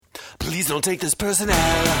Please don't take this person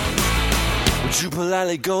out. Would you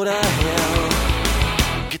politely go to hell?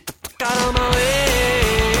 Get the fuck out of my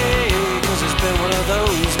way, 'cause it's been one of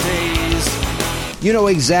those days. You know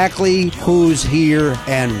exactly who's here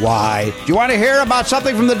and why. Do you want to hear about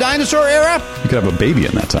something from the dinosaur era? You could have a baby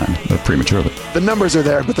in that time, prematurely. The numbers are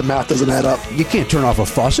there, but the math doesn't add up. You can't turn off a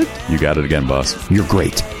faucet. You got it again, boss. You're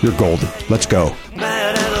great. You're golden. Let's go.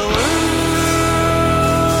 Mad at the world.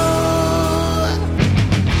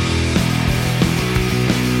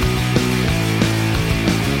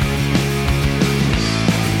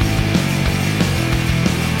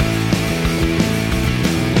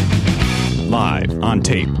 Live on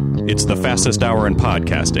tape. It's the fastest hour in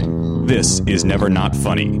podcasting. This is Never Not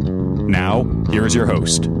Funny. Now, here's your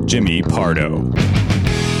host, Jimmy Pardo.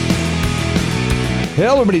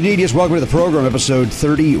 Hello, everybody. DDS. Welcome to the program, episode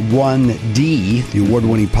 31D, the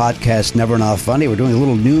award-winning podcast, Never Not Funny. We're doing a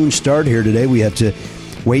little noon start here today. We had to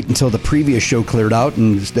wait until the previous show cleared out,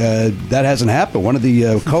 and that hasn't happened. One of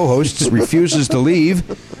the co-hosts refuses to leave.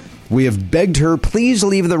 We have begged her, please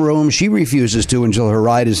leave the room. She refuses to until her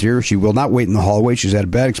ride is here. She will not wait in the hallway. She's had a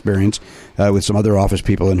bad experience with some other office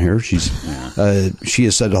people in here. She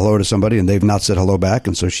has said hello to somebody, and they've not said hello back,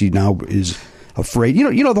 and so she now is afraid.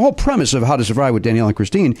 You know, the whole premise of How to Survive with Danielle and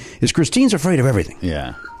Christine is Christine's afraid of everything.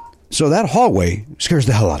 Yeah. So that hallway scares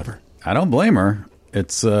the hell out of her. I don't blame her.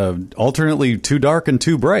 It's alternately too dark and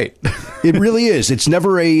too bright. It really is. It's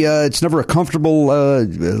never a comfortable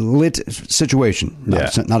lit situation.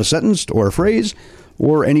 Not a sentence or a phrase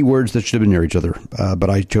or any words that should have been near each other. But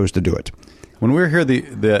I chose to do it. When we were here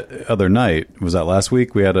the other night, was that last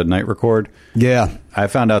week? We had a night record. Yeah, I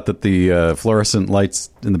found out that the fluorescent lights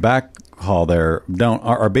in the back hall there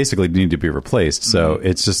are basically need to be replaced. So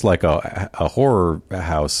it's just like a horror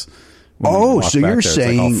house. Oh, so you're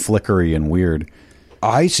saying it's like all flickery and weird.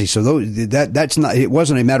 I see. So that's not. It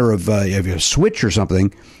wasn't a matter of a switch or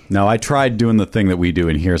something. No, I tried doing the thing that we do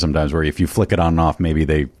in here sometimes, where if you flick it on and off, maybe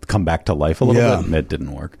they come back to life a little bit. And it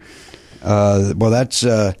didn't work. Well, that's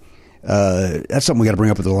something we got to bring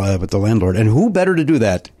up with the landlord. And who better to do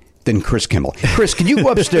that than Chris Kimmel? Chris, can you go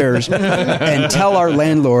upstairs and tell our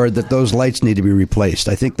landlord that those lights need to be replaced?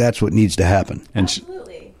 I think that's what needs to happen.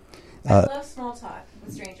 Absolutely. I love small talk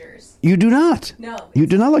with strangers. You do not. No. You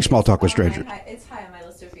do not like small talk with strangers. It's high on my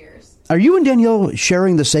list of fears. Are you and Danielle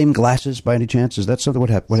sharing the same glasses by any chance? Is that something? What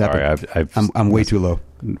happened? Sorry, I'm way too low.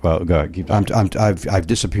 Well, go ahead. Keep talking. I've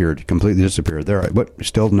disappeared. Completely disappeared. There. What?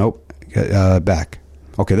 Still nope. Back.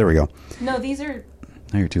 Okay. There we go. No, these are.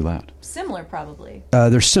 Now you're too loud. Similar, probably.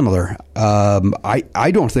 They're similar.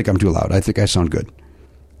 I don't think I'm too loud. I think I sound good.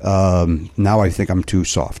 Now I think I'm too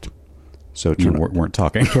soft. So you weren't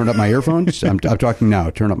talking. Turn up my earphones. I'm talking now.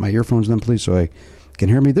 Turn up my earphones then, please, so I can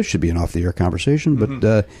hear me. This should be an off-the-air conversation,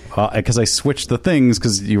 but because I switched the things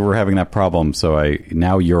because you were having that problem. So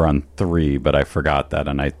now you're on 3, but I forgot that,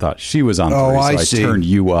 and I thought she was on 3. I see. Turned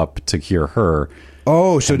you up to hear her.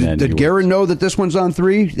 Oh, so did Garen know that this one's on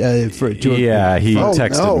 3? He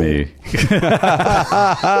texted me.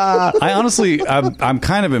 I honestly, I'm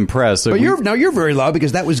kind of impressed. But you're very loud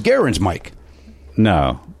because that was Garen's mic.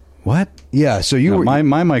 No. What? Yeah, so you were...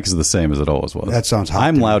 My mic is the same as it always was. That sounds hot.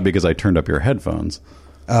 I'm loud because I turned up your headphones.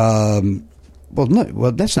 Well,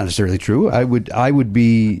 that's not necessarily true. I would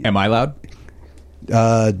be... Am I loud?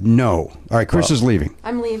 No. All right, Chris is leaving.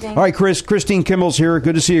 I'm leaving. All right, Christine Kimmel's here.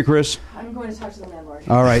 Good to see you, Chris. I'm going to talk to the landlord.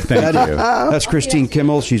 All right, thank you. That's Christine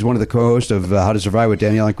Kimmel. She's one of the co-hosts of How to Survive with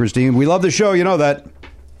Danielle and Christine. We love the show. You know that.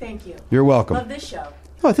 Thank you. You're welcome. Love this show.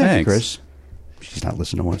 Oh, thank you, Chris. She's not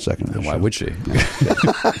listening to 1 second of this Why show. would she?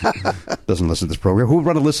 Doesn't listen to this program. Who would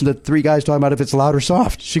want to listen to 3 guys talking about if it's loud or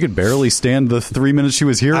soft? She could barely stand the 3 minutes she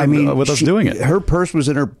was here with us doing it. Her purse was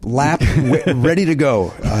in her lap, ready to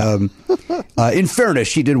go. In fairness,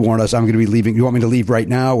 she did warn us, I'm going to be leaving. Do you want me to leave right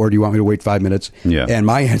now, or do you want me to wait 5 minutes? Yeah. And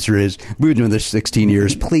my answer is, we've been doing this 16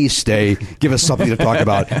 years. Please stay. Give us something to talk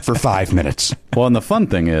about for 5 minutes. Well, and the fun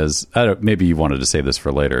thing is, maybe you wanted to save this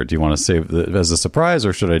for later. Do you want to save it as a surprise,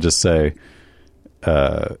 or should I just say...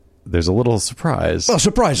 there's a little surprise. Well,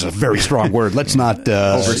 surprise is a very strong word. Let's not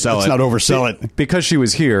oversell it. Because she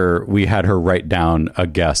was here, we had her write down a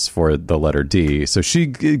guess for the letter D. So she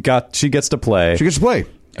gets to play. She gets to play.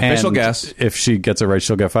 Official guess. If she gets it right,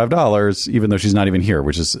 she'll get $5, even though she's not even here,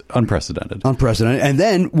 which is unprecedented. And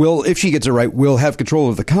then if she gets it right, we'll have control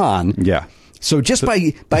of the con. Yeah. So just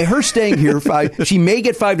by her staying here, she may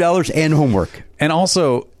get $5 and homework. And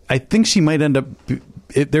also, I think she might end up...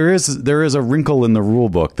 There is a wrinkle in the rule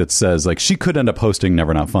book that says like she could end up hosting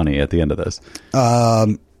Never Not Funny at the end of this.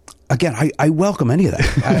 again, I welcome any of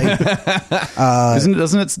that.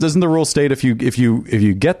 Doesn't the rule state if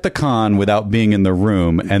you get the con without being in the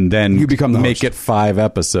room and then you become the make host. it 5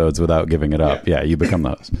 episodes without giving it up, you become the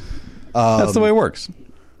host. That's the way it works.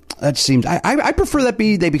 That seems. I prefer that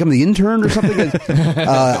they become the intern or something.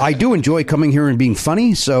 I do enjoy coming here and being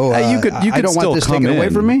funny, so you could I don't want this taken away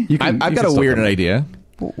from me. I've got a weird idea.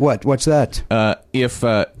 What's that? If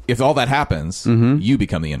all that happens, you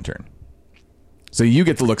become the intern. So you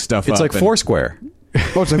get to look stuff up. It's like Foursquare.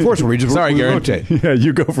 Oh, it's like Foursquare. We just Sorry, Garen. rotate. Yeah,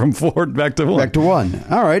 you go from 4 back to 1. Back to 1.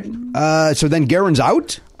 All right. So then Garen's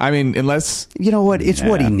out? I mean, unless... You know what? It's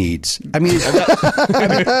what he needs. I mean,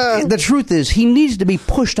 the truth is he needs to be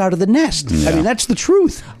pushed out of the nest. Yeah. I mean, that's the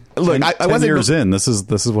truth. Look, I 10 wasn't years in. This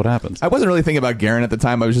is what happens. I wasn't really thinking about Garen at the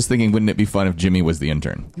time. I was just thinking, wouldn't it be fun if Jimmy was the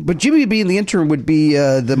intern? But Jimmy being the intern would be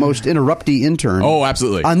the most interrupty intern. Oh,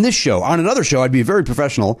 absolutely. On this show. On another show, I'd be very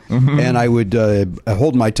professional, and I would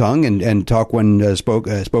hold my tongue and talk when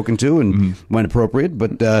spoken to and when appropriate.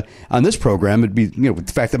 But on this program, it'd be with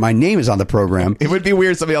the fact that my name is on the program. It would be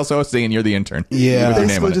weird somebody else hosting and you're the intern. Yeah, You'd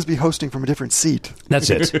basically just be hosting from a different seat. That's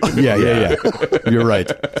it. Yeah. You're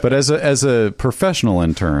right. But as a professional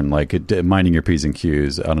intern, like minding your P's and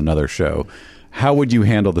Q's on another show, how would you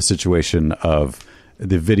handle the situation of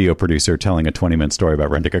the video producer telling a 20-minute story about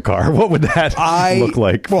renting a car? What would that look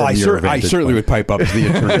like? Well, I certainly would pipe up to the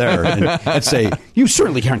intern there and say, you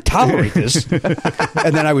certainly can't tolerate this.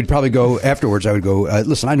 And then I would probably go afterwards. I would go,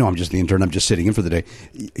 listen, I know I'm just the intern. I'm just sitting in for the day.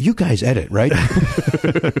 You guys edit, right?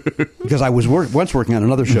 Because I was once working on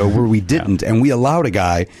another show where we didn't, and we allowed a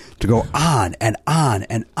guy to go on and on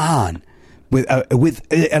and on with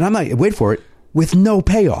and I'm not, wait for it, with no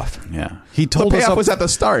payoff. Yeah, he told the us payoff was at the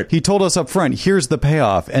start. He told us up front, "Here's the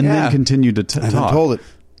payoff," and then continued to talk. And then told it.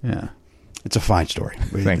 Yeah, it's a fine story.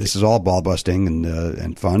 Thank this you. is all ball busting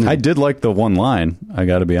and fun. I did like the one line. I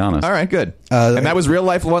got to be honest. All right, good. And that was real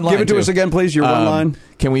life one line. Give it to too. us again, please. Your one line.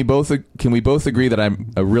 Can we both agree that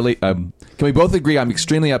I'm can we both agree I'm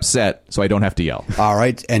extremely upset, so I don't have to yell? All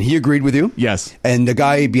right, and he agreed with you. Yes. And the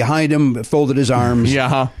guy behind him folded his arms.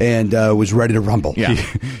 And was ready to rumble. Yeah.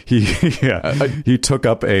 He took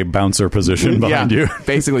up a bouncer position behind you,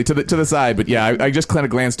 basically to the side. But yeah, I just kind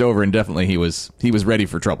of glanced over, and definitely he was ready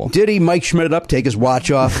for trouble. Did he Mike Schmidt it up? Take his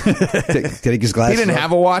watch off. take his glasses. He didn't off?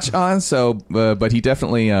 have a watch on, so but he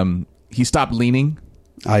definitely he stopped leaning.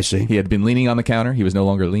 I see. He had been leaning on the counter. He was no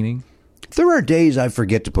longer leaning. There are days I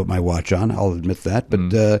forget to put my watch on. I'll admit that, but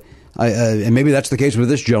and maybe that's the case with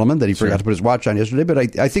this gentleman that he forgot to put his watch on yesterday.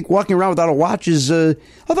 But I think walking around without a watch is,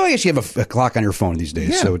 although I guess you have a clock on your phone these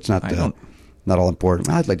days, so it's not all important.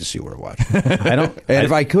 I'd like to see where a watch.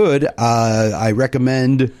 If I could, I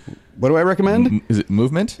recommend. What do I recommend? Is it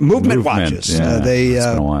Movement? Movement watches. Yeah. They it's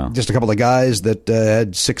been a while. just a couple of guys that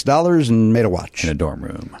had $6 and made a watch In a dorm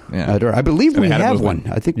room. Yeah. I believe we had a have Movement.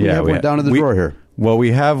 one. I think we have one down in the drawer here. Well,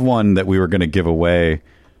 we have one that we were going to give away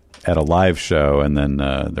at a live show, and then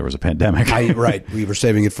there was a pandemic. Right. We were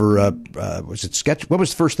saving it for, was it Sketch? What was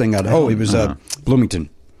the first thing out? Oh, it was Bloomington,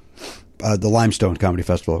 the Limestone Comedy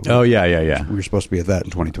Festival. Oh, yeah. We were supposed to be at that in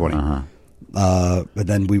 2020. But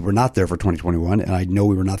then we were not there for 2021, and I know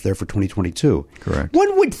we were not there for 2022. Correct.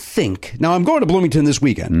 One would think, now I'm going to Bloomington this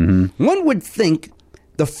weekend, one would think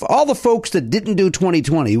all the folks that didn't do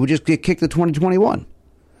 2020 would just get kicked to 2021.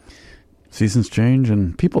 Seasons change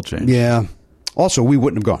and people change. Yeah. Also, we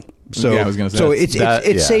wouldn't have gone. So, I was going to say. So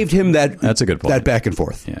it saved him That's a good point. that back and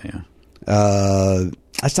forth. Yeah.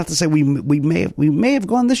 That's not to say we may have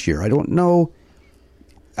gone this year. I don't know.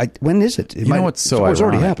 When is it? You know what's so ironic? It's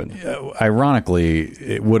already happened. Ironically,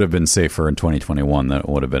 it would have been safer in 2021 than it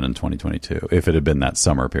would have been in 2022 if it had been that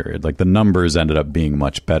summer period. Like the numbers ended up being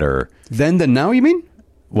much better Then than now, you mean?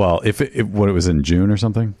 Well, if it was in June or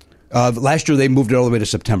something. Last year they moved it all the way to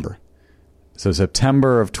September. So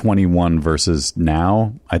September of 21 versus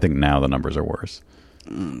now, I think now the numbers are worse.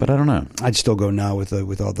 But I don't know. I'd still go now with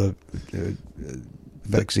all the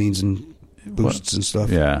vaccines and boosts and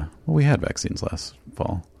stuff. Yeah. Well, we had vaccines last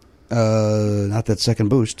fall. Not that second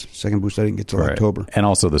boost. Second boost I didn't get till October. And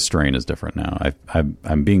also the strain is different now.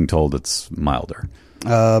 I'm being told it's milder.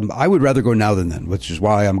 I would rather go now than then, which is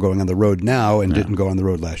why I'm going on the road now and didn't go on the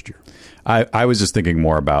road last year. I was just thinking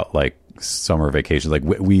more about like summer vacations. Like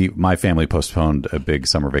my family postponed a big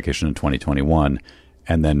summer vacation in 2021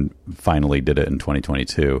 and then finally did it in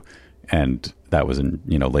 2022. And that was in,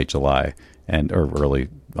 late July or early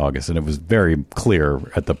August. And it was very clear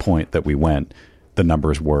at the point that we went, the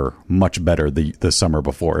numbers were much better the summer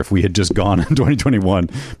before if we had just gone in 2021.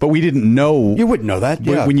 But we didn't know. You wouldn't know that.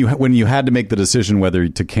 Yeah. When you had to make the decision whether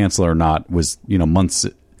to cancel or not was, months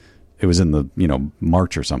it was in the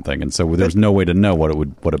March or something, and so there was no way to know what it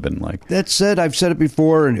would have been like. That said, I've said it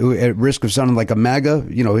before, and at risk of sounding like a MAGA,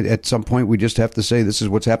 at some point we just have to say this is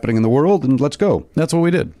what's happening in the world, and let's go. That's what we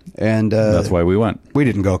did, and that's why we went. We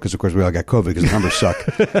didn't go because, of course, we all got COVID because the numbers suck.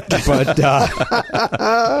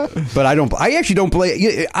 But I don't. I actually don't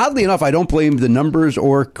blame. Oddly enough, I don't blame the numbers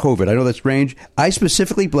or COVID. I know that's strange. I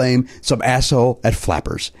specifically blame some asshole at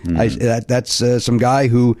Flappers. That's some guy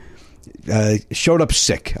who showed up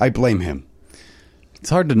sick. I blame him. It's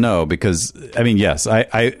hard to know because, I mean, yes,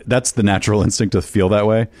 I that's the natural instinct to feel that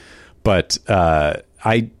way. But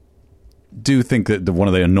I do think that one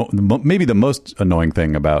of the maybe the most annoying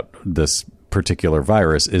thing about this particular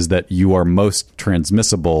virus is that you are most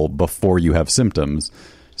transmissible before you have symptoms.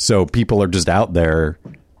 So people are just out there.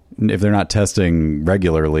 If they're not testing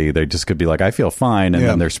regularly, they just could be like, I feel fine, and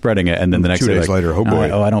then they're spreading it, and then the next 2 day days later, oh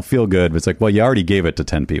boy, I don't feel good. But it's like, well, you already gave it to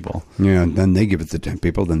 10 people. Yeah, and then they give it to 10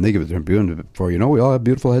 people, then they give it to 10 people, and before you know, we all have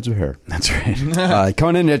beautiful heads of hair. That's right.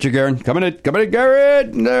 Coming in at you, Garen. Coming in,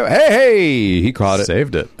 Garrett. No, hey, he caught it.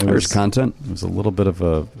 Saved it. There's content. It was a little bit of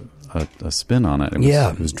a spin on it.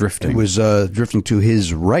 It was drifting. It was drifting to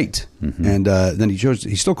his right, and then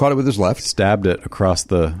he still caught it with his left. Stabbed it across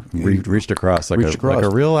reached across like a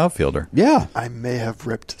real outfielder. Yeah. I may have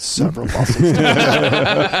ripped several muscles.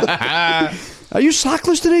 Are you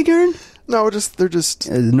sockless today, Garen? No, they're just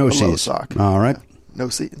no a C's. low sock. All right. No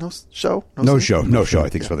show. No show. I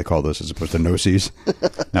think is what they call this, as opposed to no C's.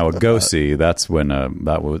 Now a go-see, that's when a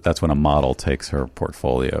model takes her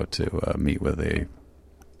portfolio to meet with a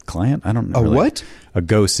client. I don't know. What? A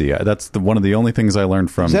go-see. That's one of the only things I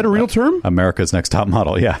learned from. Is that a real term? America's Next Top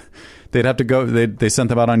Model. Yeah, they'd have to go. They sent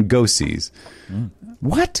them out on go-sees.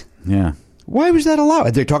 What? Yeah. Why was that allowed?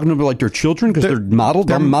 Are they talking to them like their children because they're models?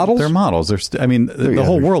 They're models. They're models. The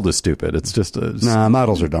whole world is stupid. It's just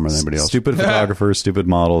models are dumber than anybody else. Stupid photographers, stupid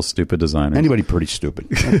models, stupid designers. Anybody pretty stupid.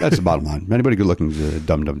 That's the bottom line. Anybody good looking is a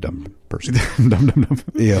dumb person. Dumb.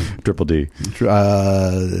 Yeah. Triple D. For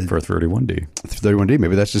 31D. 31D.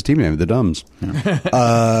 Maybe that's his team name. The Dumbs.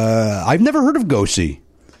 Yeah. I've never heard of Go-See.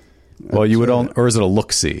 Well, you would or is it a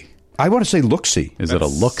look-see? I want to say look-see. Is it a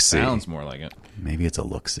look-see? Sounds more like it. Maybe it's a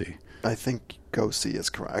look-see. I think go-see is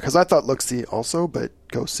correct. Because I thought look-see also, but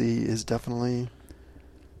go-see is definitely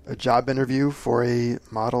a job interview for a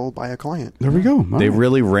model by a client. There we go. They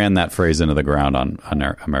really ran that phrase into the ground on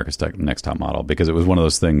America's Next Top Model because it was one of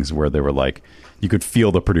those things where they were like, you could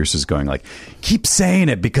feel the producers going like, keep saying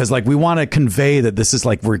it because like we want to convey that this is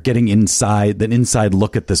like we're getting inside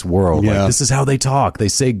look at this world. Yeah. Like, this is how they talk. They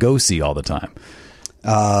say go-see all the time.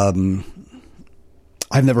 I've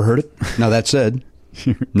never heard it. Now that said,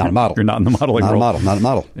 not a model. You're not in the modeling world. Not a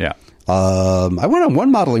model. Yeah. I went on one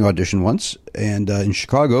modeling audition once, and in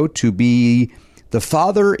Chicago, to be the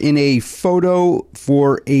father in a photo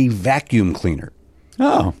for a vacuum cleaner.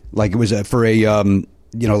 Oh, like it was for a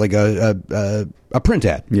like a print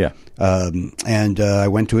ad. Yeah. And I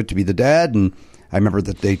went to it to be the dad, and I remember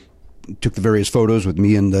that they took the various photos with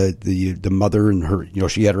me and the mother and her.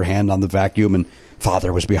 She had her hand on the vacuum, and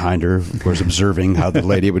father was behind her, of course, observing how the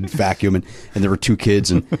lady would vacuum, and there were two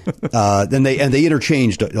kids, and then they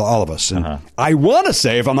interchanged all of us. And I want to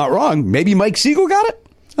say, if I'm not wrong, maybe Mike Siegel got it.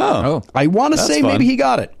 Oh, I want to say fun. Maybe he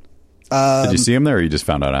got it. Did you see him there, or you just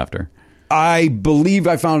found out after? I believe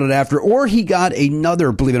I found it after, or he got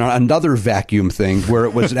another vacuum thing where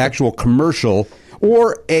it was an actual commercial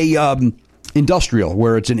or a industrial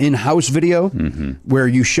where it's an in-house video where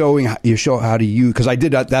you show how to use, because I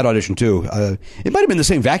did that audition too. It might have been the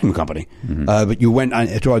same vacuum company, but you went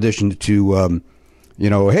to audition to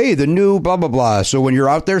hey, the new blah blah blah, so when you're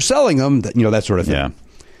out there selling them, that sort of thing. Yeah.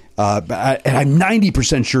 And I'm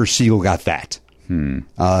 90% sure Siegel got that. And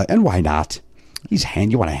why not?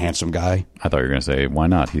 You want a handsome guy. I thought you were going to say, why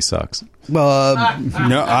not? He sucks. No, Vacuum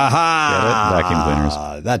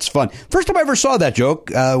cleaners. That's fun. First time I ever saw that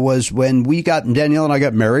joke was when Danielle and I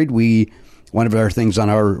got married. One of our things on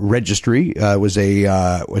our registry was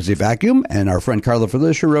a vacuum, and our friend Carla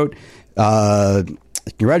Felicia wrote,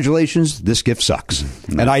 "Congratulations, this gift sucks."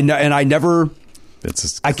 And I never.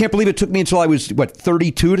 I can't believe it took me until I was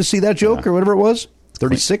 32 to see that joke or whatever it was.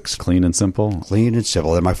 36. Clean and simple. Clean and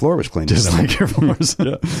simple. And my floor was clean. Just like your floors.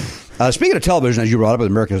 Speaking of television, as you brought up with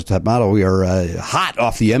America's Top Model, we are hot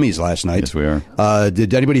off the Emmys last night. Yes, we are.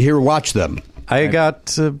 Did anybody here watch them? I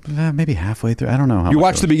got maybe halfway through. I don't know how you much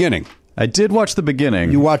watched the beginning. I did watch the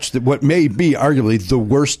beginning. You watched what may be arguably the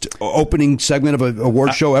worst opening segment of an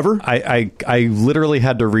award show ever? I literally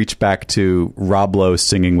had to reach back to Rob Lowe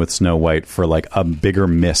singing with Snow White for like a bigger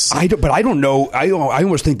miss. I don't know. I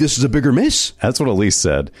almost think this is a bigger miss. That's what Elise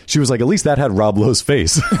said. She was like, at least that had Rob Lowe's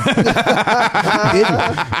face.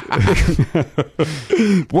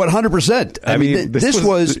 100%. I mean, this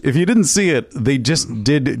was... If you didn't see it, they just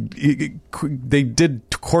did... They did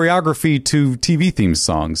choreography to TV theme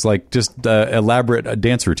songs, like just elaborate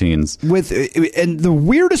dance routines. And the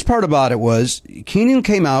weirdest part about it was Keenan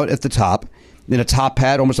came out at the top in a top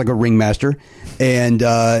hat, almost like a ringmaster, and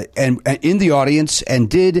in the audience, and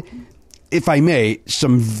did, if I may,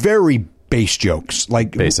 some very base jokes,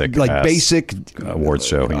 like basic awards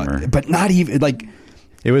show humor, but not even like.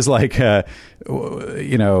 It was like,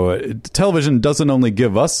 television doesn't only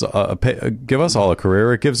give us all a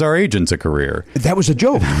career; it gives our agents a career. That was a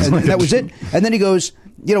joke, and that was it. And then he goes,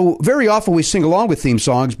 very often we sing along with theme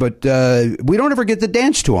songs, but we don't ever get to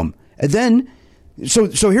dance to them. And then,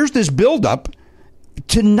 so here's this build-up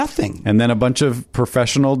to nothing. And then a bunch of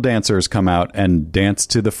professional dancers come out and dance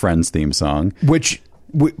to the Friends theme song, which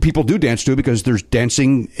people do dance to because there's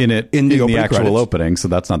dancing in the actual credits. Opening, so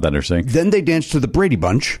that's not that interesting. Then they dance to the Brady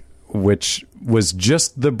Bunch, which was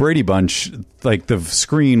just the Brady Bunch. Like the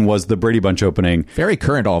screen was the Brady Bunch opening. Very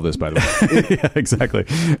current, all of this, by the way. Yeah, exactly.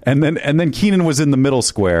 And then Keenan was in the middle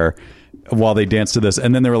square while they danced to this,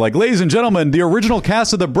 and then they were like, "Ladies and gentlemen, the original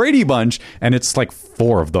cast of the Brady Bunch," and it's like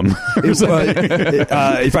 4 of them.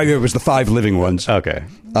 If it was the 5 living ones. Okay,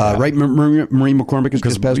 right? Maureen McCormick has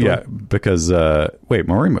passed away. Yeah, because wait,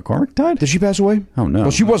 Maureen McCormick died? Did she pass away? Oh no,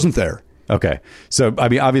 well, she wasn't there. Okay, so I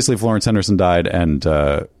mean, obviously Florence Henderson died, and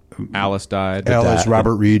Alice died.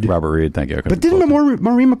 Robert Reed. Thank you. But didn't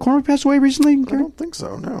Maureen McCormick pass away recently? I don't think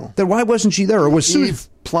so. No. Then why wasn't she there? Or was Eve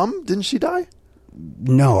Plum? Didn't she die?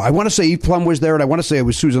 No, I want to say Eve Plum was there, and I want to say it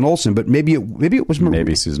was Susan Olsen, but maybe it was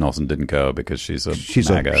maybe Susan Olsen didn't go because she's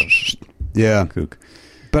MAGA kook.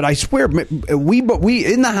 But I swear, we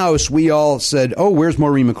in the house we all said, "Oh, where's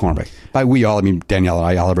Maureen McCormick?" By we all, I mean Danielle and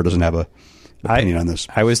I. Oliver doesn't have a opinion on this.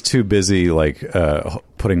 I was too busy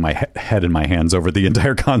putting my head in my hands over the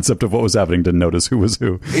entire concept of what was happening to notice who was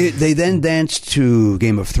who. They then danced to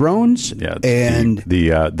Game of Thrones, and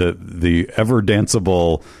the ever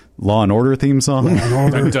danceable Law and Order theme song.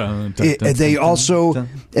 They also,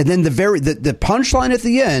 and then the punchline at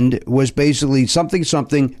the end was basically something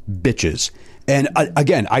bitches. And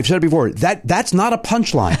again, I've said it before, that's not a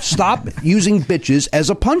punchline. Stop using bitches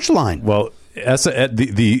as a punchline. Well,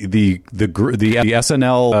 the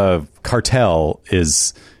SNL cartel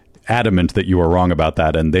is adamant that you are wrong about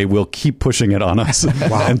that, and they will keep pushing it on us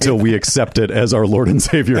until we accept it as our Lord and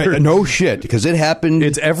Savior. No shit, because it happened.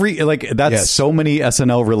 It's so many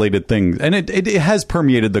SNL related things, and it has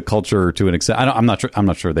permeated the culture to an extent. I'm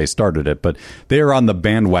not sure they started it, but they are on the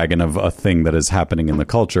bandwagon of a thing that is happening in the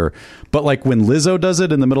culture. But like when Lizzo does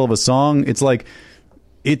it in the middle of a song, it's like,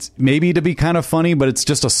 it's maybe to be kind of funny, but it's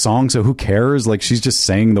just a song, so who cares? Like, she's just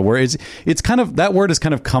saying the word. It's kind of, that word has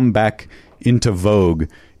kind of come back into vogue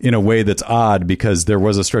in a way that's odd, because there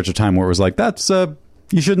was a stretch of time where it was like, that's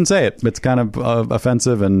you shouldn't say it. It's kind of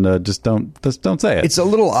offensive, and just don't say it. It's a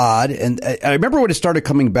little odd, and I remember when it started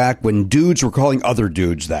coming back when dudes were calling other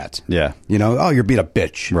dudes that. Yeah, oh, you're being a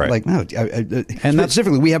bitch. Right. Like, no, and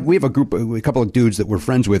specifically, we have a couple of dudes that we're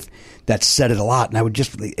friends with that said it a lot, and I would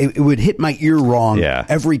just it would hit my ear wrong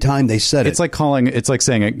every time they said it. It's like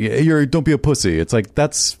saying don't be a pussy. It's like,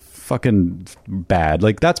 that's fucking bad.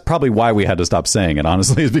 Like, that's probably why we had to stop saying it,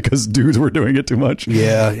 honestly, is because dudes were doing it too much.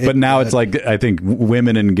 Yeah. But now it's like, I think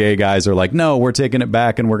women and gay guys are like, no, we're taking it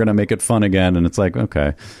back and we're going to make it fun again. And it's like,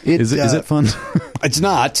 okay. Is it fun? It's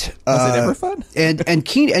not. Was it ever fun? And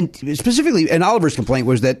Keenan, and specifically, and Oliver's complaint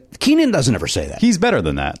was that Keenan doesn't ever say that. He's better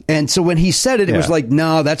than that. And so when he said it, it was like,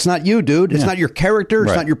 no, that's not you, dude. It's not your character.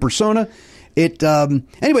 It's not your persona.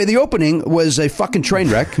 Anyway, the opening was a fucking train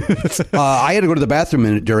wreck. I had to go to the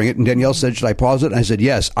bathroom during it, and Danielle said, "Should I pause it?" And I said,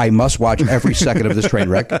 "Yes, I must watch every second of this train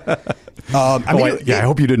wreck." I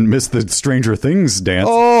hope you didn't miss the Stranger Things dance.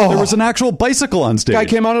 Oh, there was an actual bicycle on stage. Guy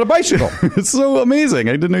came out on a bicycle. It's so amazing.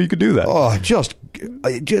 I didn't know you could do that. Oh, just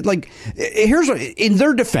like, here's in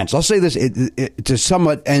their defense. I'll say this to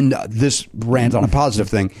somewhat end this rant on a positive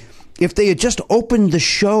thing. If they had just opened the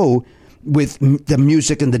show with the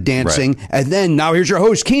music and the dancing, and then now here's your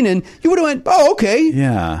host Keenan, you would have went, oh, okay,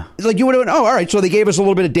 yeah. Like, you would have went, oh, all right. So they gave us a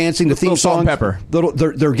little bit of dancing, the theme song, pepper.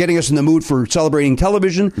 They're getting us in the mood for celebrating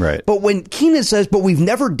television, right? But when Keenan says, "But we've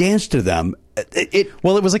never danced to them,"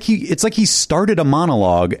 Well, it was like it's like he started a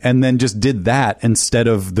monologue and then just did that instead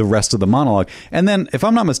of the rest of the monologue. And then, if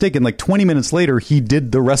I'm not mistaken, like 20 minutes later, he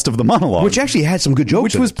did the rest of the monologue, which actually had some good jokes,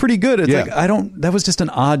 which was pretty good. It's yeah. like that was just an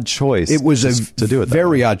odd choice. It was to do it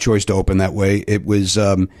very odd choice to open that way. It was,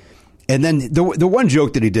 and then the one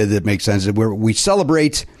joke that he did that makes sense is where we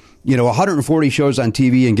celebrate 140 shows on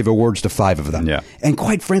TV and give awards to 5 of them. Yeah. And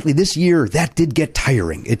quite frankly, this year that did get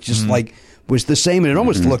tiring. It just was the same, and it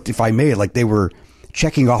almost looked, if I may, like they were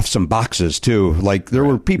checking off some boxes too. Like there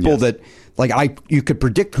were people that, like you could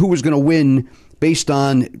predict who was going to win based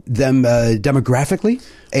on them demographically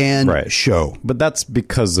and show. But that's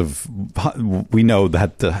because of we know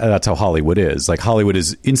that that's how Hollywood is. Like Hollywood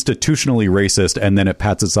is institutionally racist, and then it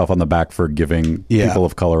pats itself on the back for giving people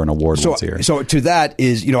of color an award once a year. So to that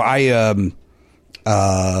is,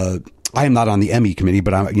 I am not on the Emmy committee,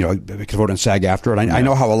 but I can vote on SAG-AFTRA, and I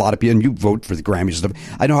know how a lot of people, and you vote for the Grammys and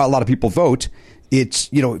stuff. I know how a lot of people vote. It's,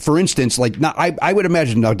 for instance, like now, I would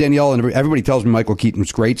imagine now Danielle and everybody tells me Michael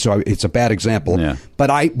Keaton's great, so it's a bad example. Yeah.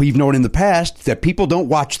 But we've known in the past that people don't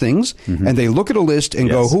watch things and they look at a list and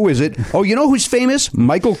go, who is it? Oh, you know who's famous?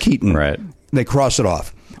 Michael Keaton. Right. They cross it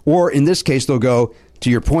off. Or in this case, they'll go, to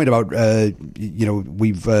your point about,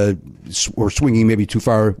 we're swinging maybe too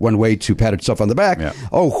far one way to pat itself on the back. Yeah.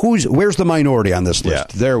 Oh, where's the minority on this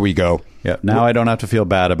list? Yeah. There we go. Yeah. Now I don't have to feel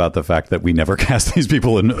bad about the fact that we never cast these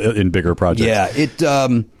people in bigger projects. Yeah.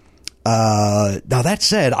 Now that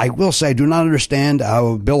said, I will say I do not understand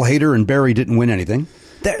how Bill Hader and Barry didn't win anything.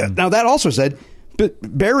 Now that also said, but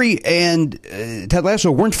Barry and Ted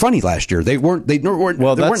Lasso weren't funny last year. They weren't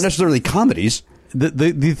necessarily comedies.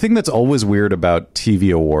 The thing that's always weird about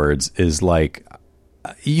TV awards is like,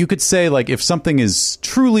 you could say like if something is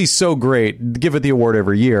truly so great, give it the award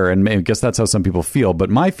every year, and I guess that's how some people feel. But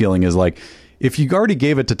my feeling is like, if you already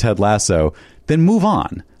gave it to Ted Lasso, then move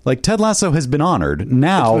on. Like Ted Lasso has been honored.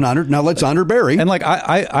 Now let's honor Barry. And like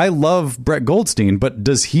I love Brett Goldstein, but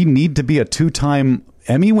does he need to be a 2-time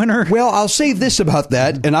Emmy winner? Well, I'll say this about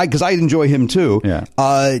that, and because I enjoy him too. Yeah.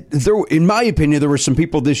 In my opinion, there were some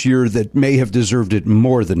people this year that may have deserved it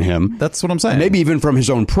more than him. That's what I'm saying. Maybe even from his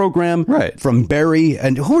own program, right? From Barry,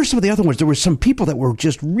 and who were some of the other ones? There were some people that were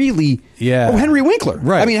just really, Oh, Henry Winkler,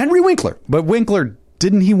 right? I mean, Henry Winkler, but Winkler.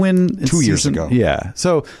 Didn't he win 2 years ago? Yeah.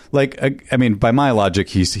 So, like, I mean, by my logic,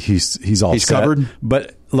 he's all set. Covered.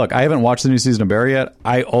 But look, I haven't watched the new season of Barry yet.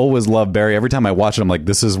 I always love Barry. Every time I watch it, I'm like,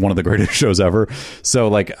 this is one of the greatest shows ever. So,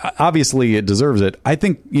 like, obviously, it deserves it. I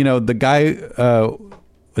think the guy.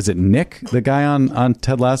 Was it Nick? The guy on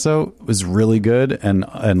Ted Lasso was really good,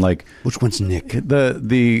 and like, which one's Nick?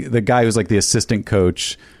 The guy who's like the assistant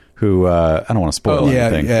coach who I don't want to spoil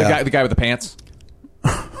anything. Yeah. The guy with the pants.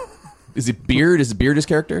 Is it Beard? Is Beard his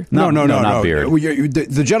character? No, not Beard.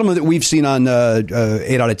 The gentleman that we've seen on 8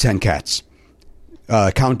 out of 10 Cats.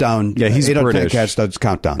 Countdown. Yeah, he's 8 British. out of 10 Cats does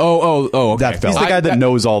Countdown. Oh, okay. That fella. He's the guy that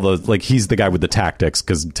knows all the, like, he's the guy with the tactics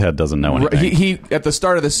because Ted doesn't know anything. He at the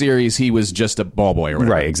start of the series, he was just a ball boy or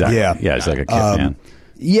whatever. Right, exactly. Yeah, he's like a kid man.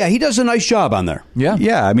 Yeah, he does a nice job on there.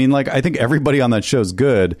 Yeah. I mean, like, I think everybody on that show's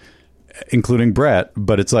good, including Brett,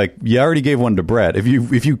 but it's like you already gave one to Brett. If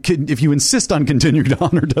you insist on continuing to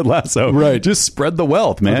honor Ted Lasso, right, just spread the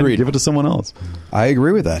wealth, man. Agreed. Give it to someone else. I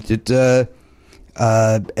agree with that.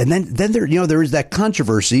 And then there is that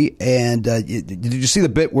controversy. And did you see the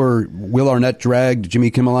bit where Will Arnett dragged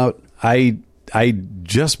Jimmy Kimmel out? I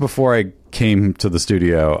just before I came to the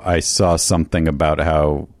studio, I saw something about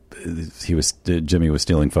how Jimmy was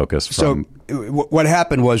stealing focus from. So what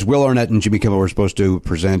happened was Will Arnett and Jimmy Kimmel were supposed to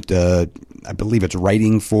present, I believe it's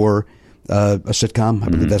writing for a sitcom. I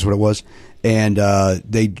believe that's what it was. And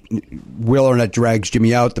Will Arnett drags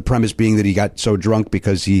Jimmy out, the premise being that he got so drunk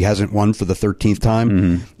because he hasn't won for the 13th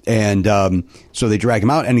time. And so they drag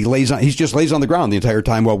him out, and he just lays on the ground the entire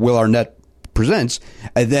time while Will Arnett presents.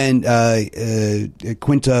 And then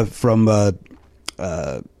Quinta from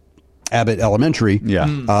Abbott Elementary,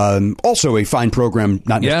 also a fine program,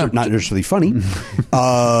 not necessarily funny, in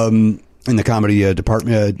the comedy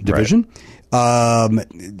division.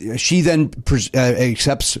 Right. She then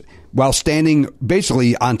accepts while standing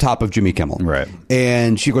basically on top of Jimmy Kimmel. Right.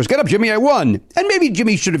 And she goes, "Get up, Jimmy, I won." And maybe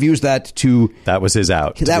Jimmy should have used that to... That was his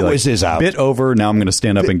out. That was his out. Bit over, now I'm going to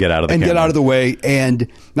stand up and get out of the camera. And get out of the way. And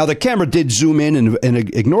now the camera did zoom in and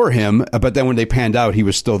ignore him, but then when they panned out, he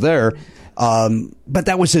was still there. But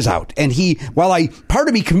that was his out. And part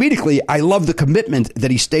of me comedically, I love the commitment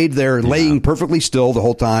that he stayed there laying perfectly still the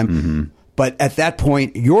whole time. But at that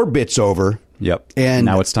point, your bit's over. Yep. And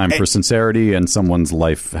now it's time for sincerity, and someone's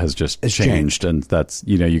life has just changed. And that's,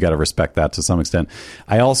 you got to respect that to some extent.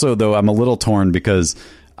 I also, though, I'm a little torn because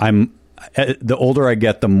I'm the older I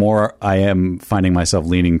get, the more I am finding myself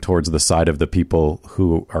leaning towards the side of the people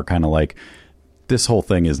who are kind of like, this whole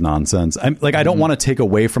thing is nonsense. I'm like, I don't want to take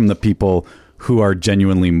away from the people who are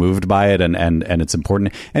genuinely moved by it, and it's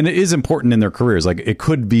important, and it is important in their careers. Like, it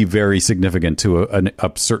could be very significant to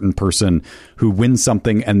a certain person who wins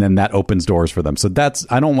something, and then that opens doors for them. So that's,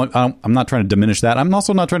 I'm not trying to diminish that. I'm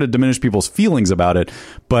also not trying to diminish people's feelings about it,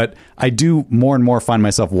 but I do more and more find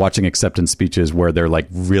myself watching acceptance speeches where they're like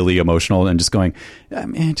really emotional and just going,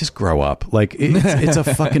 man, just grow up. Like, it's a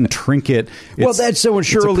fucking trinket. Well, that's so when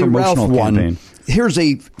Shirley Ralph won. Here's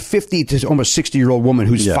a 50 to almost 60-year-old woman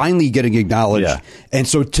who's finally getting acknowledged. Yeah. And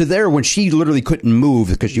so to there, when she literally couldn't move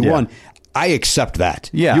because she won, I accept that.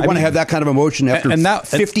 Yeah, you want to have that kind of emotion after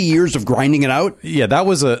 50 years of grinding it out? Yeah, that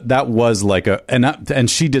was like and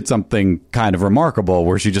she did something kind of remarkable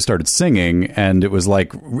where she just started singing, and it was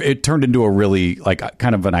like, it turned into a really like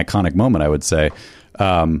kind of an iconic moment, I would say.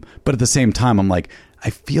 But at the same time, I'm like, I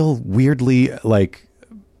feel weirdly like,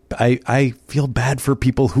 I feel bad for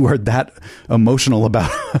people who are that emotional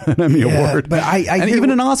about an Emmy award, but and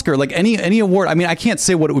even an Oscar, like any award. I mean, I can't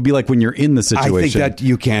say what it would be like when you're in the situation. I think that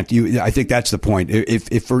you can't. I think that's the point.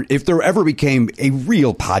 If there ever became a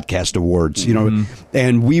real podcast awards, you know,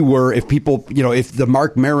 and we were, if people, you know, if the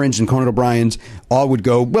Mark Marons and Conan O'Briens all would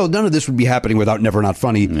go, well, none of this would be happening without Never Not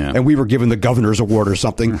Funny, and we were given the Governor's Award or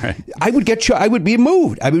something, I would be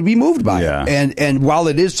moved. I would be moved by it. And while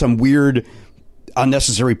it is some weird,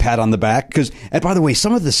 unnecessary pat on the back, because, and by the way,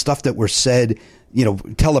 some of the stuff that were said, you know,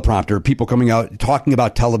 teleprompter, people coming out talking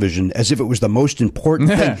about television as if it was the most important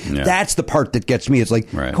thing. That's the part that gets me. It's like,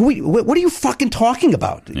 what are you fucking talking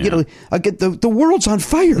about? You know, the world's on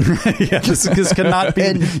fire. This cannot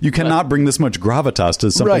be. You cannot bring this much gravitas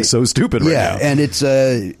to something so stupid right now. And it's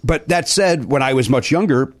but that said, when I was much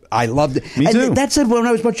younger, I loved it. Me too. And that said, when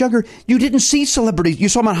I was much younger, you didn't see celebrities. You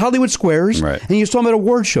saw them on Hollywood Squares, and you saw them at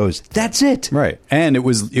award shows. That's it. Right. And it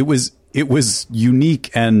was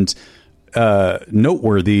unique and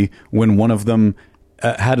noteworthy when one of them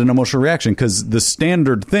had an emotional reaction, because the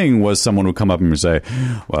standard thing was someone would come up and say,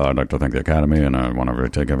 well, I'd like to thank the Academy, and I want to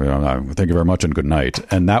thank you very much and good night.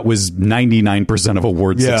 And that was 99% of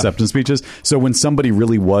awards acceptance speeches. So when somebody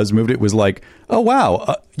really was moved, it was like, oh,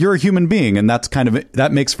 wow, you're a human being. And that's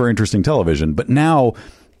that makes for interesting television. But now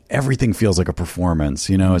everything feels like a performance.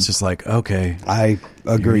 You know, it's just like, okay. I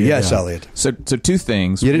agree. Yes, Elliot. So two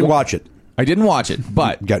things. You didn't watch it. I didn't watch it,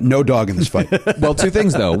 but... Got no dog in this fight. Well, two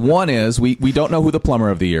things, though. One is we don't know who the plumber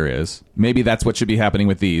of the year is. Maybe that's what should be happening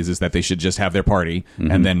with these, is that they should just have their party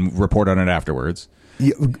and then report on it afterwards.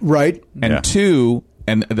 Yeah, right. And two,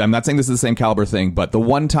 and I'm not saying this is the same caliber thing, but the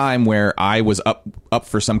one time where I was up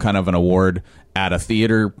for some kind of an award at a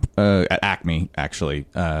theater, at Acme, actually,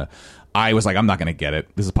 I was like, I'm not going to get it.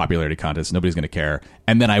 This is a popularity contest. Nobody's going to care.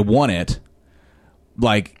 And then I won it.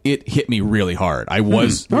 Like, it hit me really hard. I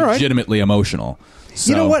was legitimately emotional.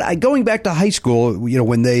 So. You know what? Going back to high school, you know,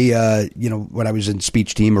 when they, you know, when I was in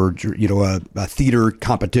speech team or, you know, theater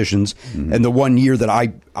competitions, and the one year that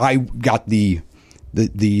I got the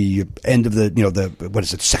end of the, you know, the, what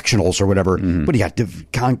is it, sectionals or whatever. What do you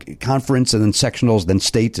got? Conference and then sectionals, then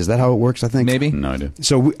state. Is that how it works, I think? Maybe. No idea.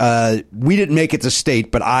 So we didn't make it to state,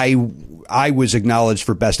 but I was acknowledged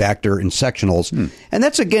for Best Actor in sectionals, and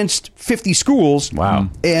that's against 50 schools. Wow.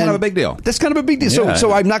 And kind of a big deal. That's kind of a big deal.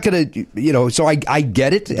 So I'm not going to, you know, so I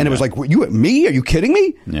get it. And it was like, me? Are you kidding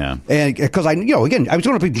me? Yeah. And because I was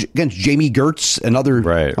going up against Jamie Gertz and other,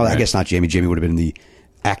 I guess not Jamie. Jamie would have been the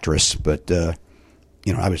actress, but,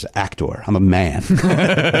 you know, I was an actor. I'm a man.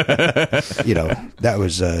 You know, that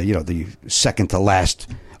was, you know, the second to last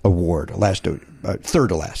award, third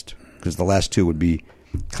to last, because the last two would be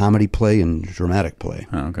comedy play and dramatic play.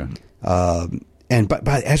 Oh, okay. And but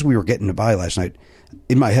as we were getting by last night,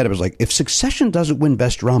 in my head, I was like, if Succession doesn't win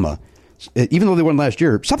Best Drama, even though they won last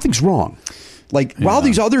year, something's wrong. Like, while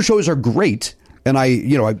these other shows are great, and I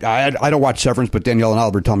don't watch Severance, but Danielle and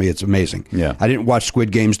Oliver tell me it's amazing. Yeah. I didn't watch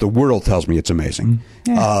Squid Games. The world tells me it's amazing.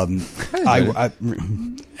 Yeah.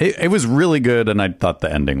 It was really good, and I thought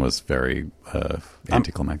the ending was very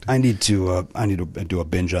anticlimactic. I need to do a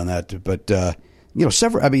binge on that, but. You know,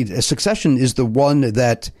 Succession is the one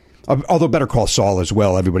that, although Better Call Saul as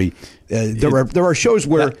well. Everybody, there are shows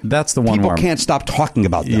where that's the one people can't stop talking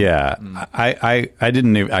about them. Yeah, I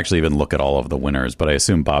didn't actually even look at all of the winners, but I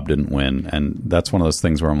assume Bob didn't win, and that's one of those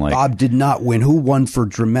things where I'm like, Bob did not win. Who won for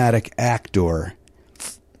dramatic actor?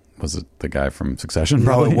 Was it the guy from Succession?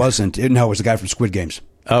 No, it wasn't. No, it was the guy from Squid Games.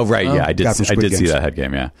 Oh, right. Yeah, I did see that head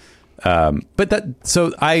game. Yeah.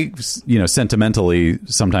 So I, sentimentally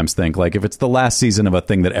sometimes think like if it's the last season of a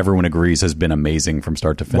thing that everyone agrees has been amazing from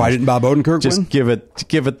start to finish. Why didn't Bob Odenkirk just win? Give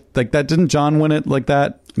it like that. Didn't John win it like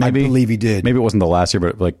that? Maybe. I believe he did. Maybe it wasn't the last year,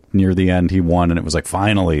 but like near the end he won, and it was like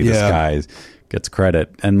finally this guy gets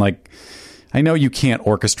credit. And like I know you can't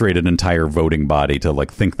orchestrate an entire voting body to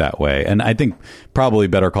like think that way, and I think probably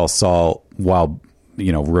Better Call Saul, while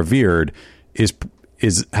revered,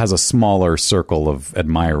 has a smaller circle of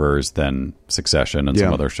admirers than Succession and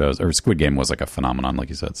some other shows. Or Squid Game was like a phenomenon, like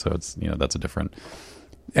you said. So it's that's a different.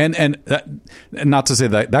 And not to say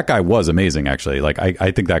that guy was amazing. Actually, like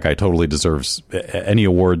I think that guy totally deserves any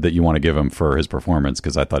award that you want to give him for his performance,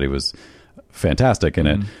 because I thought he was fantastic in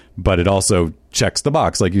it. But it also checks the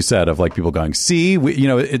box, like you said, of like people going, see,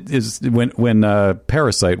 it is when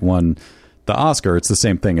Parasite won the Oscar, it's the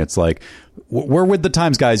same thing. It's like, we're with the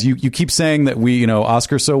times, guys. You keep saying that we,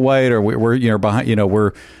 Oscar's so white, or we're behind,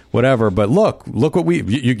 we're whatever. But look what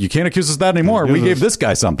you can't accuse us of that anymore. We gave this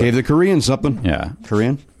guy something. Gave the Korean something. Yeah.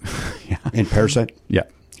 Korean? Yeah. In Parasite? Yeah.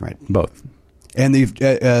 Right. Both. And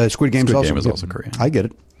the Squid Game is also Korean. I get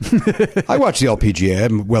it. I watch the LPGA.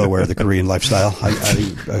 I'm well aware of the Korean lifestyle. I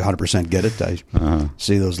 100% get it. I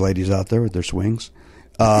see those ladies out there with their swings.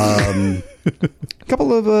 A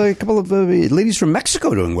couple of ladies from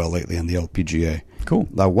Mexico doing well lately on the LPGA. Cool.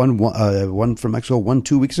 One from Mexico won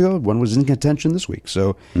 2 weeks ago. One was in contention this week.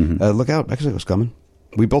 So look out, Mexico's coming.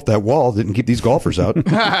 We built that wall, didn't keep these golfers out.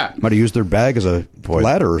 Might have used their bag as a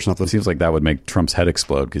ladder or something. It seems like that would make Trump's head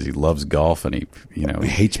explode, because he loves golf and he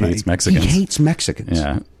hates Mexicans. He hates Mexicans.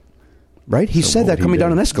 Yeah. Right? He said that coming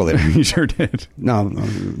down an escalator. He sure did. No,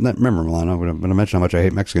 remember, Milano, when I mention how much I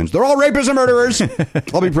hate Mexicans. They're all rapists and murderers.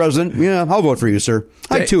 I'll be president. Yeah, I'll vote for you, sir.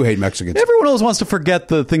 I, too, hate Mexicans. Everyone else wants to forget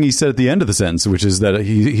the thing he said at the end of the sentence, which is that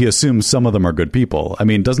he assumes some of them are good people. I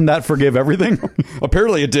mean, doesn't that forgive everything?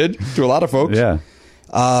 Apparently it did to a lot of folks. Yeah.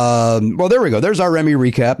 Well, there we go. There's our Emmy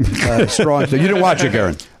recap. Strong. So you didn't watch it,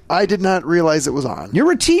 Karen? I did not realize it was on.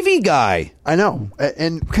 You're a TV guy. I know,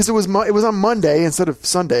 and because it was on Monday instead of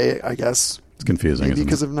Sunday, I guess. It's confusing. Maybe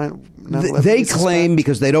because of 9/11. They claim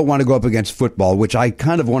because they don't want to go up against football, which I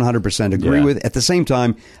kind of 100% agree with. At the same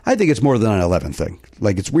time, I think it's more the 9/11 thing.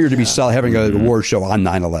 Like, it's weird to be having a award show on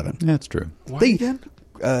 9/11. Yeah, it's true. Why again?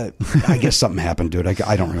 I guess something happened, dude.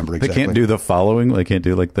 I don't remember exactly. They can't do the following. They can't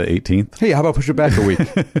do like the 18th. Hey, how about push it back a week?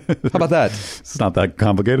 How about that? It's not that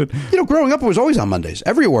complicated. Growing up, it was always on Mondays.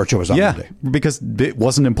 Every award show was on Monday. Because it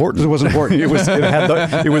wasn't important. It wasn't important.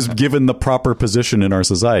 It was given the proper position in our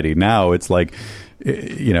society. Now it's like,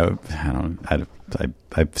 I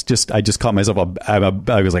just caught myself.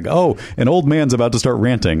 I was like, oh, an old man's about to start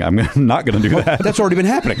ranting. I'm not going to do that. That's already been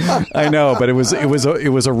happening. I know, but it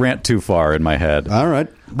was a rant too far in my head. All right,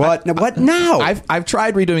 what now? I've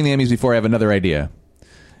tried redoing the Emmys before. I have another idea.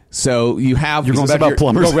 So you're going back to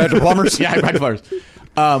plumbers. Go back to plumbers. Yeah, back to plumbers.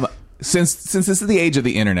 Since this is the age of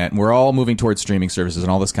the internet and we're all moving towards streaming services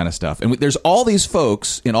and all this kind of stuff, and there's all these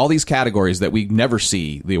folks in all these categories that we never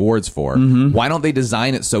see the awards for, why don't they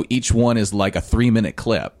design it so each one is like a 3-minute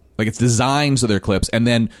clip? Like, it's designed so they're clips, and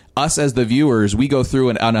then us as the viewers, we go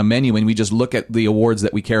through on a menu and we just look at the awards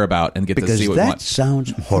that we care about and get to see what we want. That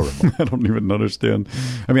sounds horrible. I don't even understand.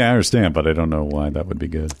 I mean, I understand, but I don't know why that would be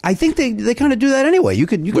good. I think they kind of do that anyway. You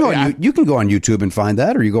can go on YouTube and find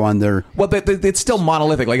that, or you go on their. Well, it's still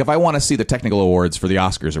monolithic. Like, if I want to see the technical awards for the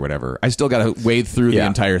Oscars or whatever, I still got to wade through the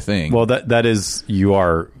entire thing. Well, that is, you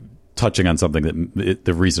are touching on something that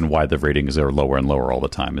the reason why the ratings are lower and lower all the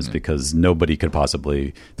time is because nobody could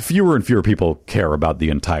possibly, fewer and fewer people care about the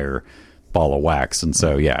entire ball of wax, and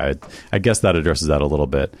so I guess that addresses that a little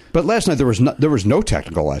bit. But last night there was no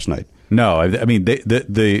technical last night. No, I mean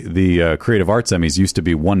the Creative Arts Emmys used to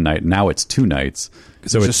be one night, now it's 2 nights.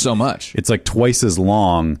 So it's just so much. It's like twice as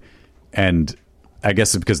long, and I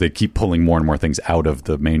guess it's because they keep pulling more and more things out of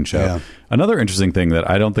the main show. Yeah. Another interesting thing that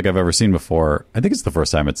I don't think I've ever seen before, I think it's the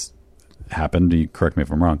first time it's happened, you correct me if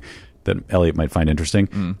I'm wrong, that Elliot might find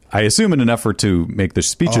interesting. I assume in an effort to make the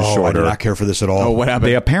speeches shorter. I do not care for this at all. Oh, what happened?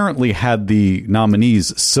 They apparently had the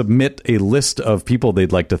nominees submit a list of people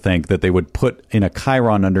they'd like to thank that they would put in a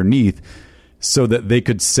chyron underneath so that they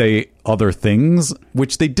could say other things,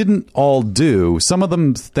 which they didn't all do. Some of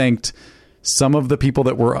them thanked some of the people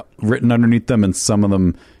that were written underneath them, and some of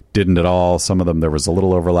them didn't at all. Some of them, there was a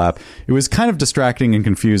little overlap. It was kind of distracting and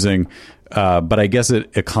confusing, but I guess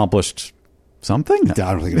it accomplished something. I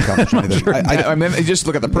don't think it accomplished anything. Sure. I mean, just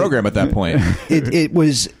look at the program at that point. It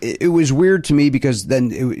was weird to me because then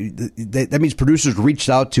that means producers reached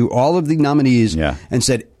out to all of the nominees and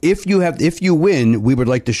said, if you win, we would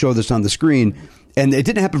like to show this on the screen. And it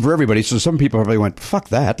didn't happen for everybody, so some people probably went, fuck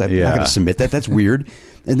that. I'm not going to submit that. That's weird.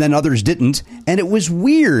 And then others didn't. And it was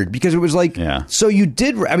weird because it was like, so you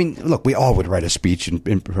did, I mean, look, we all would write a speech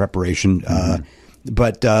in preparation.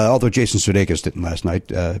 But although Jason Sudeikis didn't last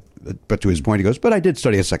night, but to his point, he goes, but I did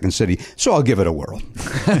study a second city, so I'll give it a whirl.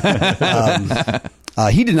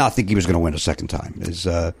 He did not think he was going to win a second time.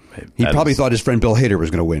 He probably thought his friend Bill Hader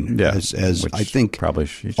was going to win. Yeah, as I think probably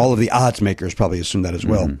all of the odds makers probably assumed that as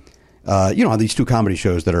well. On these two comedy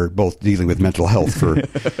shows that are both dealing with mental health for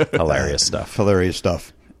hilarious stuff. Hilarious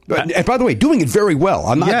stuff. And by the way, doing it very well.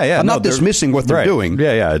 I'm not dismissing what they're doing.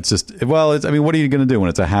 Yeah. It's just, I mean, what are you going to do when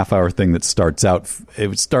it's a half-hour thing that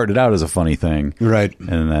it started out as a funny thing, right,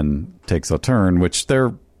 and then takes a turn, which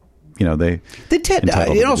they're, they did Ted.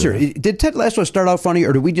 Did Ted Lasso start out funny,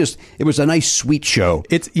 or did we just? It was a nice, sweet show.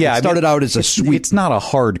 It started out as a sweet. It's not a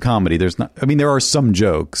hard comedy. There's not. I mean, there are some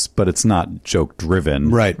jokes, but it's not joke driven.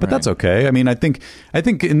 Right. But that's okay. I mean, I think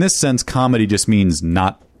in this sense, comedy just means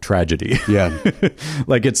not tragedy. Yeah.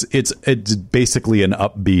 Like it's basically an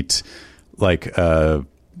upbeat, like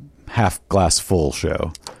half glass full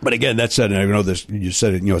show. But again, that said, and I know this. You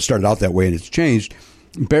said it. It started out that way, and it's changed.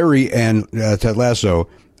 Barry and Ted Lasso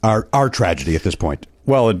are tragedy at this point.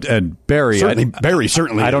 Well, and Barry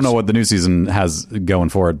certainly. I don't know what the new season has going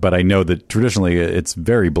for it, but I know that traditionally it's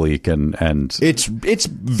very bleak and it's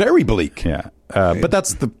very bleak. Yeah, but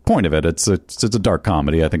that's the point of it. It's a dark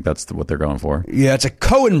comedy. I think that's what they're going for. Yeah, it's a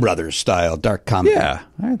Coen Brothers style dark comedy. Yeah,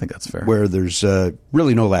 I think that's fair. Where there's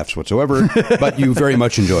really no laughs whatsoever, but you very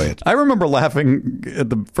much enjoy it. I remember laughing at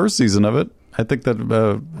the first season of it. I think that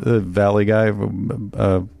the Valley guy.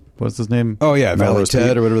 What's his name? Oh, yeah. Melrose Ted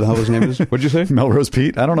Pete. Or whatever the hell his name is. What'd you say? Melrose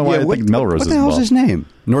Pete? I don't know why I think Melrose is What the hell's his name?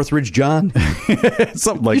 Northridge John? Something like that. You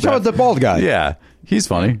talking about the bald guy? Yeah. He's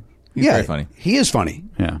funny. He's very funny. He is funny.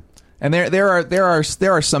 Yeah. And there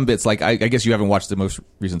are some bits, like I guess you haven't watched the most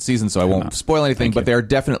recent season, so I won't spoil anything, but there are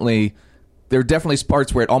definitely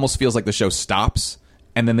parts where it almost feels like the show stops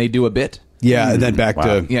and then they do a bit. Yeah, and then back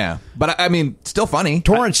to... Yeah. But I mean, still funny.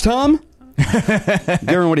 Torrance Tom?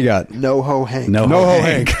 Darren, what do you got? No Ho Hank. No Ho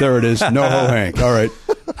Hank. There it is. No Ho Hank. All right.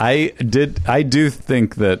 I do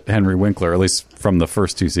think that Henry Winkler, at least from the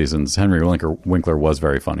first two seasons, Henry Winkler was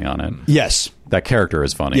very funny on it. Yes. That character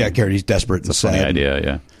is funny. Yeah, he's desperate. It's a funny idea,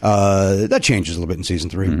 yeah. That changes a little bit in season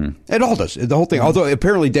 3. It all does. The whole thing. Although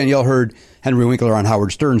apparently Danielle heard Henry Winkler on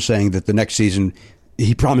Howard Stern saying that the next season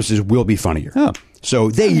he promises will be funnier. Oh.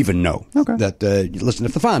 So they even know that, listen,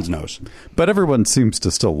 if the Fonz knows. But everyone seems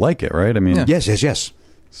to still like it, right? I mean, Yes.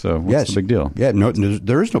 So what's the big deal? Yeah, no,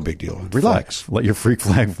 there is no big deal. Relax. Let your freak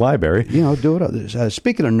flag fly, Barry. Do it.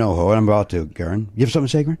 Speaking of NoHo, I'm about to, Garen. You have something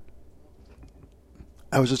to say, Garen?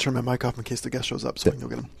 I was just turning my mic off in case the guest shows up, so I can go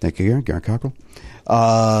get him. Thank you, Garen Cockrell.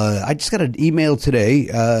 I just got an email today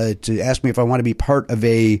to ask me if I want to be part of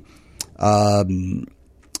a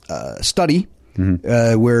study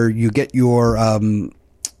where you get your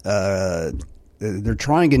they're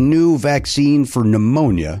trying a new vaccine for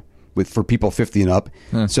pneumonia for people 50 and up.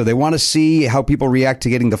 So they want to see how people react to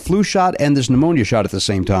getting the flu shot and this pneumonia shot at the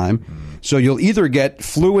same time. So you'll either get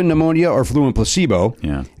flu and pneumonia or flu and placebo.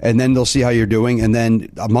 Yeah. And then they'll see how you're doing. And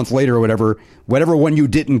then a month later or whatever one you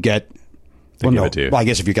didn't get, give it to you. Well, I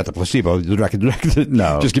guess if you got the placebo,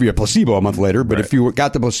 no, just give you a placebo a month later. But if you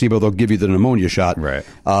got the placebo, they'll give you the pneumonia shot. Right.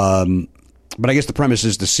 But I guess the premise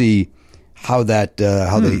is to see how that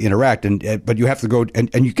they interact, but you have to go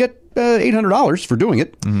and you get $800 for doing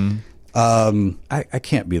it. I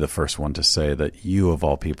can't be the first one to say that you, of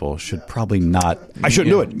all people, should probably not. I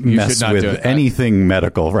shouldn't do it. Mess with anything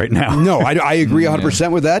medical right now. No, I agree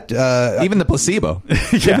 100% with that. Even the placebo.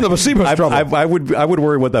 Even the placebo's trouble. I would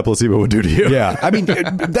worry what that placebo would do to you. Yeah, I mean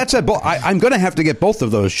that's I'm going to have to get both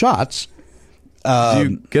of those shots. Do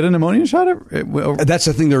you get a pneumonia shot? That's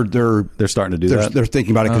the thing. They're starting to do that. They're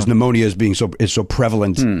thinking about it because pneumonia is so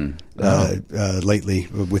prevalent lately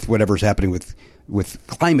with whatever's happening with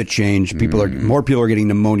climate change. More people are getting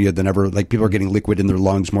pneumonia than ever. Like people are getting liquid in their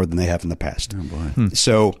lungs more than they have in the past. Oh boy.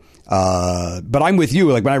 So, but I'm with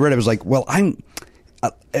you. Like when I read it, I was like, well, I'm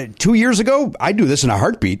 2 years ago, I'd do this in a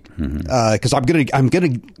heartbeat because I'm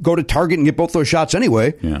gonna go to Target and get both those shots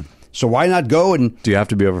anyway. Yeah. So why not go and? Do you have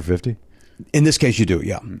to be over 50? In this case, you do,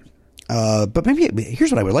 yeah. But maybe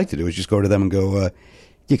here's what I would like to do: is just go to them and go,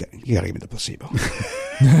 "You got to give me the placebo.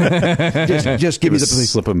 just give me the placebo.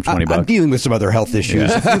 Slip them $20. I'm dealing with some other health issues.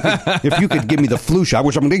 Yeah. If you could give me the flu shot,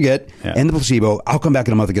 which I'm going to get, and the placebo, I'll come back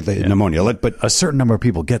in a month and get the pneumonia. But a certain number of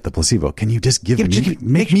people get the placebo. Can you just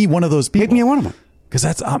make me one of those people? Make me one of them,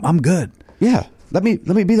 because I'm good. Yeah, let me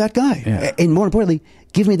be that guy. Yeah. And more importantly,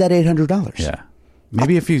 give me that $800. Yeah.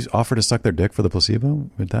 Maybe if you offer to suck their dick for the placebo,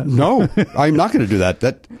 would that? No, I'm not going to do that.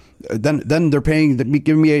 Then they're giving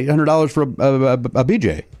me $800 for a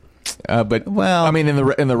BJ. But I mean,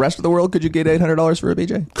 in the rest of the world, could you get $800 for a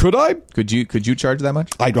BJ? Could I? Could you charge that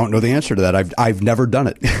much? I don't know the answer to that. I've never done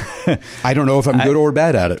it. I don't know if I'm good or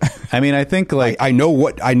bad at it. I mean, I think I know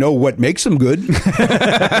what makes them good.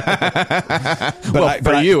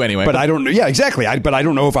 For you anyway. But I don't. Yeah, exactly. But I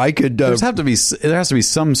don't know if I could. There has to be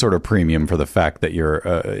some sort of premium for the fact that you're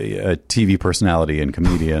a TV personality and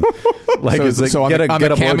comedian. So on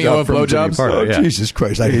the cameo of blowjobs. Oh, Jesus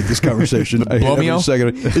Christ! I hate this conversation.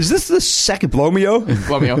 Is this the second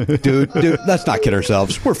Blomio? Dude, let's not kid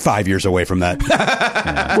ourselves. We're 5 years away from that.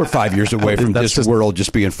 Yeah. We're 5 years away from this world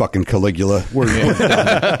just being fucking Caligula. We're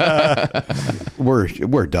done.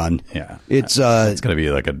 We're done. Yeah, it's going to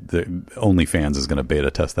be like the OnlyFans is going to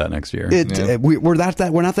beta test that next year. We're not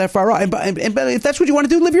that far off. But if that's what you want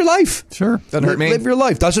to do, live your life. Sure, doesn't hurt me. Live your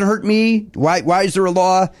life. Doesn't hurt me. Why is there a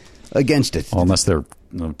law against it? Well, unless they're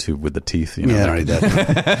two with the teeth. You know? Yeah, I don't need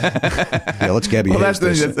that. Yeah, let's Gabby. Well, that's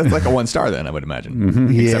like a 1 star then, I would imagine.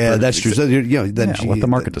 Mm-hmm. Yeah, that's true. So, let the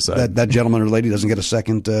market decide. That gentleman or lady doesn't get a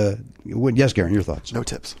second. Yes, Garen, your thoughts? No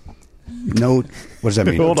tips. No, what does that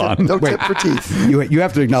mean? Hold on. No tip for teeth. You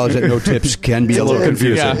have to acknowledge that no tips can be a little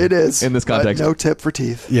confusing. Yeah, it is in this context. No tip for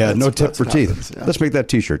teeth. Yeah, no tip for teeth. Yeah. Let's make that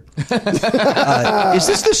T-shirt. Is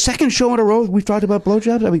this the second show in a row we've talked about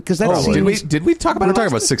blowjobs? I mean, because that's did we talk about? We were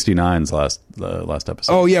talking about 69s last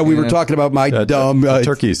episode. Oh yeah, we were talking about my dumb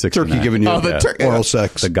turkey 69. Turkey giving you oral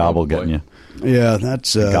sex, the gobble getting you. Yeah,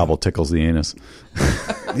 that's the gobble tickles the anus.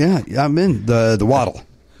 Yeah, I'm in the waddle.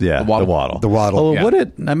 Yeah, the waddle. The waddle. Oh, yeah. Would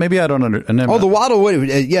it? Maybe I don't understand. The waddle would.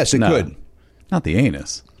 Yes, it could. Not the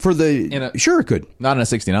anus. Sure, it could. Not in a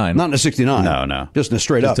 69. Not in a 69. No. Just in a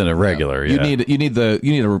straight just up. in a regular. No. Yeah. You need a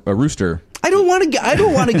rooster. I don't want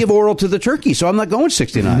to give oral to the turkey, so I'm not going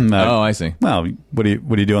 69. No. Oh, I see. Well, what do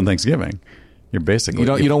you do on Thanksgiving? You're basically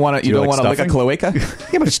you don't want to lick a cloaca.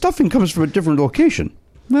 Yeah, but stuffing comes from a different location.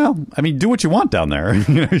 Well, I mean, do what you want down there.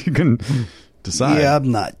 You can decide. Yeah,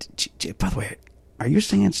 I'm not. By the way, are you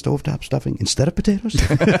saying stovetop stuffing instead of potatoes?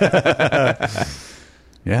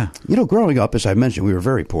 Yeah. Growing up, as I mentioned, we were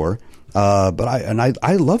very poor. But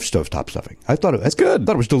I love stovetop stuffing. I thought it's good. I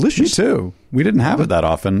thought it was delicious. Me too. We didn't have it that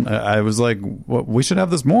often. I was like, well, we should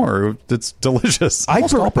have this more. It's delicious. I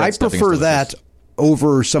prefer that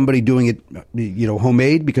over somebody doing it,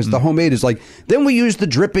 homemade, because the homemade is like, then we use the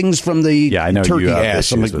drippings from the turkey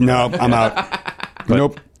ass. I'm like, no, I'm out.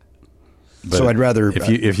 Nope. So I'd rather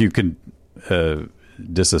if you can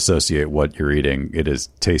disassociate what you're eating, it is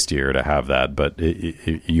tastier to have that. But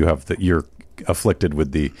you're afflicted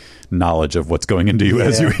with the knowledge of what's going into you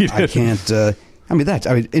as you eat it. I can't.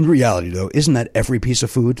 In reality, though, isn't that every piece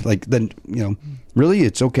of food? Like, then, really,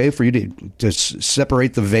 it's okay for you to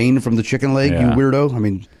separate the vein from the chicken leg, you weirdo? I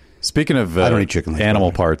mean, speaking of I don't eat chicken legs,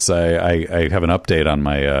 animal parts, I have an update on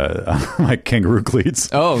my my kangaroo cleats.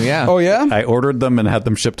 Oh, yeah. Oh, yeah? I ordered them and had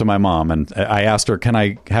them shipped to my mom, and I asked her, can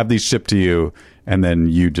I have these shipped to you, and then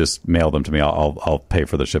you just mail them to me? I'll pay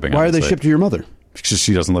for the shipping. Why are they shipped to your mother? Because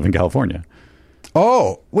she doesn't live in California.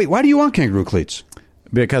 Oh, wait, why do you want kangaroo cleats?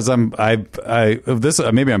 Because maybe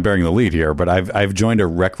I'm bearing the lead here, but I've joined a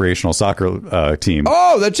recreational soccer team.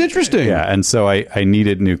 Oh, that's interesting. Yeah, and so I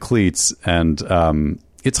needed new cleats, and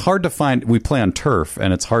it's hard to find. We play on turf,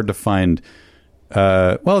 and it's hard to find.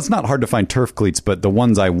 It's not hard to find turf cleats, but the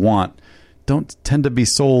ones I want don't tend to be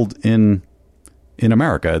sold in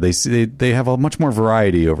America. They have a much more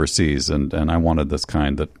variety overseas, and I wanted this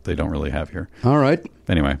kind that they don't really have here. All right.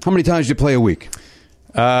 Anyway, how many times do you play a week?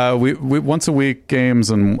 We once a week games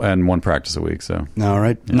and one practice a week. So all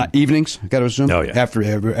right, not evenings. I got to assume. Oh yeah,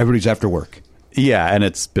 everybody's after work. Yeah, and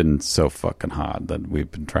it's been so fucking hot that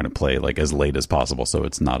we've been trying to play like as late as possible, so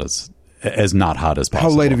it's not as not hot as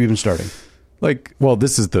possible. How late have you been starting?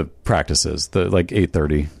 This is the practices, the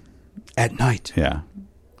 8:30 at night. Yeah,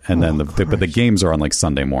 and then but the games are on like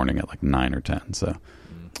Sunday morning at like 9 or 10. So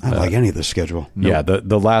I don't like any of the schedule. Yeah,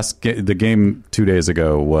 the game 2 days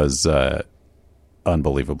ago was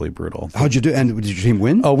unbelievably brutal. How'd you do? And did your team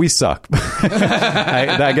win? Oh, we suck.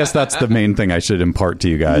 I guess that's the main thing I should impart to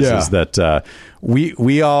you guys is that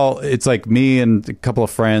we all, it's like me and a couple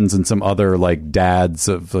of friends and some other like dads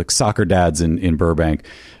of like soccer dads in Burbank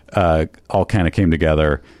all kind of came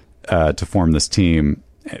together to form this team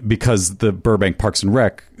because the Burbank Parks and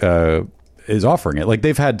Rec is offering it. Like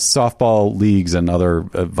they've had softball leagues and other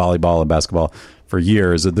volleyball and basketball for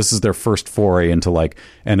years. This is their first foray into like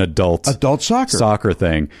an adult soccer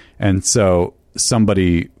thing. And so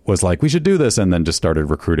somebody was like, we should do this. And then just started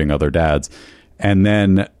recruiting other dads. And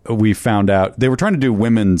then we found out they were trying to do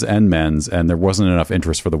women's and men's, and there wasn't enough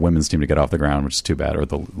interest for the women's team to get off the ground, which is too bad, or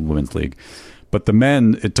the women's league. But the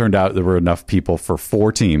men, it turned out there were enough people for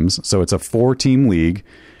 4 teams. So it's a 4-team league.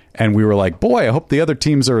 And we were like, boy, I hope the other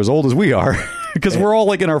teams are as old as we are, because we're all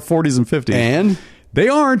like in our 40s and 50s. And they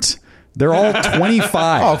aren't. They're all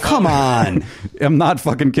 25. Oh, come on. I'm not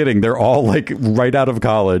fucking kidding. They're all like right out of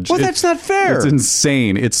college. Well, that's not fair. It's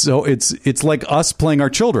insane. It's like us playing our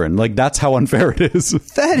children. Like, that's how unfair it is.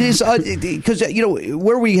 That is, because,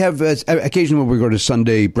 where we have, occasionally when we go to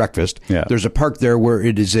Sunday breakfast, there's a park there where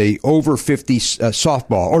it is a over 50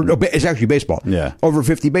 softball, or no, it's actually baseball. Yeah. Over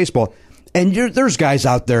 50 baseball. And there's guys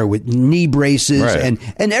out there with knee braces, right.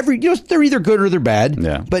 and every, they're either good or they're bad.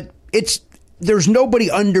 Yeah. But there's nobody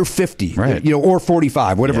under 50, right. Or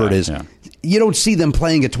 45, whatever it is. Yeah. You don't see them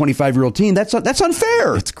playing a 25-year-old team. That's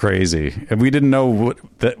unfair. It's crazy, and we didn't know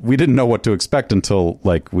what to expect until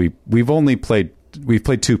like we've played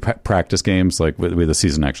 2 practice games. Like the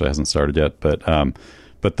season actually hasn't started yet, but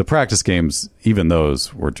the practice games, even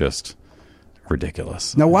those were just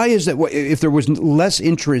ridiculous. Now, why is that? If there was less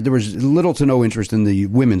interest, there was little to no interest in the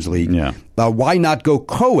women's league. Yeah. Why not go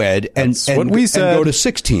co-ed and go to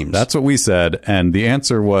 6 teams? That's what we said, and the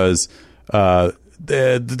answer was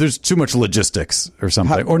there's too much logistics or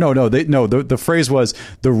something. The phrase was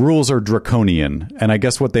the rules are draconian, and I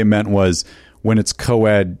guess what they meant was when it's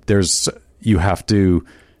co-ed, you have to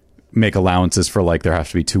make allowances for, like, there have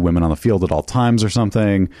to be 2 women on the field at all times or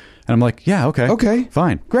something. And I'm like, yeah, okay,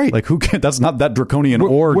 fine, great. Like, who can? That's not that draconian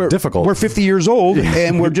or difficult. We're 50 years old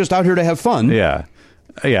and we're just out here to have fun. Yeah.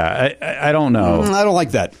 I don't know. I don't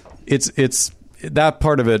like that. It's that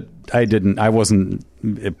part of it. I wasn't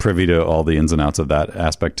privy to all the ins and outs of that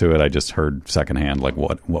aspect to it. I just heard secondhand like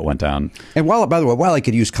what went down. And by the way, while I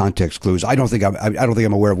could use context clues, I don't think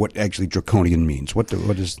I'm aware of what actually draconian means. What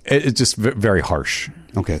is? It's just very harsh.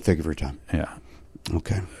 Okay, thank you for your time. Yeah.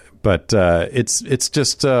 Okay. But it's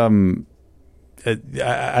just I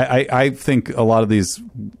think a lot of these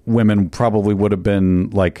women probably would have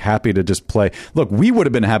been like happy to just play. Look, we would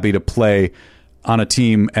have been happy to play on a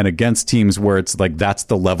team and against teams where it's like that's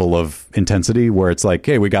the level of intensity where it's like,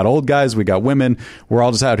 hey, we got old guys, we got women, we're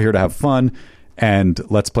all just out here to have fun and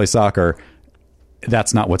let's play soccer.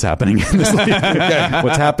 That's not what's happening in this league.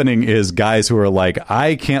 What's happening is guys who are like,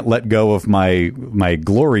 I can't let go of my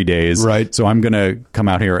glory days, right? So I'm going to come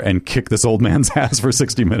out here and kick this old man's ass for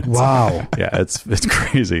 60 minutes. Wow. Yeah, it's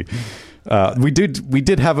crazy.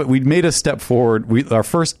 We made a step forward. Our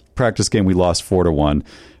first practice game, we lost 4-1,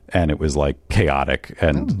 and it was like chaotic.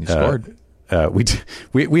 And you scored.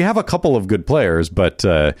 We have a couple of good players, but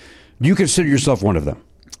you consider yourself one of them.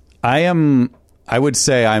 I would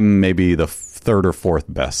say I'm maybe the 3rd or 4th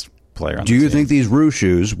best player on the team. Do you think these Roo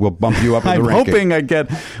shoes will bump you up in the ranking?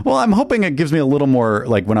 I'm hoping it gives me a little more,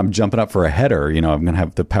 like when I'm jumping up for a header, I'm going to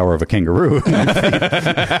have the power of a kangaroo. So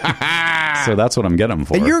that's what I'm getting them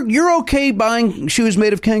for. And you're okay buying shoes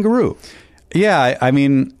made of kangaroo? Yeah, I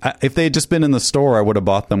mean, if they had just been in the store, I would have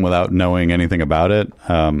bought them without knowing anything about it.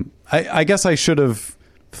 I guess I should have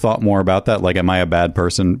thought more about that. Like, am I a bad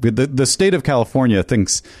person? The state of California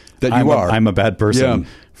thinks that I'm a bad person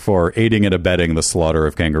for aiding and abetting the slaughter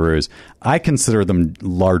of kangaroos. I consider them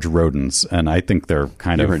large rodents, and I think they're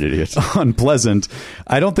kind of an idiot. Unpleasant.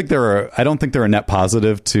 I don't think they're a net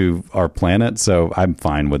positive to our planet, so I'm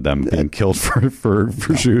fine with them being killed for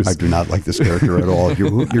shoes. I do not like this character at all.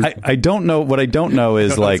 I don't know. What I don't know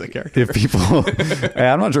is like if people.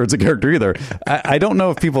 I'm not sure it's a character either. I don't know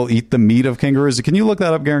if people eat the meat of kangaroos. Can you look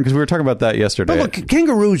that up, Garen? Because we were talking about that yesterday. But look,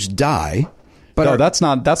 kangaroos die. But no, that's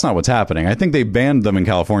not what's happening. I think they banned them in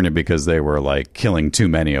California because they were like killing too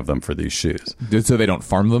many of them for these shoes. So they don't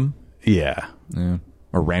farm them? Yeah.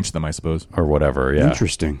 Or ranch them, I suppose. Or whatever, yeah.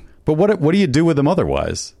 Interesting. But what do you do with them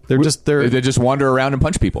otherwise? They just wander around and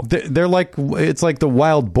punch people. They're like, it's like the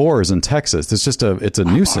wild boars in Texas. It's a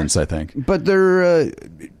nuisance, I think. But they're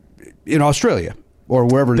in Australia or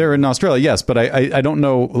wherever. They're in Australia, yes, but I don't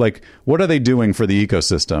know, like, what are they doing for the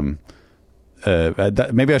ecosystem?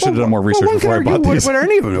 Maybe I should have done more research before I bought these. What are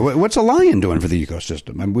any of them? What's a lion doing for the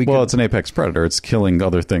ecosystem? It's an apex predator. It's killing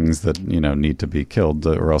other things that need to be killed,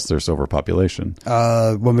 or else there's overpopulation.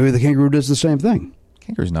 Maybe the kangaroo does the same thing.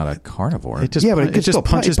 Kangaroo's not a carnivore. But it just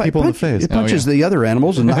punches people in the face. It punches the other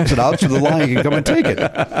animals and knocks it out so the lion can come and take it.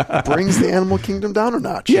 Brings the animal kingdom down a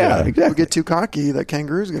notch. Yeah, exactly. If we get too cocky, that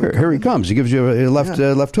kangaroo's going to come. Here he comes. He gives you a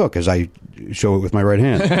left hook as I show it with my right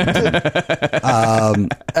hand.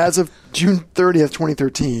 As of June 30th,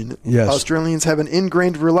 2013, Australians have an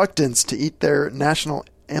ingrained reluctance to eat their national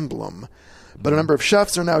emblem. But a number of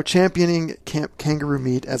chefs are now championing kangaroo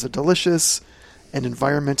meat as a delicious and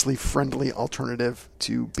environmentally friendly alternative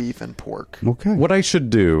to beef and pork. Okay. What I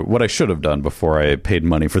should have done before I paid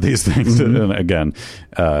money for these things, and again,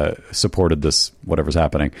 supported this, whatever's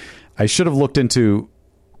happening, I should have looked into,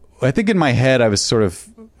 I think in my head I was sort of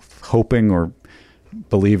hoping or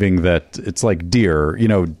believing that it's like deer.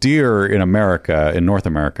 Deer in America, in North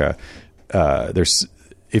America, there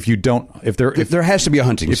has to be a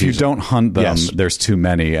hunting season. If you don't hunt them, there's too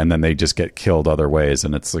many, and then they just get killed other ways,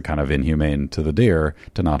 and it's kind of inhumane to the deer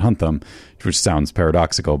to not hunt them, which sounds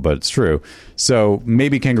paradoxical, but it's true. So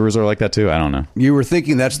maybe kangaroos are like that too. I don't know. You were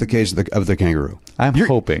thinking that's the case of the kangaroo. You're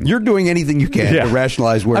hoping. You're doing anything you can to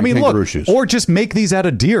rationalize wearing kangaroo shoes. Or just make these out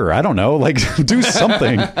of deer. I don't know. Like, do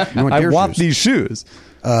something. I want these shoes.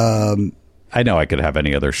 I know I could have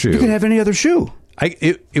any other shoe. You could have any other shoe. I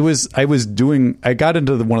got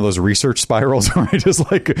into one of those research spirals where I just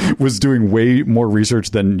was doing way more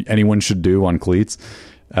research than anyone should do on cleats.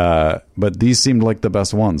 But these seemed like the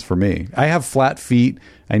best ones for me. I have flat feet.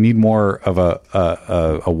 I need more of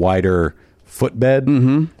a wider footbed.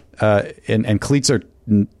 And cleats are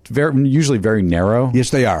usually very narrow.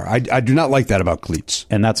 Yes, they are. I do not like that about cleats,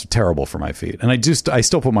 and that's terrible for my feet. And I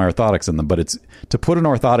still put my orthotics in them, but it's to put an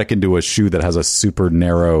orthotic into a shoe that has a super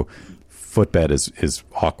narrow footbed is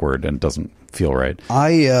awkward and doesn't feel right.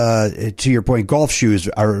 To your point, golf shoes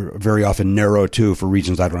are very often narrow too for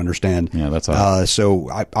reasons I don't understand. Yeah, that's odd. So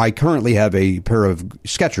I currently have a pair of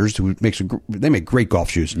Skechers they make great golf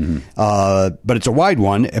shoes. But it's a wide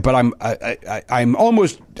one. But I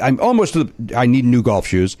need new golf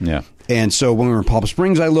shoes. Yeah. And so when we were in Palm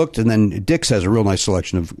Springs, I looked, and then Dick's has a real nice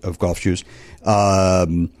selection of golf shoes.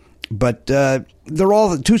 But they're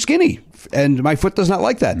all too skinny, and my foot does not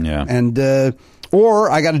like that. Yeah. And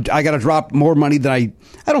or I got to drop more money than I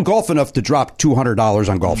don't golf enough to drop $200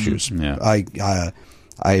 on golf shoes. Yeah.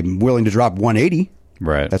 I'm willing to drop $180.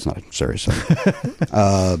 Right. That's not serious.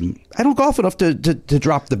 I don't golf enough to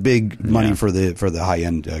drop the big money for the high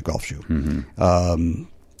end golf shoe.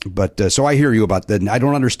 But so I hear you about that. I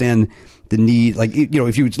don't understand the need. Like,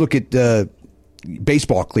 if you look at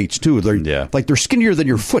baseball cleats too, they're skinnier than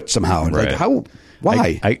your foot somehow. Right. Like, how?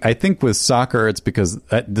 Why? I think with soccer, it's because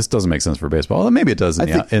this doesn't make sense for baseball. Well, maybe it does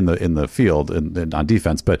in the field and on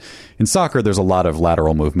defense, but in soccer, there's a lot of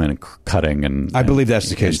lateral movement and cutting, and I believe that's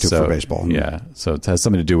the case too for baseball. Yeah, so it has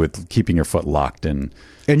something to do with keeping your foot locked in.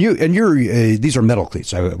 And you're these are metal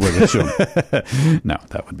cleats, I would assume. No,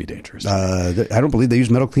 that would be dangerous. I don't believe they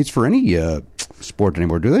use metal cleats for any sport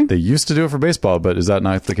anymore, do they? They used to do it for baseball, but is that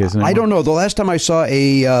not the case anymore? I don't know. The last time I saw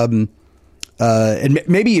and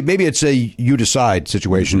maybe it's a you decide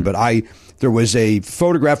situation, but there was a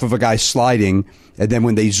photograph of a guy sliding, and then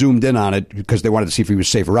when they zoomed in on it because they wanted to see if he was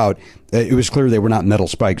safe or out, it was clear they were not metal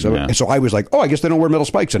spikes. Yeah. So I was like, oh, I guess they don't wear metal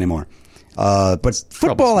spikes anymore. But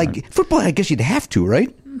football, I guess you'd have to,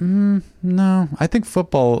 right? No, I think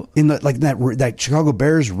football in that Chicago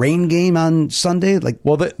Bears rain game on Sunday.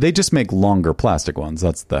 They just make longer plastic ones.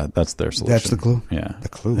 That's their solution. That's the clue. Yeah, the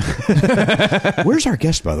clue. Where's our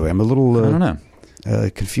guest, by the way? I'm a little I don't know,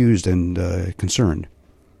 confused and concerned.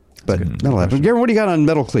 But that'll happen. Garen, what do you got on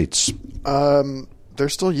metal cleats? They're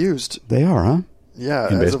still used. They are, huh? Yeah,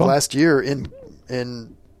 as of last year in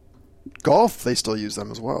golf, they still use them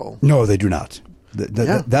as well. No, they do not.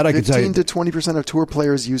 That I can tell you. 15 to 20% of tour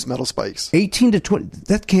players use metal spikes. 18 to 20.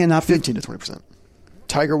 That cannot be. 15 to 20%.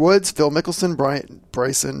 Tiger Woods, Phil Mickelson,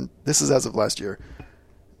 Bryson. This is as of last year.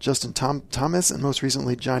 Justin Thomas, and most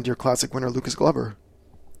recently John Deere Classic winner Lucas Glover.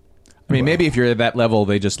 I mean, maybe if you're at that level,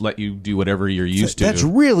 they just let you do whatever you're used to. That's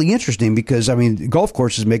really interesting because, golf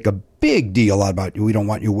courses make a big deal about we don't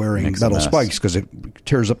want you wearing metal spikes because it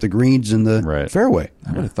tears up the greens in the fairway.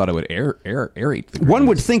 I would have thought it would aerate the greens. One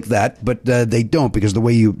would think that, but they don't because the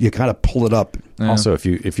way you kind of pull it up. Yeah. Also, if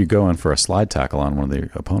you go in for a slide tackle on one of the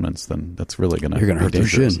opponents, then that's really going to hurt their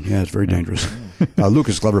shin. Yeah, it's very dangerous.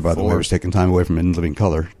 Lucas Glover, by the way, was taking time away from In Living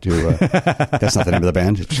Color to. That's not the name of the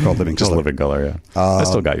band. It's just called Living Color. Just Living Color. Yeah. I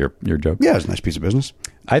still got your joke. Yeah, it's a nice piece of business.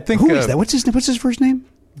 I think. Who is that? What's his first name?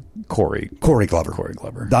 Corey Glover.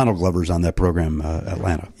 Donald Glover's on that program,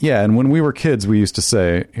 Atlanta. Yeah, and when we were kids, we used to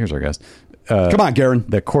say, "Here's our guest." Come on, Garen.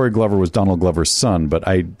 That Corey Glover was Donald Glover's son, but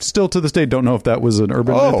I still to this day don't know if that was an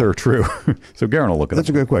urban myth or true. So Garen will look it up. That's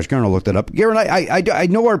a good question. Garen will look that up. Garen, I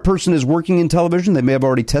know our person is working in television. They may have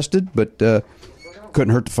already tested, but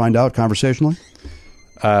couldn't hurt to find out conversationally.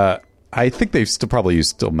 I think they probably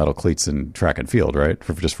use metal cleats in track and field, right?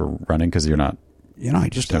 Just for running because you're not. I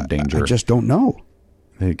just don't know.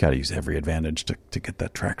 They got to use every advantage to get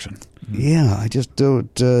that traction. Yeah, I just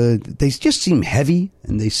don't. They just seem heavy,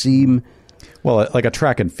 and they seem. Well, like a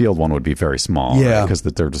track and field one would be very small. Yeah. Because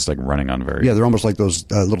they're just like running on very... Yeah, they're almost like those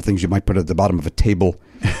little things you might put at the bottom of a table.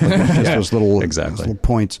 Like just those little, exactly. those little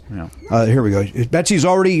points. Yeah. Here we go. She's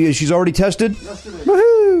already tested?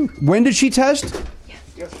 Woohoo! When did she test?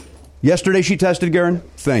 Yesterday she tested, Garen?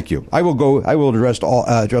 Thank you. I will address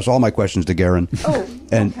all my questions to Garen. Oh,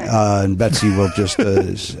 and Betsy will just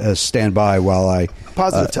stand by while I...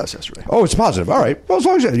 Positive test yesterday. Oh, it's positive. All right. Well, as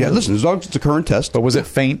long as it's a current test. But was it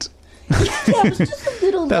faint? Yeah, it was just a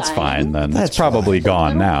little That's line. fine then. That's That's probably fine.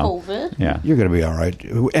 gone now. COVID. Yeah. You're going to be all right.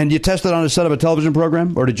 And you tested on a set of a television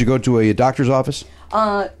program? Or did you go to a doctor's office?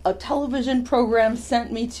 A television program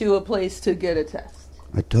sent me to a place to get a test.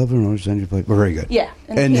 A television office sent you to a place? Well, very good. Yeah,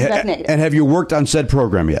 and it came back negative. And have you worked on said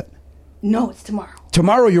program yet? No, it's tomorrow.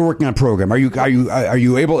 Tomorrow you're working on a program. Are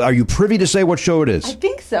you privy to say what show it I is?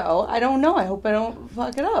 think so. I don't know. I hope I don't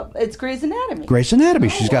fuck it up. It's Grey's Anatomy. Grey's Anatomy.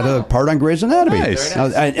 She's got a part on Grey's Anatomy. Nice.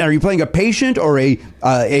 And are you playing a patient or a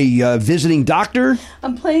visiting doctor?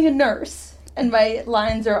 I'm playing a nurse, and my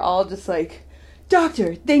lines are all just like,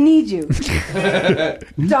 "Doctor, they need you."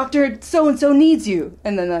 "Doctor, so and so needs you,"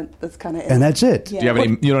 and then that's kind of it. And that's it. Yeah. Do you have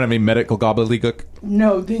any? You don't have any medical gobbledygook?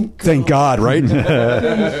 No, thank God. Thank God, right?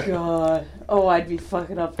 Thank God. Oh, I'd be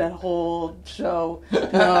fucking up that whole show.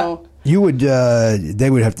 No. You would. They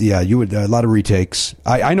would have to. Yeah, you would. A lot of retakes.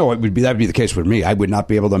 I know it would be. That would be the case with me. I would not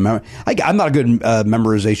be able to. I'm not a good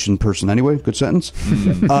memorization person anyway. Good sentence.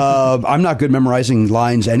 I'm not good memorizing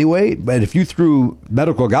lines anyway. But if you threw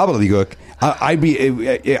medical gobbledygook, I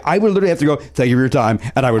would literally have to go. Thank you for your time,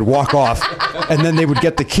 and I would walk off, and then they would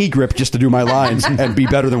get the key grip just to do my lines and be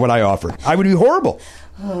better than what I offered. I would be horrible.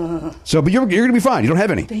 So, but you're going to be fine. You don't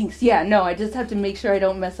have any. Thanks. Yeah, no, I just have to make sure I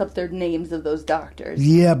don't mess up their names of those doctors.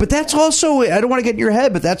 Yeah, but that's also, I don't want to get in your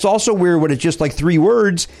head, but that's also weird when it's just like 3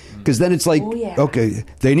 words, because then it's like, okay,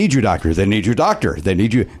 they need you, doctor. They need you, doctor. They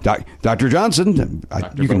need you, Dr. Johnson.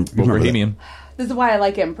 You can remember Bohemian. This is why I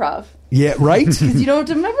like improv. Yeah, right? Because you don't have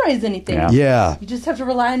to memorize anything. Yeah. You just have to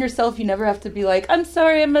rely on yourself. You never have to be like, "I'm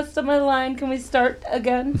sorry, I messed up my line. Can we start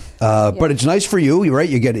again?" But it's nice for you, right?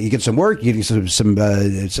 You get some work. You get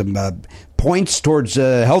some points towards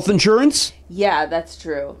health insurance. Yeah, that's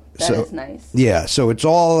true. That is nice. Yeah, so it's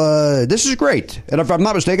all, this is great. And if I'm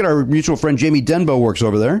not mistaken, our mutual friend Jamie Denbo works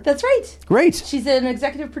over there. That's right. Great. She's an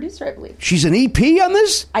executive producer, I believe. She's an EP on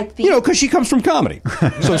this? I think. Because she comes from comedy.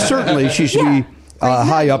 So certainly she should be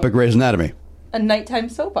high up at Grey's Anatomy. A nighttime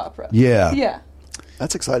soap opera. Yeah. Yeah.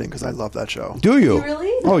 That's exciting because I love that show. Do you? You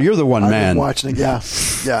really? Oh, you're the one I've man. been watching it. Yeah.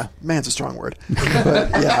 Yeah. Man's a strong word.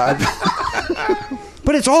 But yeah.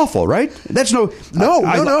 But it's awful, right? That's no.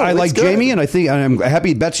 I like good. Jamie, and I'm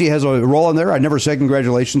happy Betsy has a role in there. I never said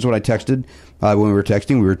congratulations when I texted. When we were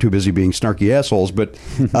texting, we were too busy being snarky assholes. But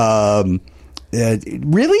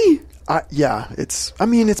really? Yeah, it's. I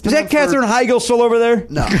mean, it's. Is that Katherine Heigl still over there?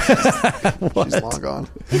 No, she's long gone.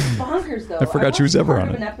 It's bonkers, though. I forgot she was ever on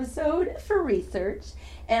it. it. An episode for research,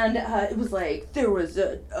 and it was like there was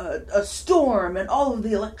a storm, and all of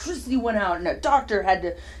the electricity went out, and a doctor had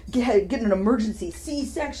to get an emergency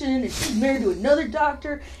C-section, and she's married to another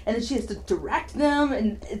doctor, and then she has to direct them,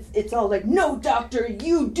 and it's all like, "No, doctor,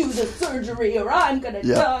 you do the surgery, or I'm gonna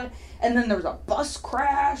die." And then there was a bus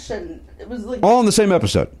crash, and it was like all in the same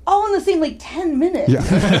episode. All in the same 10 minutes.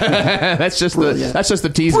 Yeah. That's just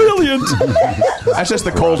the teaser. Brilliant. That's just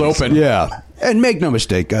the cold open. Yeah. And make no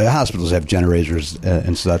mistake, hospitals have generators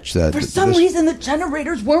and such. For some reason, the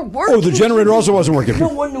generators weren't working. Oh, the generator also wasn't working. No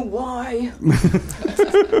one knew why.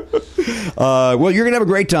 Well, you're going to have a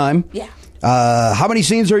great time. Yeah. How many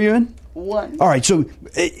scenes are you in? 1. All right, so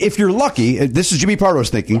if you're lucky, this is Jimmy Pardo's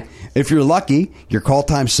thinking, if you're lucky, your call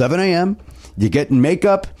time's 7 a.m., you get in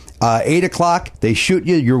makeup, 8 o'clock, they shoot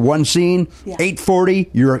you, you're one scene, 8:40,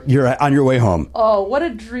 you're on your way home. Oh, what a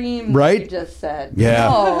dream right? you just said. Yeah.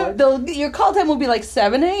 Oh, your call time will be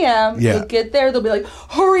 7 a.m. Yeah. You'll get there, they'll be like,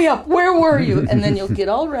 "Hurry up, where were you?" And then you'll get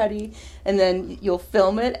all ready, and then you'll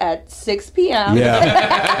film it at 6 p.m.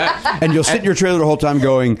 Yeah. And you'll sit in your trailer the whole time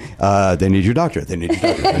going, they need your doctor, they need your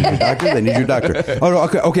doctor, they need your doctor, they need your doctor. Oh, no,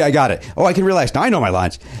 okay, I got it. Oh, I can relax. Now I know my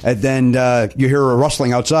lines. And then you hear a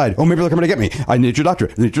rustling outside. Oh, maybe they're coming to get me. I need your doctor,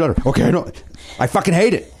 I need your doctor. Okay, I know. I fucking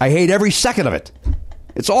hate it. I hate every second of it.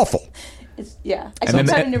 It's awful. I keep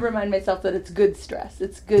trying to remind myself that it's good stress.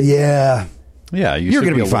 It's good. Yeah. Yeah, you're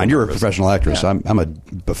going to be fine. You're a nervous. professional actress. Yeah. I'm a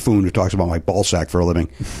buffoon who talks about my ball sack for a living,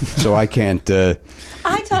 so I can't.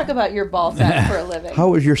 I talk about your ball sack for a living.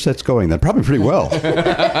 How is your sets going then? Probably pretty well.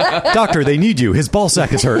 Doctor, they need you. His ball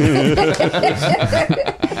sack is hurt.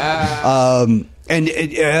 And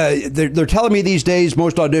they're telling me these days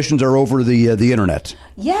most auditions are over the internet.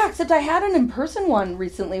 Yeah, except I had an in-person one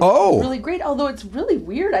recently, which was really great. Although it's really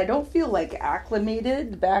weird. I don't feel like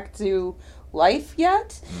acclimated back to life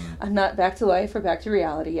yet. I'm not back to life or back to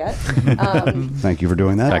reality yet. Thank you for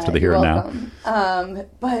doing that. Back to the here and now.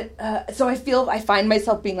 So I find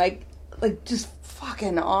myself being like just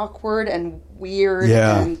fucking awkward and weird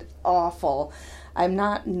and awful. I'm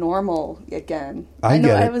not normal again. I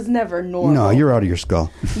know I was never normal. No, you're out of your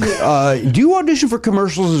skull. Yeah. Do you audition for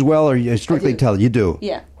commercials as well, or you strictly tell? You do?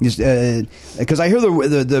 Yeah. Because I hear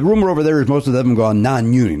the rumor over there is most of them have gone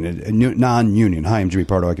non-union. Hi, I'm Jimmy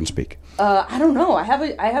Pardo. I can speak. I don't know. I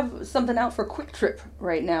have something out for Quick Trip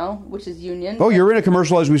right now, which is union. Oh, you're in a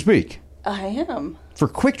commercial as we speak. I am. For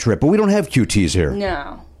Quick Trip, but we don't have QTs here.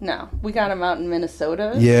 No. We got them out in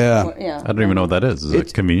Minnesota. Yeah. I don't even know what that is. Is it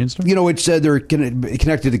a convenience store? You know, it's they're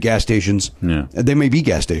connected to gas stations. Yeah. They may be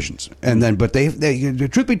gas stations. And then, but they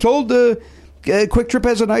truth be told, Quick Trip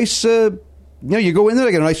has a nice, you go in there,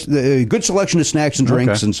 they got a nice, good selection of snacks and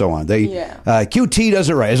drinks and so on. QT does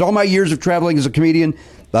it right. As all my years of traveling as a comedian,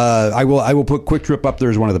 I will put Quick Trip up there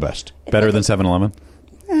as one of the best. Better than 7-Eleven?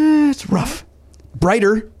 It's rough.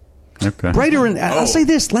 Brighter. Okay. Brighter, and I'll say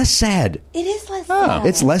this, less sad. It is less sad.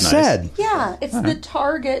 It's less sad. Yeah, it's the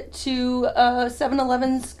Target to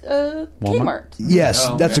 7-Eleven's Kmart. Yes,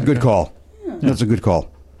 that's a good call. That's a good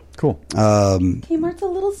call. Cool. Kmart's a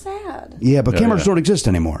little sad. Yeah, but Kmart's don't exist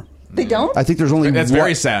anymore. They don't? I think there's only That's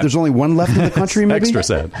very sad. There's only one left in the country, maybe? Extra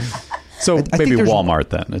sad. So maybe Walmart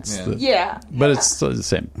then. But it's the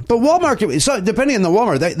same. But Walmart, so depending on the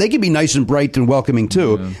Walmart, they can be nice and bright and welcoming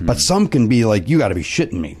too. Mm-hmm. But some can be like, you got to be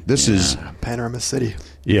shitting me. This is Panorama City.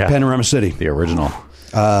 Yeah, Panorama City, the original.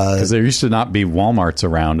 Because there used to not be Walmarts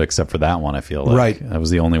around except for that one. I feel like that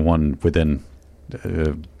was the only one within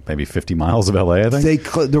maybe 50 miles of LA. I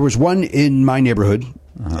think there was one in my neighborhood,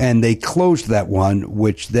 and they closed that one,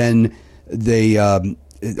 which then they.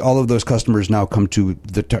 All of those customers now come to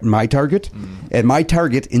my Target, and my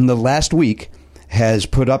Target in the last week has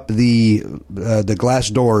put up the glass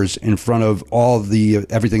doors in front of all of the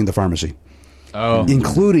everything in the pharmacy,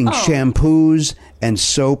 including shampoos and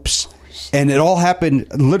soaps, and it all happened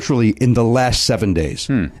literally in the last 7 days.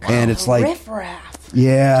 And it's like riffraff.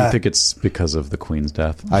 Yeah. Do you think it's because of the Queen's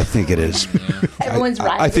death? I think it is. Everyone's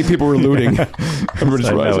right. I think people were looting.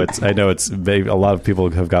 I know it's a lot of people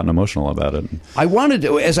have gotten emotional about it. I wanted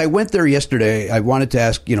to, as I went there yesterday, I wanted to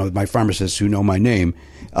ask, my pharmacists who know my name,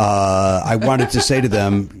 I wanted to say to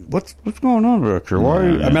them, what's going on, Victor? Why?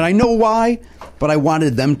 I mean, I know why, but I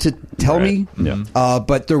wanted them to tell me. Yeah.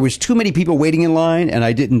 But there was too many people waiting in line, and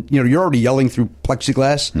I didn't, you're already yelling through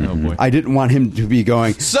plexiglass. Oh, boy. I didn't want him to be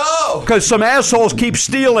going, because some assholes keep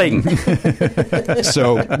stealing.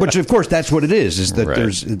 So, which of course that's what it is that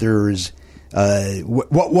there's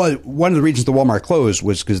one of the reasons the Walmart closed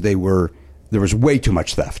was because there was way too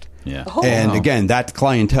much theft. Yeah. And again, that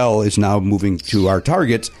clientele is now moving to our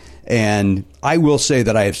Target, and I will say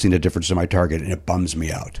that I have seen a difference in my Target, and it bums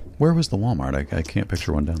me out. Where was the Walmart? I can't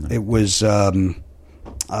picture one down there. It was at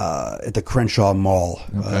the Crenshaw Mall,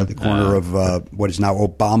 the corner of what is now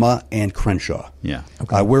Obama and Crenshaw. Yeah.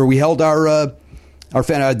 Where we held the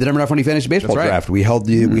Denver Not Funny Fantasy Baseball Draft. We held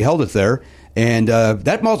it there, and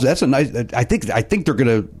that mall. That's a nice. I think they're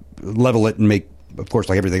going to level it and make, of course,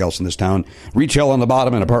 like everything else in this town, retail on the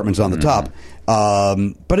bottom and apartments on the top.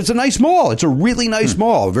 But it's a nice mall. It's a really nice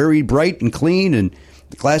mall, very bright and clean and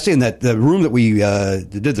classy. And that the room that we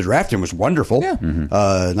did the draft in was wonderful,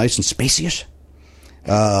 nice and spacious.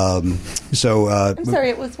 I'm sorry,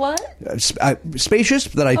 it was what? Spacious,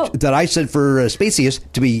 that I said for spacious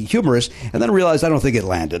to be humorous, and then realized I don't think it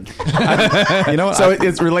landed. You know what? So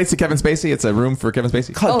it relates to Kevin Spacey? It's a room for Kevin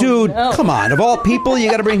Spacey? Dude, come on. Of all people, you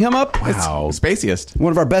got to bring him up? Wow. It's Spaciest.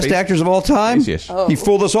 One of our best actors of all time? He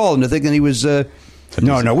fooled us all into thinking he was...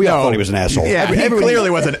 No, we all thought he was an asshole. Yeah, he clearly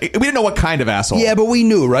wasn't. We didn't know what kind of asshole. Yeah, but we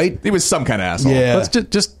knew, right? He was some kind of asshole. Yeah. Let's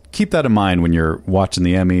just keep that in mind when you're watching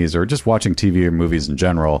the Emmys or just watching TV or movies in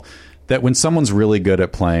general, that when someone's really good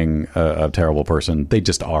at playing a terrible person, they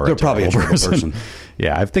just are They're probably a terrible person.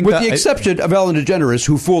 Yeah, I think with the exception of Ellen DeGeneres,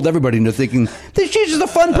 who fooled everybody into thinking that she's just a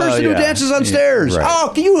fun person who dances on stairs. Right.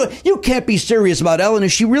 Oh, you can't be serious about Ellen.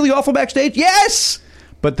 Is she really awful backstage? Yes!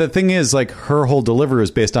 But the thing is, like, her whole delivery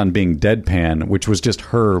is based on being deadpan, which was just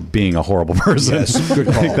her being a horrible person. Yes, good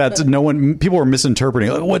call. Like people were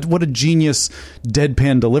misinterpreting. Like, what a genius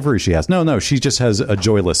deadpan delivery she has. No, she just has a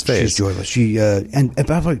joyless face. She's joyless. She and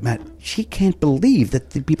by the way, Matt, she can't believe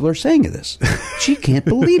that the people are saying this. She can't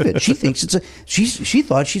believe it. She thinks she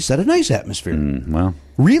thought she set a nice atmosphere. Well,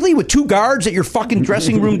 really, with 2 guards at your fucking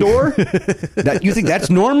dressing room door? You think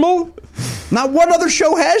that's normal? Not one other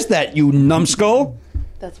show has that, you numbskull.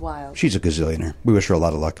 That's wild. She's a gazillionaire. We wish her a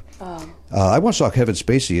lot of luck. Oh. I once saw Kevin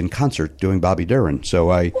Spacey in concert doing Bobby Darin,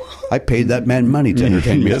 so I paid that man money to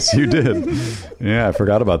entertain me. Yes, you did. Yeah, I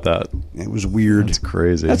forgot about that. It was weird. It's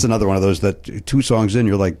crazy. That's another one of those that 2 songs in,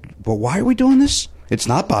 you're like, well, why are we doing this? It's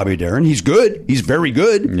not Bobby Darin. He's good. He's very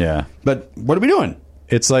good. Yeah. But what are we doing?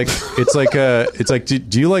 It's like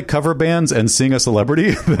do you like cover bands and sing a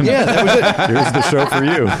celebrity? Yeah, that was it. Here's the show for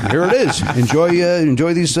you. Here it is.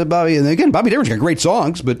 Enjoy these Bobby. And again, Bobby Darin's got great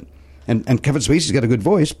songs, but and Kevin Spacey's got a good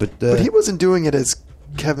voice, but he wasn't doing it as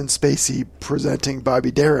Kevin Spacey presenting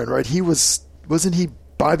Bobby Darin, right? Wasn't he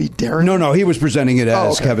Bobby Darin? No, he was presenting it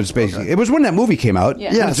as Kevin Spacey. Okay. It was when that movie came out.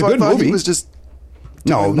 Yeah, it's so a good I thought movie. He was just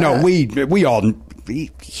we all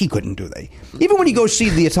he couldn't do that. Even when you go see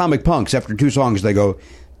the Atomic Punks, after 2 songs, they go,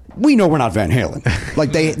 we know we're not Van Halen.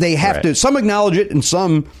 Like they have right. to. Some acknowledge it, and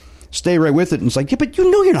some stay right with it. And it's like, yeah, but you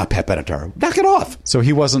know you're not Pat Benatar. Knock it off. So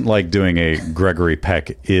he wasn't like doing a Gregory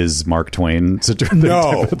Peck is Mark Twain situation.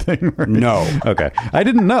 No, type of thing, right? No. Okay, I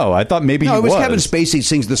didn't know. I thought maybe No, he it was Kevin Spacey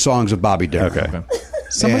sings the songs of Bobby Darin. Okay,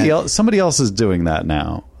 somebody else is doing that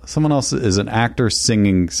now. Someone else is an actor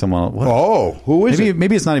singing someone. What? Oh, who is it?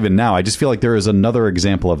 Maybe it's not even now. I just feel like there is another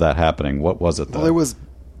example of that happening. What was it, though? Well, there was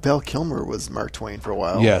Val Kilmer was Mark Twain for a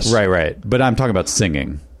while. Yes. Right. But I'm talking about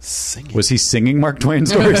singing. Singing. Was he singing Mark Twain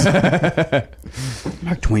stories?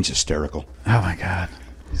 Mark Twain's hysterical. Oh, my God.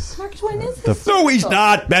 Mark Twain is hysterical. No, he's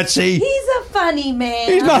not, Betsy. He's a funny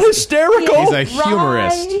man. He's not hysterical. He's a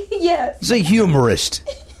humorist. Right. Yes. He's a humorist.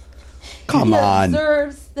 Come He on.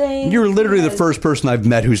 observes things. You're literally the Yes. first person I've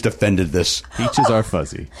met who's defended this. Peaches are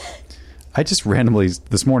fuzzy. I just randomly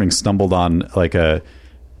this morning stumbled on like a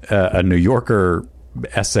New Yorker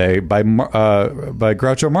essay by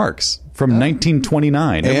Groucho Marx from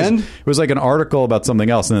 1929. And? It was like an article about something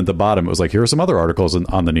else, and at the bottom it was like, here are some other articles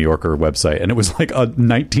on the New Yorker website, and it was like a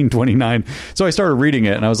 1929. So I started reading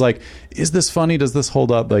it, and I was like, is this funny? Does this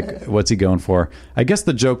hold up? Like, what's he going for? I guess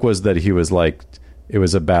the joke was that he was like, it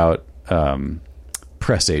was about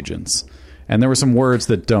press agents. And there were some words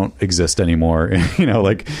that don't exist anymore,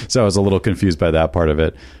 like, so I was a little confused by that part of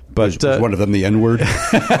it. But Was one of them the N-word?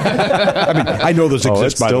 I mean, I know those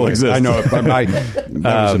exist, by the way. Exists. I know, but that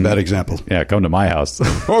was a bad example. Yeah, come to my house.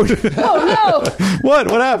 Oh no! What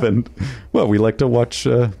happened? Well, we like to watch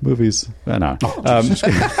movies. I know. By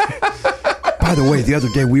the way, the other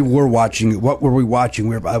day we were watching. What were we watching?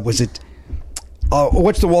 Was it?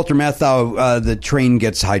 What's the Walter Matthau? The train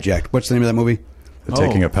gets hijacked. What's the name of that movie?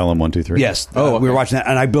 Taking a Pelham 1, 2, 3. Yes. Okay. We were watching that,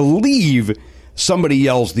 and I believe somebody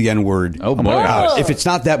yells the N-word. Oh, boy. If it's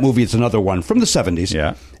not that movie, it's another one from the 70s.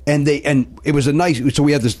 Yeah. And it was a nice. So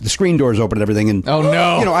we had the screen doors open and everything. And Oh,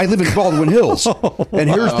 no. I live in Baldwin Hills, and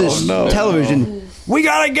here's this television. We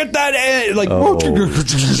gotta get that like.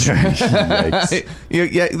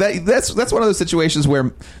 Yikes. That's one of those situations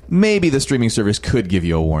where maybe the streaming service could give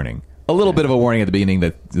you a warning. A little bit of a warning at the beginning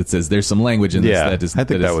that says there's some language in this that is I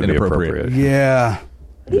think that would be appropriate. Yeah.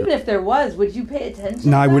 But even if there was, would you pay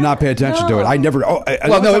attention? No, I to would that? not pay attention to it. I never. Well,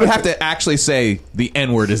 no, it would have to actually say the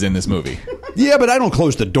N-word is in this movie. Yeah, but I don't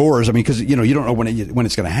close the doors. I mean, because you don't know when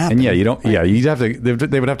it's going to happen. And you don't. Yeah, you'd have to.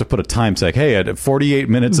 They would have to put a time like, hey, at 48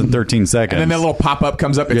 minutes and 13 seconds. And then that little pop-up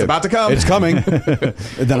comes up. It's about to come. It's coming. And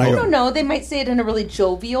then I don't know. They might say it in a really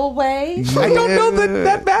jovial way. I don't know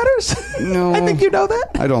that matters. No, I think you know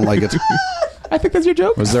that. I don't like it. I think that's your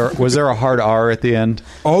joke. Was there a hard R at the end?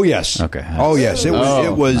 Oh yes. Okay. Oh yes. It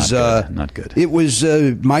was. Not good. It was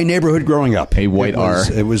my neighborhood growing up. A white R.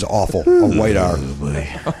 It was awful. A white R.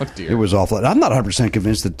 Oh, dear. It was awful. I'm not 100%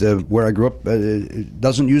 convinced that where I grew up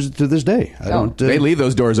doesn't use it to this day. I don't. They leave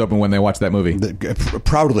those doors open when they watch that movie.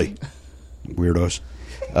 Proudly, weirdos,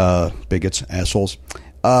 bigots, assholes.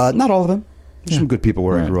 Not all of them. There's some good people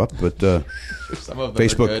where I grew up, but Some of them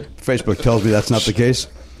are good. Facebook tells me that's not the case.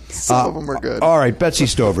 Some of them are good. All right, Betsy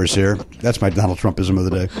Stover's here. That's my Donald Trumpism of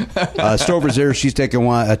the day. Stover's here. She's taking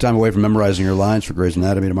time away from memorizing her lines for Grey's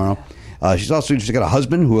Anatomy tomorrow. She's got a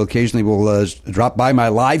husband who occasionally will drop by my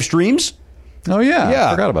live streams. Oh yeah, Yeah.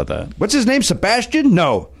 I forgot about that. What's his name? Sebastian?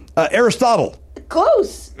 No, Aristotle.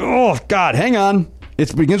 Close. Oh God, hang on.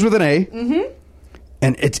 It begins with an A. Mm-hmm.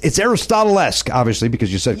 And it's Aristotle-esque, obviously,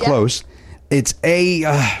 because you said close. It's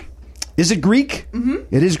a. Is it Greek?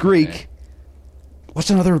 Mm-hmm. It is Greek. Okay. What's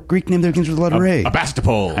another Greek name that begins with the letter A?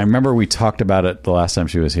 Abastapol. I remember we talked about it the last time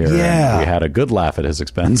she was here. Yeah. And we had a good laugh at his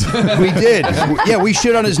expense. We did. Yeah, we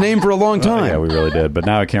shit on his name for a long time. Yeah, we really did. But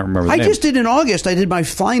now I can't remember the name. I just did in August. I did my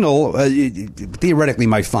final, theoretically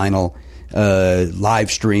my final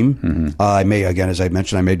live stream. I may, again, as I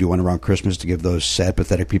mentioned, I may do one around Christmas to give those sad,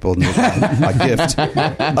 pathetic people a gift.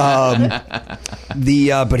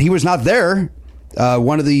 But he was not there.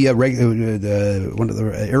 One of the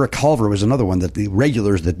Eric Culver was another one that the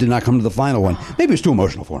regulars that did not come to the final one. Maybe it was too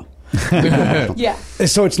emotional for him. Yeah.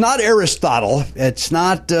 So it's not Aristotle. It's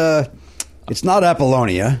not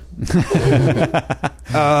Apollonia.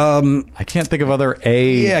 I can't think of other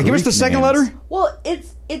Yeah, give us the second letter. Well,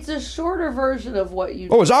 it's a shorter version of what you.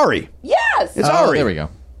 Oh, it's Ari. Yes. It's Ari. There we go.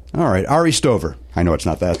 All right, Ari Stover. I know it's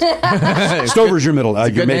not that. Stover's your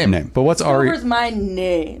your maiden name. But what's Ari? Stover's my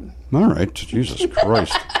name. All right, Jesus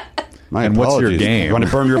Christ. My And what's your apologies. game? You want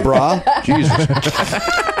to burn your bra? Jesus.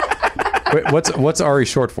 Wait, what's Ari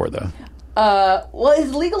short for, though? Well,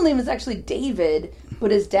 his legal name is actually David,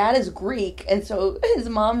 but his dad is Greek, and so his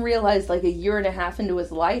mom realized like a year and a half into his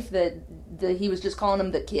life that he was just calling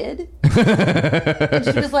him the kid. And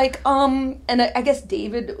she was like, and I guess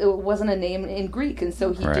David wasn't a name in Greek, and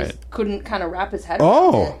so he just couldn't kind of wrap his head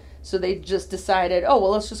around it. So they just decided,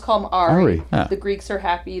 let's just call him Ari. The Greeks are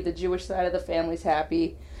happy, the Jewish side of the family's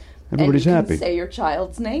happy. Everybody's and you happy. can say your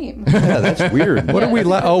child's name. Yeah, that's weird. What are we?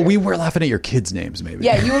 We were laughing at your kids' names, maybe.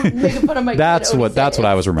 Yeah, you were making fun of my. That's what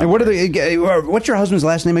I was remembering. And what's your husband's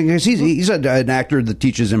last name? Because he's an actor that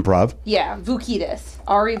teaches improv. Yeah, Vukidis.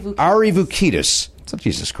 Ari Vukidis. Ari Vukidis.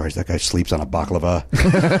 Jesus Christ, that guy sleeps on a baklava. He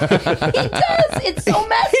does. It's so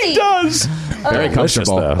messy. He does. Very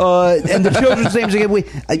comfortable. And the children's names again.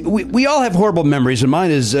 We all have horrible memories, and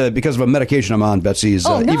mine is because of a medication I'm on. Betsy is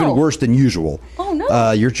even worse than usual. Oh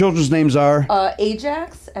no! Your children's names are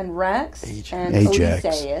Ajax and Rex and Ajax.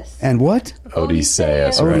 Odysseus. And what?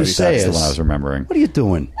 Odysseus. Odysseus. That's the one I was remembering. What are you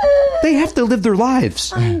doing? They have to live their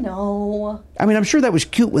lives. I know. I mean, I'm sure that was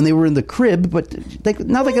cute when they were in the crib, but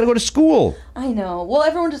now they got to go to school. I know. Well,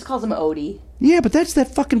 everyone just calls him Odie. Yeah, but that's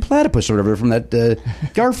that fucking platypus or whatever from that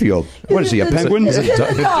Garfield. What is he, a penguin? He's a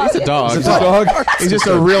dog. He's a dog. He's just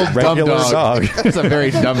a real dumb Regular dog. It's a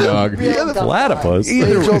very dumb dog. Platypus.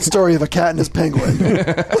 The old story of a cat and his penguin.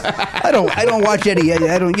 I don't watch any.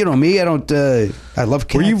 I don't. You know me. I don't. I love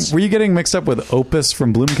cats. Were you getting mixed up with Opus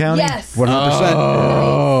from Bloom County? Yes.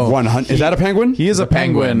 100%. 100. Is that a penguin? He is a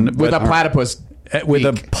penguin with a platypus. With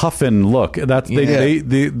a beak. puffin look. That's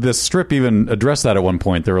the strip even addressed that at one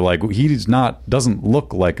point. They were like, doesn't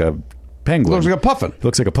look like a penguin. Looks like a puffin.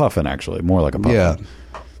 Looks like a puffin, actually, more like a puffin. Yeah.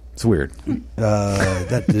 It's weird.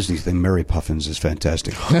 That Disney thing, Mary Puffins, is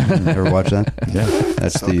fantastic. Ever watch that? Yeah.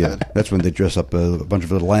 That's when they dress up a bunch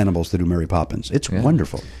of little animals to do Mary Poppins. It's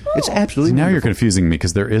wonderful. It's absolutely now wonderful. you're confusing me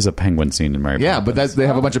because there is a penguin scene in Mary Poppins. Yeah, but they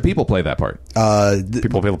have a bunch of people play that part.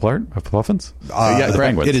 People play the part of puffins? Yeah,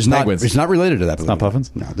 penguins. It is not. Penguins. It's not related to that. It's not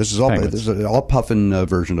puffins? No, this is all. Penguins. This is an all puffin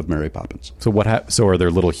version of Mary Poppins. So so are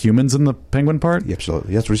there little humans in the penguin part? Yeah,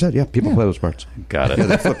 absolutely. That's what he said. Yeah, people play those parts. Got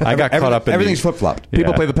it. I got caught up in everything's flip flopped.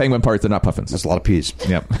 People play the penguin parts. They're not puffins. That's a lot of peas.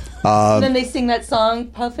 Yep. And then they sing that song,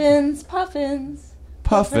 Puffins, Puffins.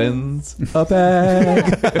 Puffins. A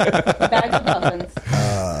bag. Bags of puffins.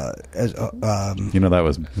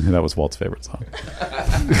 That was Walt's favorite song.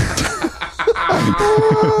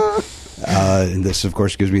 And this, of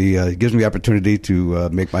course, gives me the opportunity to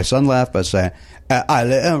make my son laugh by saying, "Ale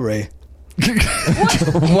Henry."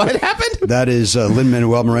 What happened? That is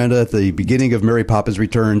Lin-Manuel Miranda at the beginning of Mary Poppins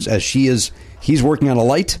Returns, as he's working on a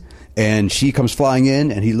light, and she comes flying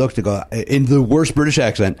in, and he looks to go in the worst British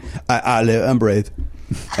accent, "I live and breathe,"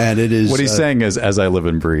 and it is what he's saying is "as I live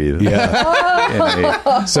and breathe."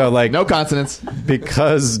 Yeah. So like No consonants.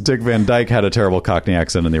 because Dick Van Dyke had a terrible Cockney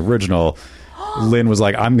accent in the original. Lynn was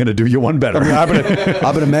like, "I'm going to do you one better. I'm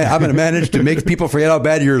gonna manage to make people forget how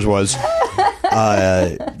bad yours was."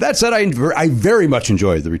 That said, I very much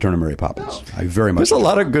enjoyed The Return of Mary Poppins. I very much. There's a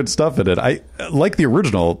lot of good stuff in it. I like the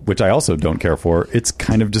original, which I also don't care for. It's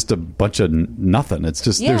kind of just a bunch of nothing. It's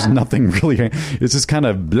just there's nothing really. It's just kind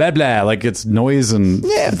of blah blah. Like it's noise and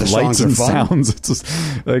lights and sounds. It's just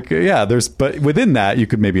like but within that you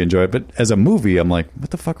could maybe enjoy it. But as a movie, I'm like,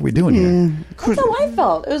 what the fuck are we doing here? That's how I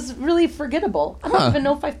felt. It was really forgettable. I don't even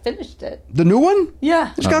know if I finished it. The new one?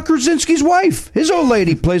 Yeah. It's got Krasinski's wife. His old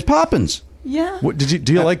lady plays Poppins. Yeah. What,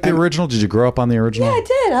 do you like the original? Did you grow up on the original? Yeah, I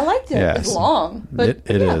did. I liked it. Yes. It's long, but it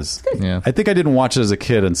is. It's good. Yeah. I think I didn't watch it as a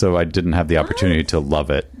kid, and so I didn't have the opportunity to love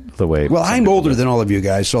it the way. Well, I'm older than all of you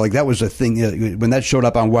guys, so like that was a thing when that showed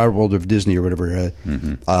up on Wild World of Disney or whatever.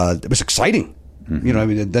 It was exciting. Mm-hmm. You know, I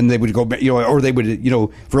mean, then they would go, or they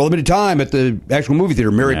would, for a limited time at the actual movie theater,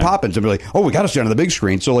 Mary Poppins, and be like, "Oh, we got to see it on the big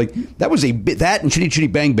screen." So, like, that was that and Chitty Chitty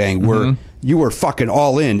Bang Bang where you were fucking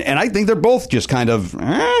all in, and I think they're both just kind of.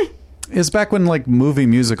 It's back when like movie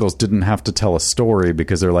musicals didn't have to tell a story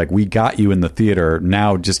because they're like, we got you in the theater.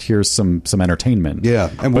 Now just here's some entertainment. Yeah,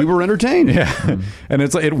 and we were entertained. Yeah, and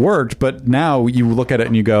it worked. But now you look at it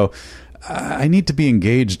and you go, I need to be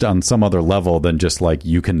engaged on some other level than just like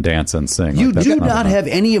you can dance and sing. You like, do not have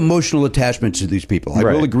any emotional attachment to these people. I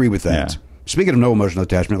will agree with that. Yeah. Speaking of no emotional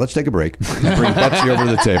attachment, let's take a break. Bring Betsy over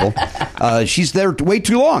to the table. She's there way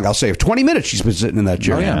too long. I'll say 20 minutes she's been sitting in that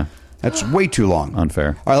chair. Oh, yeah. That's way too long.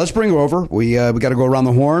 Unfair. All right, let's bring her over. We got to go around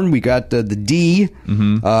the horn. We got the D,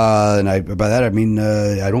 and by that I mean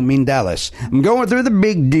I don't mean Dallas. I'm going through the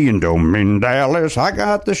big D and don't mean Dallas. I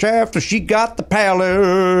got the shaft, and she got the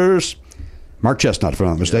palace. Mark Chestnut, if I'm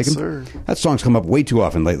not mistaken. Yes, sir. That song's come up way too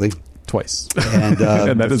often lately. Twice. And,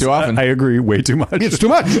 and that is too often. I agree, way too much. It's too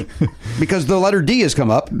much because the letter D has come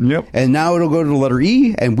up. Yep. And now it'll go to the letter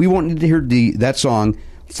E, and we won't need to hear that song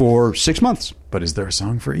for 6 months. But is there a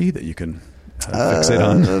song for E that you can fixate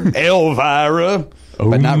on? Elvira.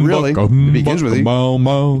 But not really. It begins with E. Giddy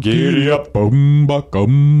up, giddy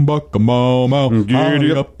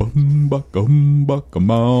up,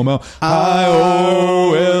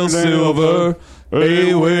 I-O-L Silver,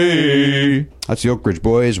 away. That's the Oak Ridge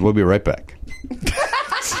Boys. We'll be right back.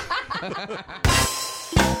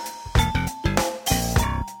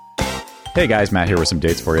 Hey guys, Matt here with some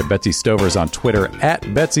dates for you. Betsy Stover's on Twitter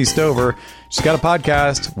at Betsy Stover. She's got a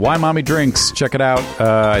podcast, Why Mommy Drinks. Check it out.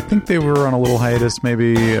 I think they were on a little hiatus,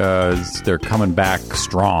 maybe. They're coming back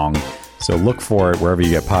strong. So look for it wherever you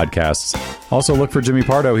get podcasts. Also look for Jimmy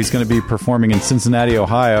Pardo. He's going to be performing in Cincinnati,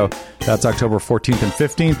 Ohio. That's October 14th and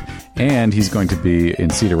 15th. And he's going to be in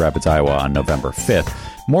Cedar Rapids, Iowa on November 5th.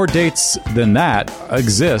 More dates than that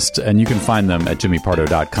exist, and you can find them at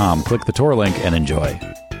jimmypardo.com. Click the tour link and enjoy.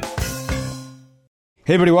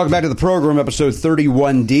 Hey everybody, welcome back to the program, episode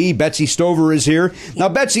 31D. Betsy Stover is here. Now,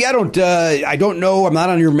 Betsy, I don't know. I'm not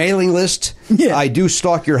on your mailing list. Yeah. I do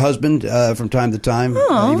stalk your husband from time to time,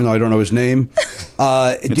 even though I don't know his name. It's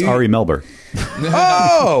Ari Melber.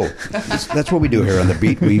 Oh, that's what we do here on the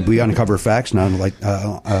beat. We uncover facts, not like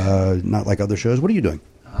other shows. What are you doing?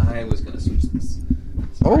 I was going to switch this.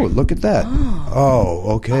 Oh, look at that.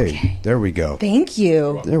 Oh, okay. There we go. Thank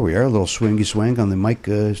you. There we are. A little swingy swang on the mic.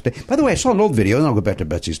 By the way, I saw an old video, and I'll go back to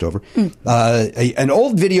Betsy Stover. An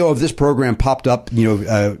old video of this program popped up,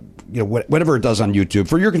 whatever it does on YouTube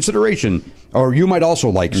for your consideration, or you might also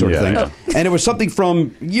like sort of thing. Yeah. And it was something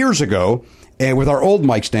from years ago, and with our old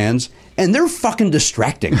mic stands, and they're fucking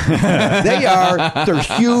distracting. They're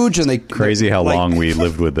huge, and crazy how long we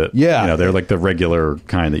lived with it. Yeah. They're like the regular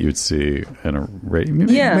kind that you'd see in a radio. You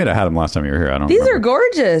may have had them last time you were here. I don't know. These are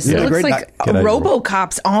gorgeous. Yeah, it looks like a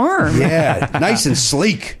RoboCop's arm. Yeah, nice and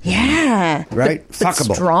sleek. Yeah. Right?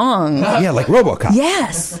 Fuckable. Strong. Yeah, like RoboCop.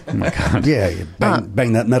 Yes. Oh my God. Yeah, you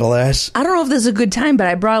bang that metal ass. I don't know if this is a good time, but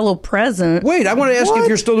I brought a little present. Wait, I want to ask you if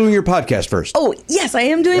you're still doing your podcast first. Oh, yes, I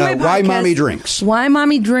am doing my podcast. Why Mommy Drinks? Why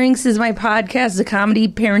Mommy Drinks is my podcast. It's a comedy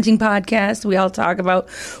parenting podcast. We all talk about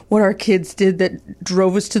what our kids did that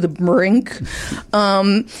drove us to the brink.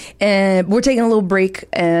 And we're taking a little break,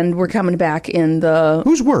 and we're coming back in the...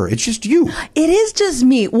 Whose were? It's just you. It is just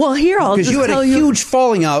me. Well, here, I'll just tell you... Because you had a huge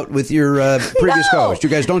falling out with your previous co-host. You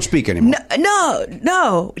guys don't speak anymore.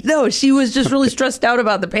 No. She was just really stressed out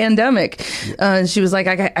about the pandemic. She was like,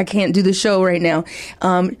 I can't do the show right now.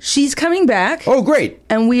 She's coming back. Oh, great.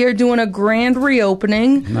 And we are doing a grand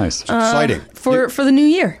reopening. Nice. Exciting. For the new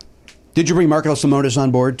year. Did you bring Marco Simonis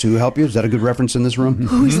on board to help you? Is that a good reference in this room?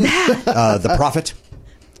 Who's that? The prophet.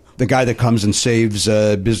 The guy that comes and saves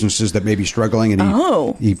businesses that may be struggling, and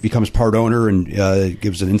he becomes part owner and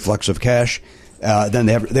gives an influx of cash. Then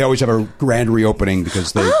they always have a grand reopening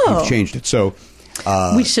because they've changed it. So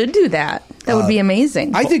we should do that. That would be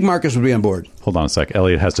amazing. I think Marcus would be on board. Hold on a sec.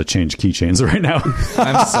 Elliot has to change keychains right now.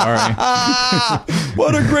 I'm sorry.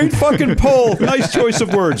 What a great fucking poll. Nice choice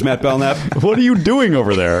of words, Matt Belknap. What are you doing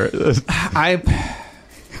over there?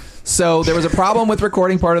 So there was a problem with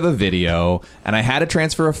recording part of the video, and I had to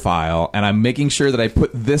transfer a file, and I'm making sure that I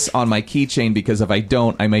put this on my keychain because if I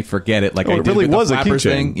don't, I may forget it. Like I it did really with was the a flappers keychain.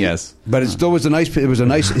 thing. Yes, But it still was a nice. It was a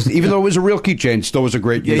nice. Even though it was a real keychain, it still was a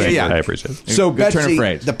great. Yeah. I appreciate it. So Good turn of Betsy,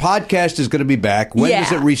 phrase. the podcast is going to be back. When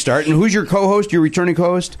does Yeah. it restart? And who's your co-host? Your returning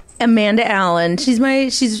co-host? Amanda Allen. She's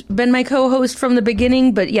been my co-host from the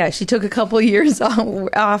beginning, but yeah, she took a couple years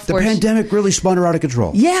off. The pandemic really spun her out of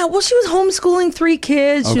control. Yeah, well, she was homeschooling 3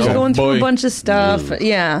 kids. She was Okay. going through Boy. a bunch of stuff.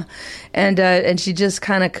 Yeah, and she just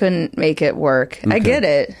kind of couldn't make it work. I get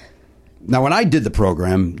it. Now, when I did the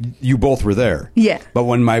program, you both were there. Yeah. But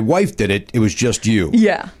when my wife did it, it was just you.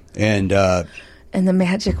 Yeah, And and the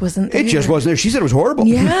magic wasn't there. it just wasn't there. She said it was horrible.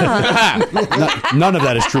 Yeah. None of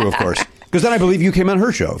that is true, of course. Because then I believe you came on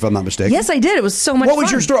her show, if I'm not mistaken. Yes, I did. It was so much What fun.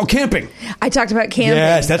 was your story? Oh, camping. I talked about camping.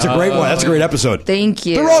 Yes, that's a great one. That's a great episode. Thank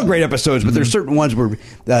you. They're all great episodes, but there's certain ones where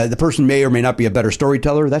the person may or may not be a better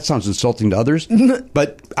storyteller. That sounds insulting to others.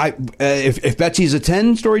 But if Betsy's a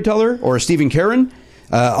 10 storyteller or a Stephen Karen,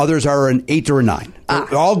 others are an 8 or a 9.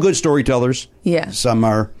 They're all good storytellers. Yeah. Some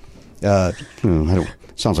are...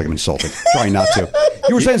 sounds like I'm insulting. Trying not to.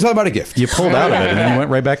 You were saying something about a gift. You pulled out of it and then you went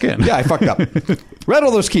right back in. Yeah, I fucked up.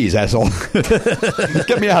 Rattle those keys, asshole.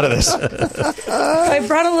 Get me out of this. I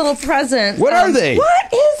brought a little present. What are they?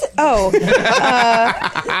 What is...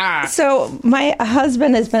 so my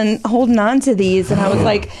husband has been holding on to these, and I was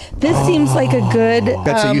like, this seems like a good...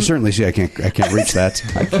 Betsy, you certainly see I can't reach that.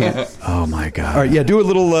 I can't. Oh, my God. All right, yeah, do a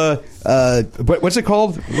little... what's it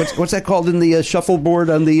called? What's that called in the shuffleboard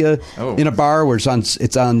on the in a bar where it's on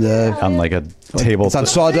like a table. It's on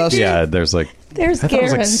sawdust. Yeah, there's like... There's I thought it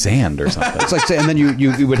was like Garen's. sand or something. It's like, and then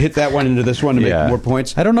you would hit that one into this one to make more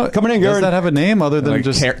points. I don't know. Coming in, Does Garen. that have a name other than Like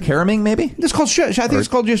just caraming, maybe? It's called. I think it's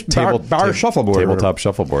called just bar shuffleboard. Tabletop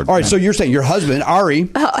shuffleboard. All right, so you're saying your husband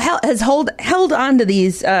Ari Has held on to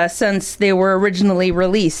these since they were originally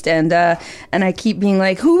released, and I keep being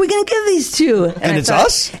like, who are we going to give these to? And I it's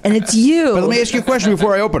us? And it's you. But let me ask you a question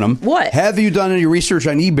before I open them. What? Have you done any research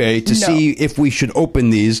on eBay to see if we should open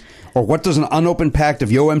these, or what does an unopened pack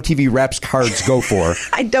of Yo MTV Raps cards go for?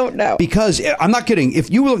 I don't know. Because I'm not kidding. If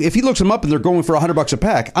he looks them up and they're going for $100 a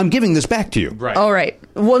pack, I'm giving this back to you. Right. All right.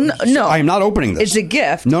 Well, no. I am not opening this. It's a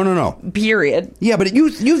gift. No. Period. Yeah, but you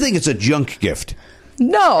think it's a junk gift,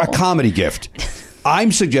 No. a comedy gift.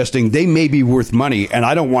 I'm suggesting they may be worth money, and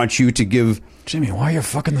I don't want you to give. Jimmy, why are you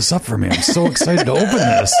fucking this up for me? I'm so excited to open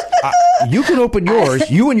this. You can open yours,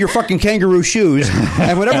 you and your fucking kangaroo shoes,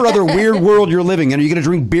 and whatever other weird world you're living in. Are you going to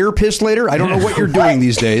drink beer piss later? I don't know what you're doing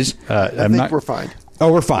these days. I think we're fine.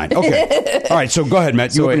 Oh, we're fine. Okay. All right, so go ahead,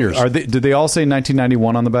 Matt. You open yours. Did they all say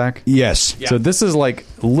 1991 on the back? Yes. So this is like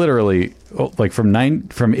literally like from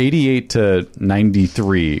 88 to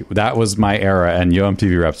 93. That was my era, and Yo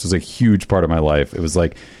MTV Raps was a huge part of my life. It was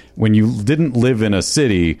like when you didn't live in a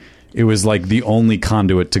city, it was like the only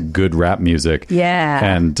conduit to good rap music. Yeah.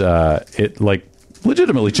 And it like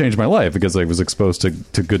legitimately changed my life because I was exposed to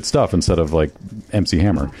good stuff instead of like MC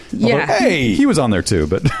Hammer. Yeah. Although, Hey! he was on there too,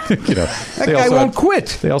 but you know That guy won't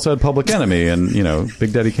quit. They also had Public Enemy and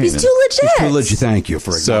Big Daddy Kane. He's too legit. Too legit. Thank you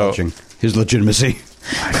for acknowledging his legitimacy.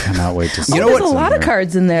 I cannot wait to see. You know There's what? a lot of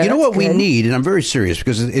cards in there. You know That's what we good. need, and I'm very serious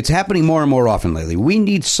because it's happening more and more often lately. We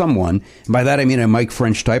need someone, and by that I mean a Mike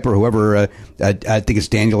French type or whoever, I think it's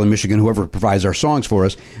Daniel in Michigan, whoever provides our songs for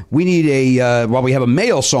us. We need while we have a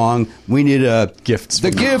male song, we need a Gifts. The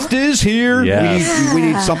gift is here. Yes. We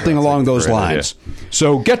need something along those great lines.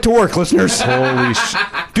 So get to work, listeners. Holy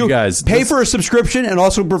you guys, pay for a subscription and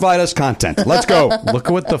also provide us content. Let's go. Look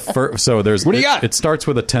at what the first. So there's. What do you got? It starts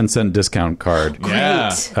with a 10-cent discount card. Yeah.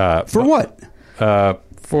 For what?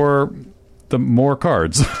 For the more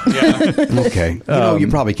cards. Okay. You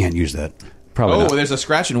probably can't use that. Probably Oh, not. there's a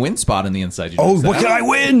scratch and win spot in the inside. You Oh, noticed what that? can I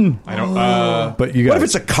win? I don't. But you guys, What if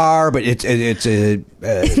it's a car, but it's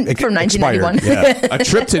From 1991. Yeah. A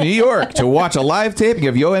trip to New York to watch a live taping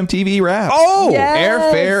of Yo MTV Raps. Oh, Yes.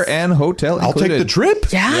 Airfare and hotel I'll take included. the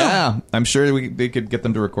trip. Yeah, I'm sure they could get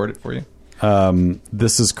them to record it for you.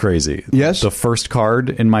 this is crazy. Yes? The first card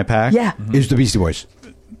in my pack. Yeah. Is the Beastie Boys.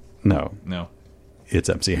 No, No. it's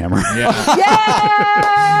MC Hammer. Yeah.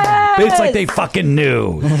 Yes! It's like they fucking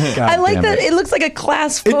knew. God I like damn that. It. It looks like a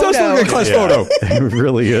class photo. It does look like a class photo. It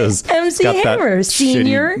really is. MC Got that Hammer,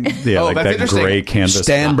 senior. Yeah, Oh, like that's that interesting. gray canvas.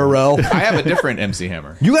 Stan Burrell. I have a different MC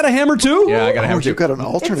Hammer. You got a hammer too? Yeah, I got a hammer Oh, too. you've got an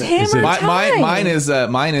alternate. It's hammer time.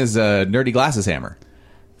 Mine is Nerdy Glasses Hammer.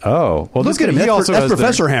 Oh, well, Look at him. He also That's has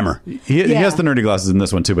Professor Hammer. He Yeah. has the nerdy glasses in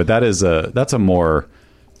this one too, but that's a more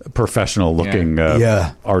professional looking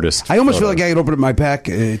artist. I almost feel photo. like I could open up my pack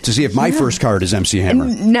to see if my first card is MC Hammer.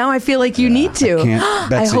 Now I feel like you need to. I can't, I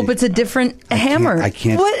Betsy. hope it's a different hammer. I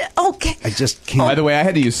can't. What? Okay. I just By can't. the way, I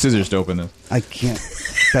had to use scissors to open this. I can't.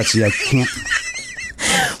 Betsy, I can't.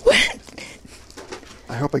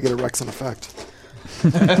 I hope I get a Rexon effect.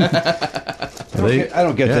 I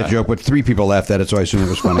don't get that joke, but 3 people laughed at it, so I assume it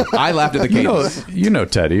was funny. I laughed at the cadence. You know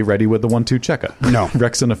Teddy, ready with the 1-2 checker. No.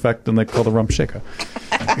 Rexon effect, and they call the rump shaker.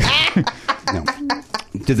 No.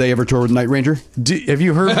 Did they ever tour with Night Ranger? Have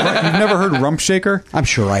you heard? You've never heard rump shaker? I'm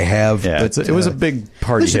sure I have. Yeah, but, it was a big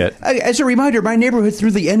party listen, hit. As a reminder, my neighborhood threw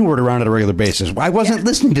the N-word around on a regular basis. I wasn't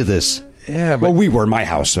listening to this. Yeah, but Well, we were in my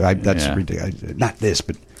house. So that's Yeah. ridiculous. Not this,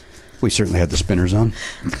 but we certainly had the spinners on.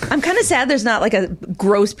 I'm kind of sad there's not like a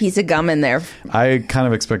gross piece of gum in there. I kind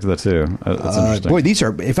of expected that too. That's interesting. Boy, these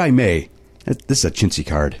are, if I may, This is a chintzy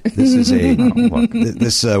card. This is a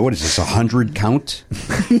what is this? 100 count?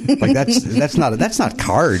 Like that's not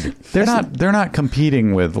card. They're not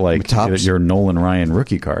competing with like Topps. your Nolan Ryan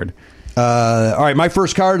rookie card. All right, my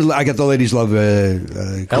first card. I got the ladies love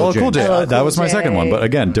LL Cool J. That was my second one, but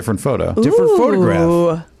again, different photo. Different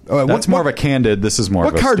photograph. That's more of a candid. This is more.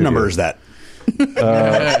 What of a card studio. number is that?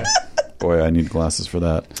 Boy, I need glasses for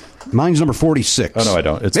that. Mine's number 46. Oh no, I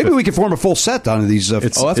don't. It's Maybe 50. we could form a full set on these.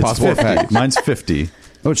 that's possible. 50. Mine's 50.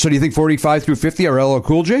 Oh, so do you think 45 through 50 are LL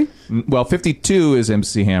Cool J? Well, 52 is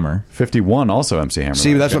MC Hammer. 51 also MC Hammer.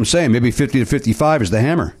 See, that's what I'm saying. Maybe 50 to 55 is the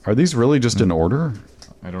Hammer. Are these really just in order?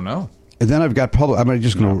 I don't know. And then I've got public. I'm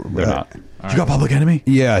just going to. They're not. You got Public Enemy?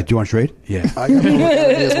 Yeah. Do you want to trade? Yeah. I got Public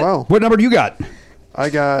Enemy as well. What number do you got?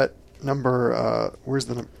 I got number. Where's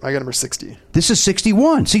the? I got number 60. This is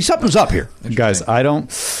 61. See, something's up here. Guys, I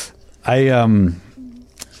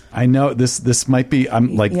know this might be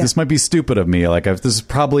this might be stupid of me. Like this is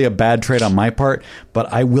probably a bad trade on my part,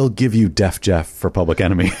 but I will give you Def Jeff for Public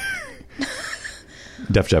Enemy.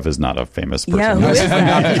 Def Jeff is not a famous person. Yeah, who is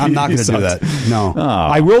that? I'm not going to do that. No. Oh.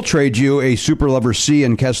 I will trade you a Super Lover C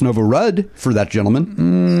and Casanova Rudd for that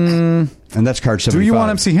gentleman. And that's card 75. Do you want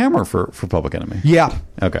MC Hammer for Public Enemy? Yeah.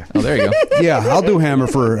 Okay. Oh, there you go. Yeah, I'll do Hammer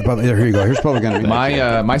for. Here you go. Here's Public Enemy.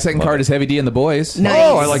 My second card is Heavy D and the Boys. Nice.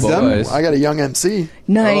 Oh, I like them. Boys. I got a young MC.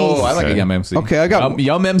 Nice. Oh, I like a Yum MC. Okay, I got-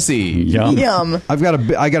 Yum MC. Yum. Yum. I got a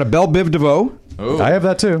Belle Biv DeVoe. Oh. I have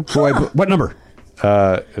that too. What number?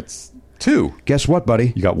 It's 2. Guess what,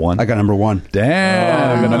 buddy? You got 1. I got number 1.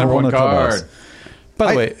 Damn. I got number one in the clubhouse. card.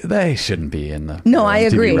 By the way, they shouldn't be in the. No, I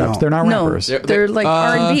TV agree. Reps. They're not No, rappers. they're like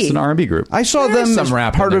R&B. It's an R&B group. I saw There's them some as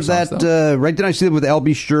rap in part their of that. songs, Right? Did I see it with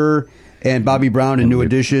Albie Schur and Bobby Brown in New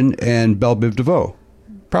Edition and Belle Biv DeVoe?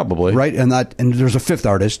 Probably. Right, and there's a fifth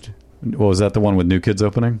artist. Well, was that the one with New Kids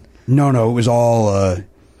opening? No, it was all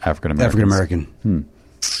African American. African American.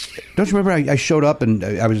 Don't you remember? I showed up and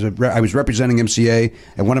I was representing MCA,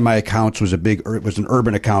 and one of my accounts was an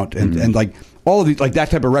urban account, and like all of these, like that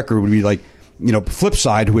type of record would be like,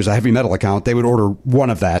 Flipside, who is a heavy metal account, they would order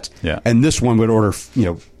one of that, and this one would order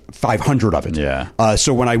 500 of it. Yeah.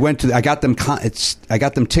 So when I went to, I got them tickets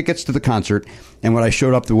to the concert, and when I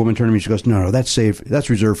showed up, the woman turned to me, she goes, "No, that's safe. That's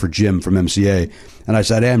reserved for Jim from MCA." And I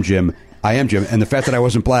said, I am Jim. And the fact that I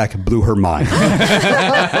wasn't black blew her mind. They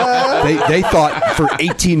thought for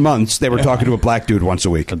 18 months they were talking to a black dude once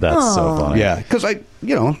a week. That's so funny. Yeah, because I'm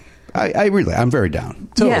very down.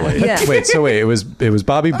 Totally. Yeah. Wait, it was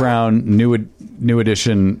Bobby Brown, New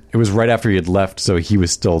Edition. It was right after he had left, so he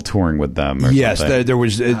was still touring with them. Or Yes, something. there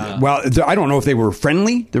was. I don't know if they were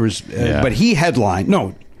friendly. There was, but he headlined.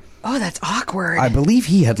 No, Oh, that's awkward. I believe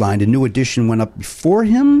he headlined. A New Edition went up before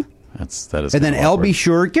him. That is. And then awkward. LB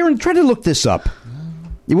Schur. Garen, try to look this up.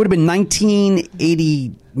 It would have been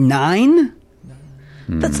 1989.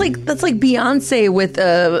 That's like Beyonce with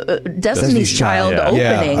Destiny's Child Yeah. opening.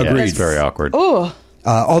 Yeah, agreed. It's very awkward. Oh,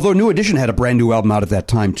 Although New Edition had a brand new album out at that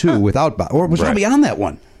time too, without or was Right. Bobby on that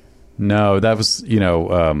one? No, that was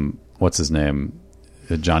what's his name?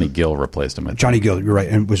 Johnny Gill replaced him. I think. Johnny Gill, you're right.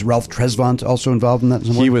 And was Ralph Tresvant also involved in that? In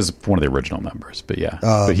some way? He was one of the original members, but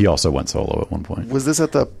but he also went solo at one point. Was this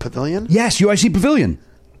at the Pavilion? Yes, UIC Pavilion.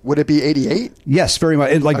 Would it be 88? Yes, very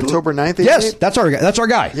much. And October 9th, 88? Yes, that's our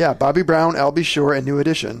guy. Yeah, Bobby Brown, LB Schur, and New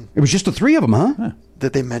Edition. It was just the three of them, huh?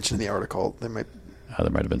 That they mentioned in the article. There might There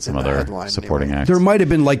might have been some In the other headline, supporting anyway. acts. There might have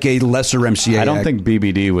been like a lesser MCA. I don't think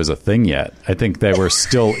BBD was a thing yet. I think they were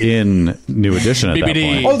still in New Edition at that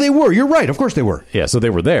BBD. point. Oh, they were. You're right. Of course they were. Yeah, so they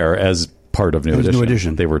were there as part of New It was Edition. New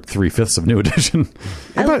Edition. They were 3/5 of New Edition.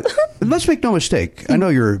 But let's make no mistake. I know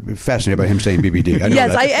you're fascinated by him saying BBD. I know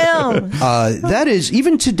yes, that. I am. That is,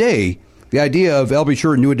 even today, the idea of LB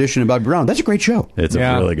Schur, New Edition, and Bobby Brown, that's a great show. It's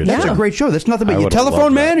Yeah. a really good That's show. a great show. That's nothing I but you would've telephone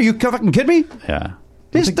loved man? that. Are you fucking kidding me? Yeah.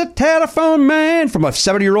 Mr. Telephone Man from a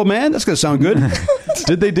 70-year-old man? That's going to sound good.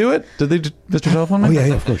 Did they do it? Did they, Mr. Telephone Man? Oh,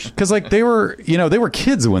 yeah, of course. Because like they were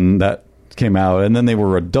kids when that came out, and then they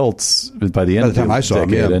were adults by the end By the of time the I saw 'em,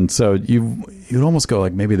 decade, yeah. and so you'd almost go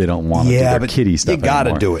like maybe they don't want to do Yeah, their but kiddie stuff. you gotta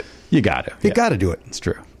anymore. do it. You got to. You got to do it. It's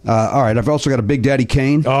true. All right, I've also got a Big Daddy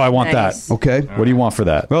Kane. Oh, I want Nice. that. Okay. What do you want for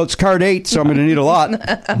that? Well, it's card 8, so I'm going to need a lot.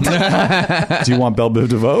 Do you want Belle Biv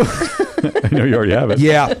DeVoe? I know you already have it.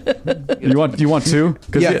 Yeah. You want two?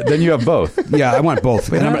 Because Yeah. then you have both. Do Yeah, I want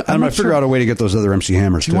both. And I'm going to not figure sure. out a way to get those other MC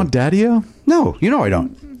Hammers, you too. want Daddy-O? No, I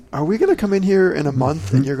don't. Are we going to come in here in a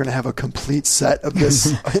month and you're going to have a complete set of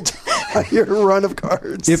this? entire run of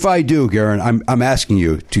cards. If I do, Garen, I'm asking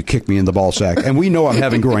you to kick me in the ball sack, and we know I'm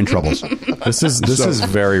having groin troubles. This is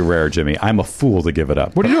very rare, Jimmy. I'm a fool to give it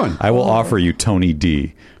up. What are you doing? I will offer you Tony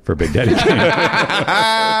D for Big Daddy Kane.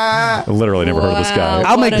 I literally never heard of this guy.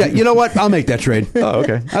 I'll make that. You know what? I'll make that trade. Oh,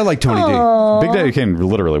 okay. I like Tony D. Big Daddy Kane,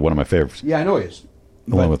 literally one of my favorites. Yeah, I know he is.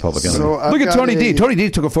 Along with Public Enemy. So Look at Tony D. Tony D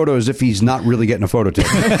took a photo as if he's not really getting a photo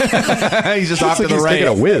taken. He's just off to the He's right. taking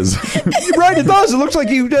a whiz. Right, it does. It looks like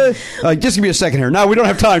you. Just give me a second here. No, we don't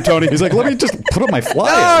have time, Tony. He's like, let me just put up my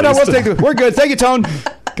fly. No, we'll take it. We're good. Thank you, Tone.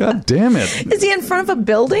 God damn it. Is he in front of a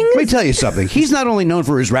building? Let me tell you something. He's not only known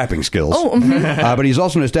for his rapping skills, but he's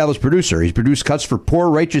also an established producer. He's produced cuts for Poor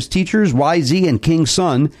Righteous Teachers, YZ, and King's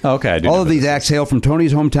Son. Okay, I do all know of these this. acts hail from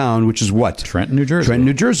Tony's hometown, which is what? Trenton, New Jersey. Trenton,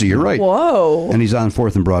 New Jersey. You're right. Whoa. And he's on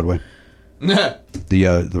 4th and Broadway.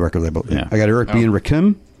 the record label. Yeah. I got Eric B. and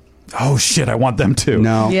Rakim. Oh, shit, I want them too.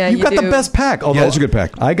 No. Yeah, You've you got do. the best pack. Although Yeah, it's a good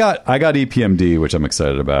pack. I got EPMD, which I'm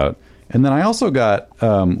excited about. And then I also got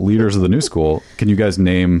Leaders of the New School. Can you guys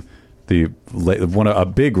name a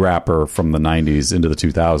big rapper from the 90s into the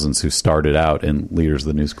 2000s who started out in Leaders of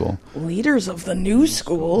the New School? Leaders of the New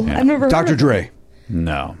School. Yeah. I've never heard Dr. of Dre.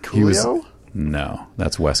 No. Coolio? No,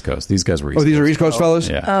 that's West Coast. These guys were East Oh, these Coast. are East Coast fellas?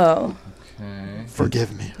 Yeah. Oh.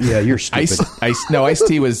 Forgive me. Yeah, you're stupid.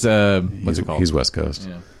 Ice-T was, what's it called? He's West Coast.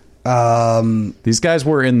 Yeah. These guys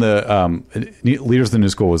were in the Leaders of the New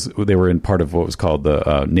School. They were in part of what was called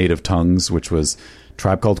the Native Tongues, which was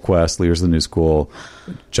Tribe Called Quest, Leaders of the New School,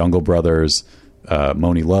 Jungle Brothers.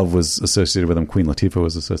 Moni Love was associated with them. Queen Latifah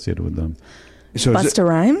was associated with them. So is it- Busta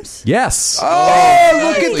Rhymes? Yes. Oh,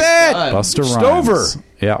 look at Nicely that. done. Busta Stover. Rhymes.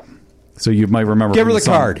 Yeah. So you might remember. Give her from the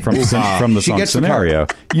song- card. from the She song gets the scenario.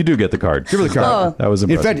 You do get the card. Give her the card. That was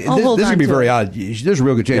In impressive. fact, I'll this hold is on going to be to very it. odd. There's a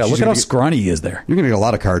real good chance. Yeah, she's look at gonna how get- scrawny he is there. You're going to get a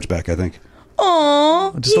lot of cards back, I think.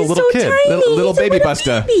 Aw, Just a he's little so kid. tiny. Little He's a baby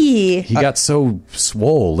Busta. baby. He got so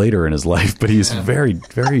swole later in his life, but he's very,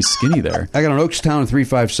 very skinny there. I got an Oakstown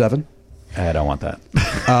 357. I don't want that.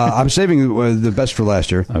 I'm saving the best for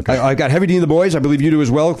last year. Okay. I got Heavy D and the Boys. I believe you do as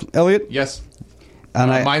well, Elliot. Yes. And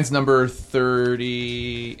Mine's number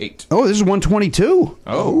 38. Oh, this is 122.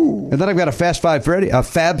 Oh. And then I've got a Fab Five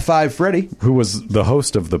Freddy. Who was the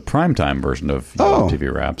host of the primetime version of Oh. TV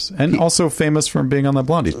Raps, and also famous from being on that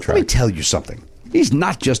Blondie Let me track. tell you something. He's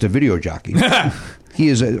not just a video jockey. He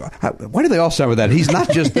is a. Why do they all start with that? He's not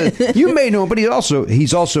just. You may know him, but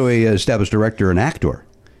he's also a established director and actor.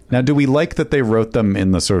 Now, do we like that they wrote them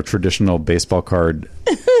in the sort of traditional baseball card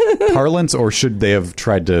parlance, or should they have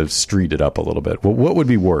tried to street it up a little bit? Well, what would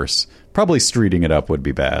be worse? Probably streeting it up would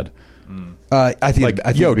be bad. I think.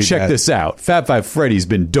 I think Yo, it'd be check bad. this out. Fab Five Freddy's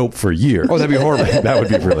been dope for years. Oh, that'd be horrible. That would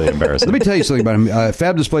be really embarrassing. Let me tell you something about him.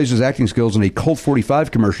 Fab displays his acting skills in a Colt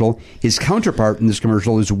 45 commercial. His counterpart in this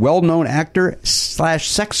commercial is well-known actor /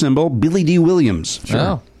 sex symbol Billy D. Williams.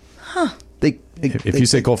 Oh. If you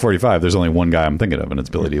say Colt 45, there's only one guy I'm thinking of, and it's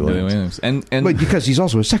Billy D. Williams. And But because he's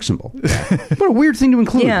also a sex symbol. What a weird thing to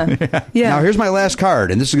include. Yeah. Yeah. Now, here's my last card,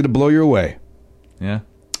 and this is going to blow you away. yeah.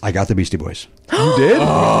 I got the Beastie Boys. You did?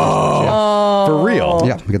 For real?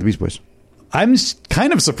 Yeah, I got the Beastie Boys. I'm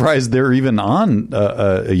kind of surprised they're even on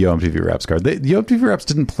a Yo MTV Raps card. Yo MTV Raps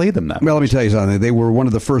didn't play them that much. Well, let me tell you something. They were one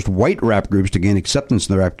of the first white rap groups to gain acceptance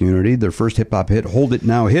in the rap community. Their first hip-hop hit, Hold It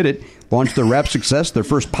Now Hit It, launched their rap success. Their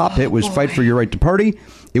first pop hit was Fight for Your Right to Party.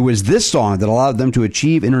 It was this song that allowed them to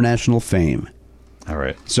achieve international fame. All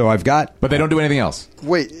right. So I've got... But they don't do anything else.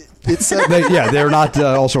 Wait, it said they're not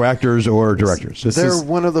also actors or directors. they're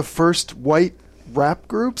one of the first white rap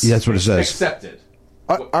groups? Yeah, that's what it says. Accepted.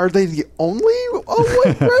 Are they the only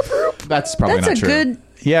white rap group? That's probably That's not a true. good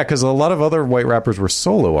Yeah, because a lot of other white rappers were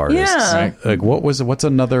solo artists. Yeah. Right. Like, what's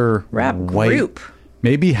another rap white group.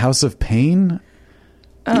 Maybe House of Pain?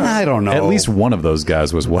 I don't know. At least one of those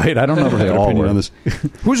guys was white. I don't know if I they have an all opinion were. on this.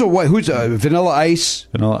 Who's Vanilla Ice?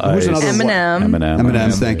 Vanilla Who's Ice. another Eminem.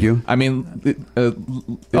 Eminem, thank you. I mean,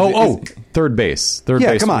 Third base. Third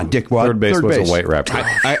Yeah, base. come on, Dickwad. Third base Third was base. a white rapper.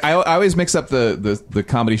 I always mix up the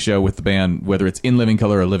comedy show with the band, whether it's In Living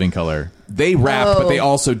Color or Living Color. They rapped, but they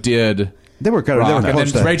also did They were kind of rock. And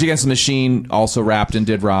close then to Rage Against the Machine also rapped and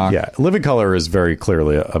did rock. Yeah, Living Color is very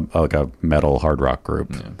clearly like a metal hard rock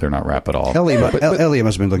group. They're not rap at all. Elliot must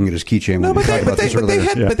have been looking at his keychain when No, we but talked about this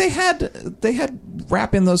earlier. they had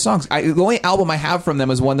rap in those songs. The only album I have from them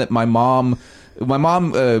is one that my mom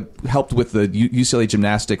helped with the UCLA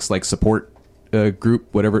gymnastics support group,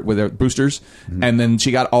 whatever, with their boosters, and then she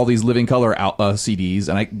got all these Living Color CDs,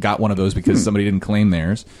 and I got one of those because somebody didn't claim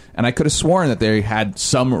theirs, and I could have sworn that they had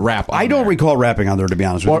some rap. On I don't there. recall rapping on there, to be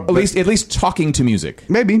honest with or you. at least talking to music.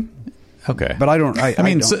 Maybe. Okay, But I don't. I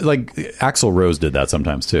mean, don't. like Axl Rose did that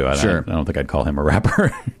sometimes too. I Sure. don't think I'd call him a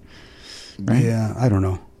rapper. Right? Yeah, I don't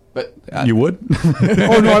know. But You would?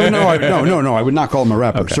 Oh no, I would not call him a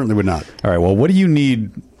rapper. Okay. Certainly would not. All right. Well, what do you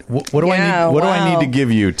need? What do I Yeah, need? What do I wow. need to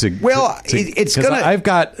give you to? Well, it's 'cause gonna- I've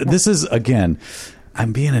got. This is again.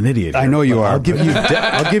 I'm being an idiot. I here, know you but are, I'll give but- you.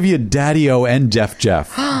 I'll give you Daddy-O and Def Jeff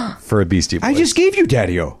for a Beastie Boys. I just gave you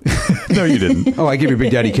Daddy-O. No, you didn't. Oh, I gave you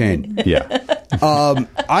Big Daddy Kane. Yeah.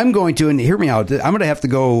 I'm going to, and hear me out. I'm going to have to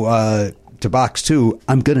go to box 2.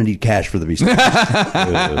 I'm going to need cash for the Beastie Boys.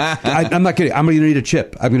 I'm not kidding. I'm going to need a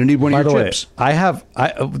chip. I'm going to need one By of the your way, chips. I have.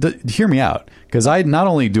 Hear me out, because I not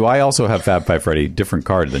only do I also have Fab Five Freddy, different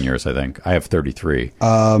card than yours. I think I have 33.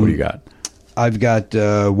 What do you got? I've got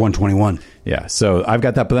 121. Yeah, so I've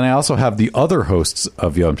got that, but then I also have the other hosts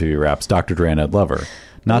of Yo MTV Raps, Dr. Dre and Ed Lover.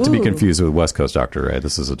 Not to be Ooh. confused with West Coast Dr. Dre.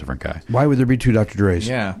 This is a different guy. Why would there be 2 Dr. Dre's?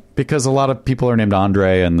 yeah. Because a lot of people are named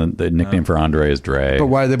Andre, and the nickname for Andre is Dre. But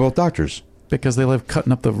why are they both doctors? Because they live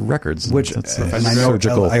cutting up the records. Which, That's and a I know,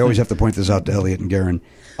 surgical. I always have to point this out to Elliot and Garen.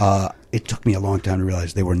 It took me a long time to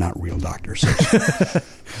realize they were not real doctors.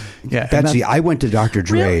 yeah, and Betsy, I went to Dr.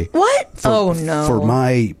 Dre. Really? What? For, for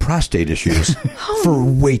my prostate issues for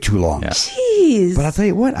way too long. Yeah. Jeez. But I'll tell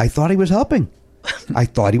you what, I thought he was helping. I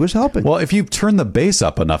thought he was helping. Well, if you turn the bass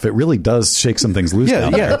up enough, it really does shake some things loose. Yeah,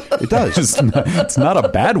 down yeah, there. it does. It's not a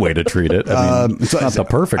bad way to treat it. I mean, it's not the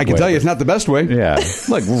perfect I can way, tell you but- it's not the best way. Yeah,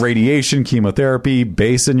 like radiation, chemotherapy,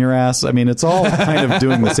 bass in your ass. I mean, it's all kind of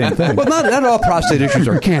doing the same thing. Well, not all prostate issues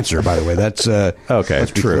are cancer, by the way. That's Okay,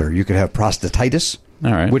 Let's be true. clear. You could have prostatitis,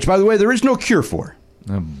 All right. which, by the way, there is no cure for.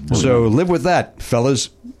 So live with that, fellas.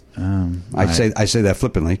 I say that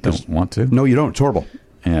flippantly. 'cause- Don't want to. No, you don't. It's horrible.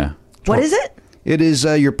 Yeah. What is it? It is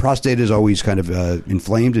your prostate is always kind of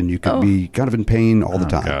inflamed, and you could be kind of in pain all the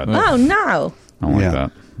time. God. Oh, no. I don't like Yeah.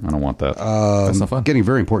 that. I don't want that. That's not fun. Getting a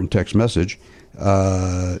very important text message.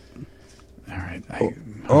 all right.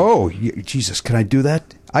 Jesus, can I do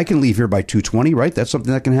that? I can leave here by 2:20, right? That's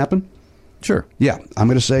something that can happen? Sure. Yeah, I'm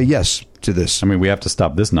going to say yes to this. I mean, we have to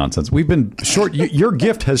stop this nonsense. We've been short. Your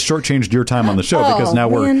gift has shortchanged your time on the show because Oh, now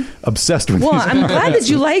we're man. obsessed with Well, these. I'm glad that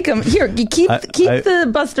you like them. Here, you keep I- the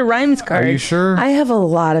Busta Rhymes card. you sure? I have a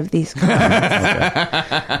lot of these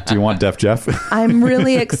cards. Do you want Def Jeff? I'm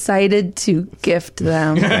really excited to gift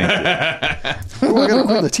them. Oh, I got a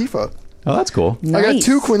Queen Latifah. Oh, that's cool. I got Nice.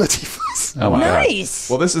 2 Queen Latifahs. Oh my God. Nice.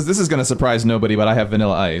 Well, this is going to surprise nobody, but I have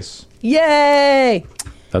Vanilla Ice. Yay.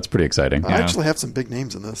 That's pretty exciting. I actually have some big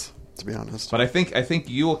names in this, to be honest. But I think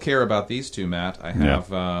you will care about these two, Matt. I have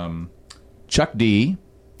Chuck D.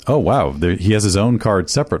 Oh wow, he has his own card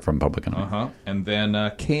separate from Public Enemy. And then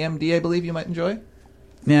KMD, I believe you might enjoy.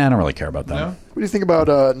 Yeah, I don't really care about that. No? What do you think about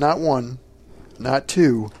not 1, not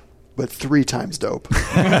 2, but 3 times dope?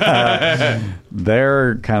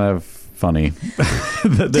 They're kind of funny.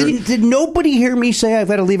 Did nobody hear me say I've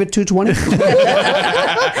got to leave at 2:20?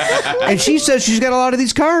 And she says she's got a lot of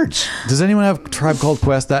these cards. Does anyone have Tribe Called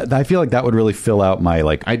Quest? That I feel like that would really fill out my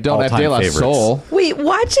I don't have all-time De La favorites. Soul. Wait,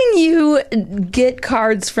 watching you get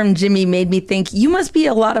cards from Jimmy made me think you must be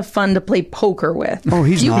a lot of fun to play poker with. Oh,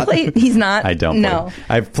 he's you not. He's not. I don't. No. Play.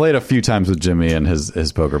 I've played a few times with Jimmy and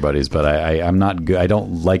his poker buddies, but I'm not good. I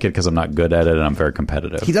don't like it because I'm not good at it, and I'm very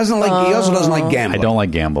competitive. He doesn't like. He also doesn't like gambling. I don't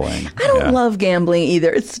like gambling. I don't love gambling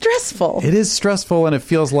either. It's stressful. It is stressful, and it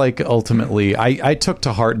feels like ultimately, I took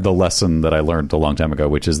to heart the lesson that I learned a long time ago,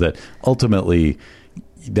 which is that ultimately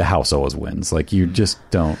the house always wins. Like you just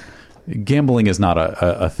don't. Gambling is not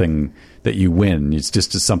a thing that you win. It's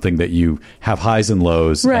just something that you have highs and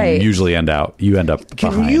lows, Right. and usually end up Can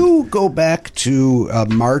behind. you go back to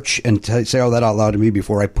March and say all that out loud to me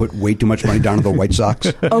before I put way too much money down to the White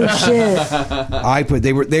Sox? Oh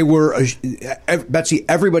shit! They were Betsy.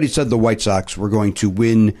 Everybody said the White Sox were going to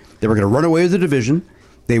win. They were going to run away with the division.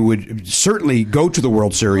 They would certainly go to the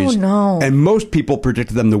World Series. Oh, no. And most people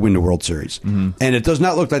predicted them to win the World Series. And it does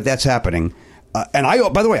not look like that's happening. And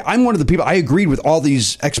by the way, I'm one of the people. I agreed with all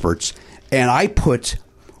these experts, and I put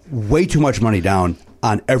way too much money down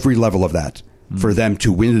on every level of that for them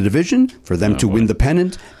to win the division, for them to win the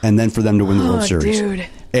pennant, and then for them to win the World Series. Dude.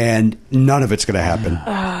 And none of it's going to happen.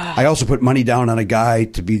 I also put money down on a guy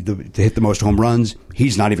to hit the most home runs.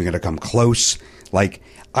 He's not even going to come close. Like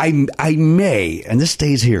I may, and this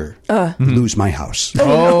stays here, lose my house.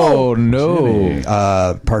 Oh, no.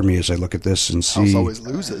 Pardon me as I look at this and see. House always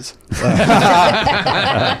loses.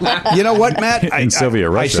 You know what, Matt? In Soviet I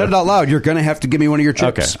Russia. said it out loud. You're going to have to give me one of your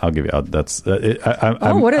Okay, chips. I'll give you. That's. what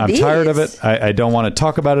are I'm tired of these? it. I don't want to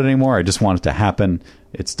talk about it anymore. I just want it to happen.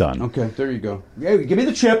 It's done. Okay, there you go. Yeah, give me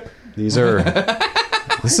the chip. These are.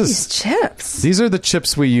 These chips. These are the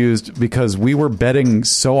chips we used because we were betting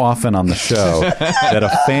so often on the show that a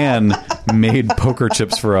fan made poker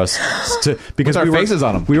chips for us because with our faces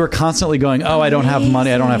on them. We were constantly going, "Oh, I don't have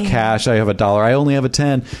money. I don't have cash. I have $1. I only have a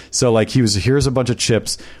 10." So like here's a bunch of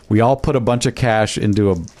chips. We all put a bunch of cash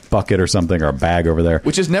into a bucket or something or a bag over there,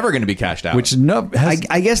 which is never going to be cashed out. Which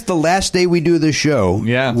I guess the last day we do the show,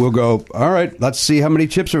 we'll go, all right, let's see how many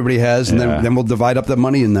chips everybody has, and then we'll divide up the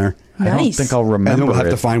money in there. I don't think I'll remember. And then we'll have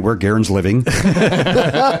to find where Garen's living.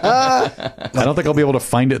 I don't think I'll be able to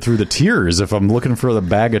find it through the tiers if I'm looking for the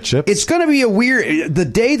bag of chips. It's going to be the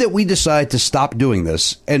day that we decide to stop doing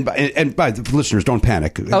this, and by the listeners, don't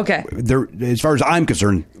panic. Okay. As far as I'm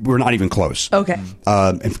concerned, we're not even close. Okay.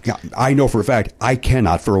 I know for a fact I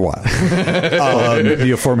cannot for a while. The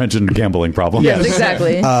aforementioned gambling problem. Yes,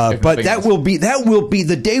 exactly. But that will be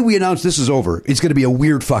the day we announce this is over. It's going to be a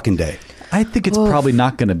weird fucking day. I think it's probably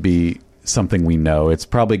not going to be something we know. It's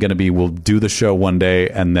probably going to be we'll do the show one day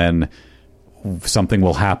and then something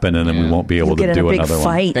will happen and then we won't be able to do another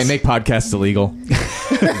one. They make podcasts illegal.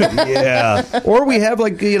 Yeah. Or we have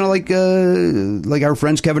like our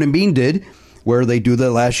friends Kevin and Bean did, where they do the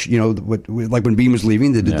last, like when Bean was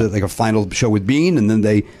leaving, they did like a final show with Bean, and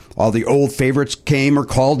then all the old favorites came or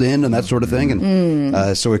called in and that sort of thing,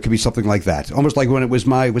 and so it could be something like that, almost like when it was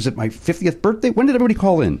my 50th birthday. When did everybody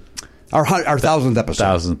call in? Our 1,000th episode.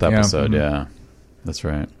 1,000th episode, yeah. That's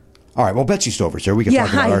right. All right, well, Betsy Stover's here. We can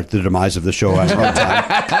talk about the demise of the show on our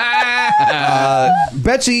time.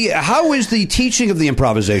 Betsy, how is the teaching of the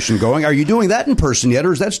improvisation going? Are you doing that in person yet,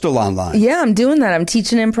 or is that still online? Yeah, I'm doing that. I'm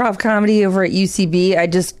teaching improv comedy over at UCB. I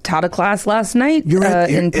just taught a class last night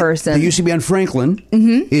in person. The UCB on Franklin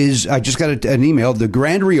is, I just got an email, the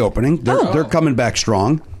grand reopening. They're coming back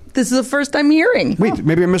strong. This is the first I'm hearing. Wait,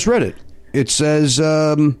 maybe I misread it. It says...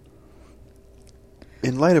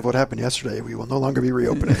 in light of what happened yesterday, we will no longer be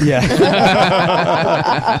reopening. Yeah.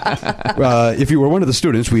 If you were one of the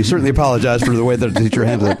students, we certainly apologize for the way that the teacher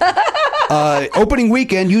handled it. Opening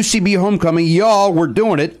weekend, UCB homecoming. Y'all, we're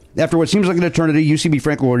doing it. After what seems like an eternity, UCB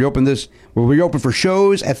Franklin will reopen for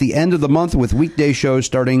shows at the end of the month with weekday shows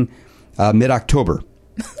starting mid-October.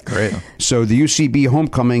 Great. So the UCB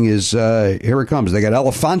homecoming is, here it comes. They got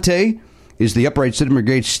Elefante is the Upright City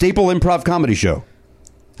Brigade staple improv comedy show.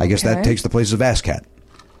 I guess that takes the place of ASCAT.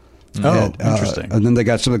 Oh, interesting. And then they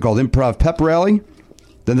got something called Improv Pep Rally.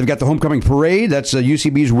 Then they've got the Homecoming Parade. That's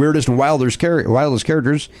UCB's weirdest and wildest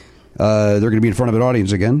characters. They're going to be in front of an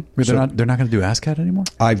audience again. They're not going to do ASCAT anymore?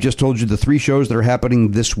 I've just told you the 3 shows that are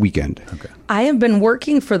happening this weekend. Okay. I have been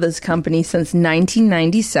working for this company since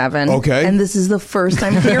 1997. Okay. And this is the first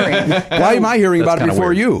I'm hearing. Why am I hearing about it before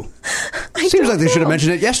weird. You? Seems like they should have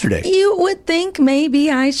mentioned it yesterday. You would think maybe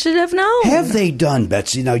I should have known. Have they done,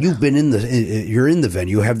 Betsy? Now you've been you're in the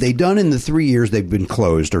venue. Have they done in the 3 years they've been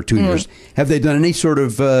closed or 2 years? Have they done any sort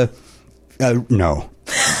of? No.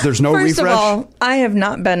 There's no First refresh? of all, I have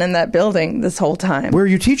not been in that building this whole time. Where are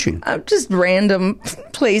you teaching? Just random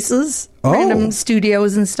places, random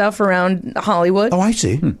studios and stuff around Hollywood. Oh, I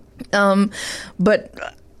see.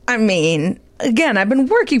 But I mean, again, I've been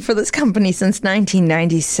working for this company since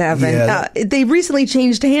 1997. Yeah. They recently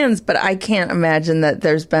changed hands, but I can't imagine that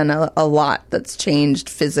there's been a lot that's changed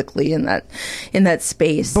physically in that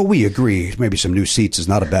space. But we agree. Maybe some new seats is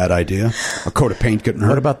not a bad idea. A coat of paint couldn't hurt.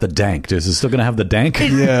 What about the dank? Is it still going to have the dank?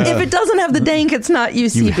 If it doesn't have the dank, it's not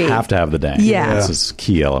UCB. You have to have the dank. Yeah. This is a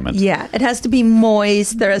key element. Yeah, it has to be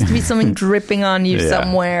moist. There has to be something dripping on you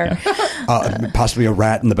somewhere. Possibly a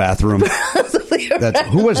rat in the bathroom.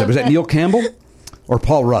 Who was it? Was that Neil Campbell or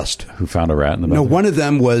Paul Rust? Who found a rat in the bathroom? No, one of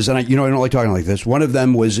them was, and I don't like talking like this, one of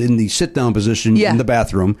them was in the sit-down position in the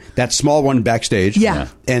bathroom, that small one backstage. Yeah.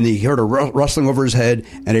 And he heard a rustling over his head,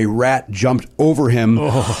 and a rat jumped over him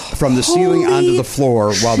from the ceiling onto the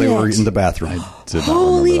floor while they were in the bathroom. I did not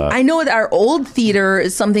remember that. I know at our old theater,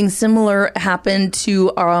 something similar happened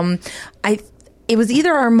to, it was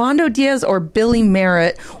either Armando Diaz or Billy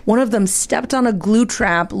Merritt. One of them stepped on a glue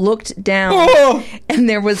trap, looked down, and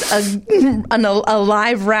there was a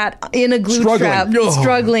live rat in a glue trap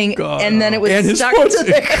struggling, and then it was stuck to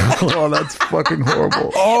there. Oh, that's fucking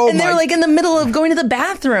horrible. And they were like in the middle of going to the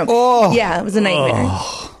bathroom. Yeah, it was a nightmare.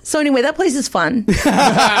 So anyway, that place is fun.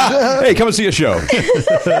 Hey, come and see a show.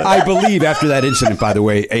 I believe after that incident, by the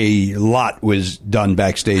way, a lot was done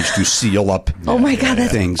backstage to seal up Oh my God,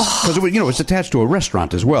 that's things. Because it's attached to a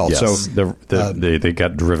restaurant as well. Yes, So they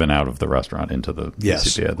got driven out of the restaurant into the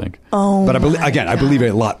UCB, I think. Oh, but I believe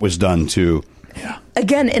a lot was done to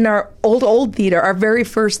Again, in our old theater, our very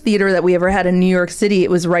first theater that we ever had in New York City, it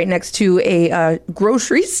was right next to a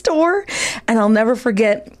grocery store. And I'll never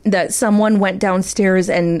forget that someone went downstairs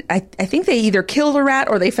and I think they either killed a rat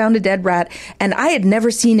or they found a dead rat. And I had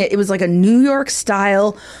never seen it. It was like a New York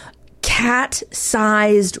style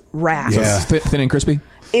cat-sized rat. Yeah. Thin and crispy?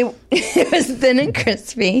 It was thin and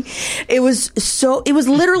crispy. It was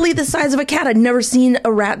literally the size of a cat. I'd never seen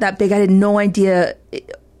a rat that big. I had no idea.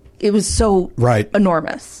 It was so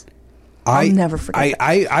enormous. I'll never forget.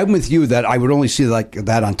 I'm with you that I would only see like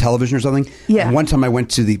that on television or something. Yeah. And one time I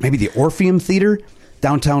went to maybe the Orpheum Theater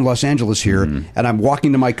downtown Los Angeles here, and I'm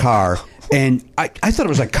walking to my car, and I thought it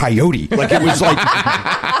was a coyote. Like it was like,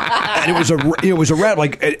 and it was a rat.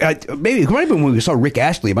 Like maybe it might have been when we saw Rick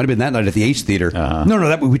Astley. It might have been that night at the Ace Theater.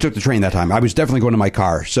 No, we took the train that time. I was definitely going to my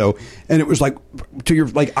car. So, and it was like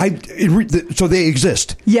so they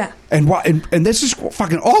exist. Yeah. And why? And this is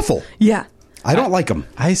fucking awful. Yeah. I don't like them.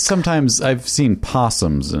 I've seen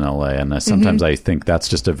possums in LA, and sometimes I think that's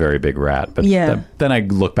just a very big rat. But then I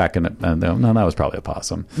look back and no, that was probably a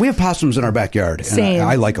possum. We have possums in our backyard. Same. And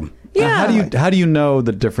I like them. Yeah. How do you know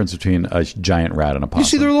the difference between a giant rat and a possum? You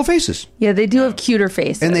see their little faces. Yeah, they do have cuter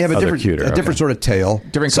faces. And they have a different sort of tail.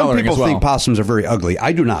 Different Some coloring people as well. think possums are very ugly.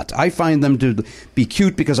 I do not. I find them to be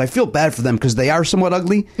cute because I feel bad for them because they are somewhat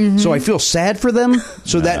ugly. So I feel sad for them.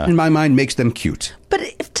 So that, in my mind, makes them cute.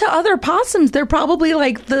 But to other possums, they're probably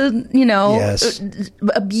like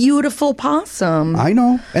a beautiful possum. I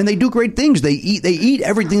know. And they do great things. They eat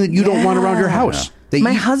everything that you don't want around your house.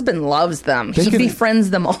 My husband loves them. He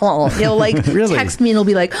befriends them all. He'll text me and he'll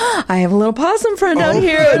be like, I have a little possum friend out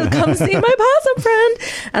here. Come see my possum friend.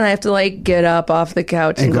 And I have to get up off the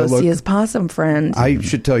couch and go see his possum friend. I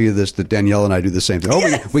should tell you this, that Danielle and I do the same thing.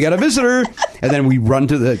 Oh, we got a visitor. And then we run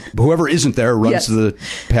to whoever isn't there runs to the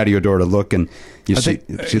patio door to look, and you see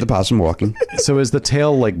the possum walking. So is the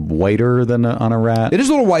tail whiter than on a rat? It is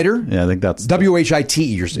a little whiter. Yeah, I think that's WHIT.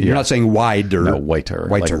 You're not saying wider. No, whiter.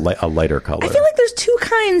 Whiter. Like a lighter color. I feel like there's two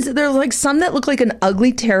kinds. There's some that look like an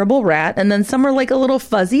ugly, terrible rat, and then some are a little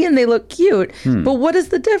fuzzy and they look cute. But what is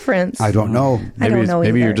the difference? I don't know. I don't know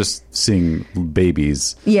maybe either. you're just seeing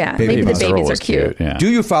babies. Yeah, maybe the babies are always cute. Yeah. Do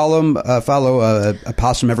you follow a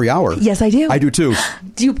possum every hour? Yes, I do. I do too.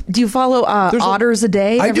 Do you follow otters a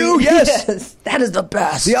day? I do, yes. That is the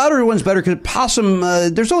best. The otter one's better because possum,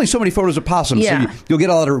 there's only so many photos of possums, so you'll get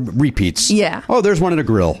a lot of repeats. Yeah. Oh, there's one in a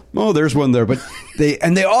grill. Oh, there's one there. But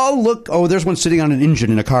they all look, there's one sitting on an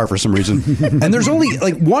engine in a car for some reason. And there's only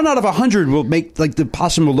 1 out of 100 will make, the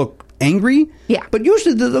possum will look angry. Yeah. But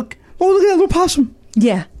usually they look, look at that little possum.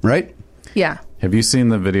 Yeah. Right? Yeah. Have you seen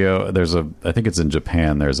the video? I think it's in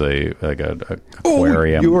Japan. There's a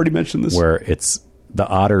aquarium. You already mentioned this. Where it's the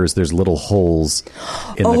otters. There's little holes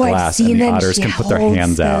in the glass, I've seen and the that. otters can put their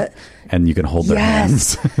hands out, and you can hold their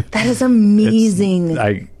hands. That is amazing.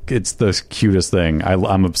 It's the cutest thing.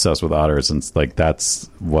 I'm obsessed with otters, and that's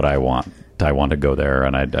what I want. I want to go there,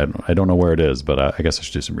 and I don't know where it is, but I guess I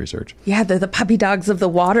should do some research. Yeah, they're the puppy dogs of the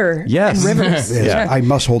water and rivers. Yeah. I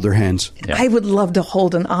must hold their hands. Yeah. I would love to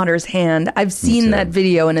hold an otter's hand. I've seen that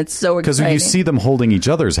video, and it's so exciting. Because you see them holding each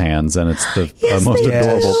other's hands, and it's the most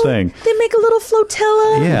adorable thing. They make a little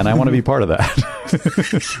flotilla. Yeah, and I want to be part of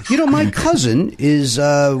that. My cousin is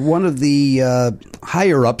one of the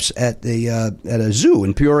higher-ups at a zoo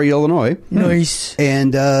in Peoria, Illinois. Nice.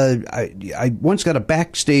 And I once got a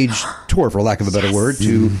backstage tour, for lack of a better word,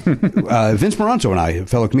 to Vince Moranto and I, a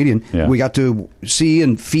fellow comedian. Yeah. We got to see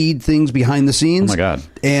and feed things behind the scenes. Oh, my God.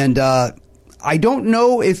 And I don't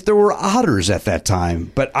know if there were otters at that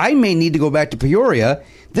time, but I may need to go back to Peoria.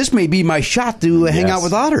 This may be my shot to hang out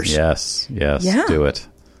with otters. Yes, do it.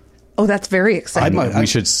 Oh, that's very exciting.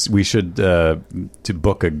 We should to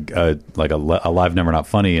book a live Never Not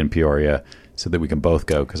Funny in Peoria so that we can both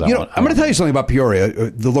go. Because I'm going to tell you something about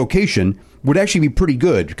Peoria. The location would actually be pretty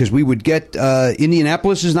good because we would get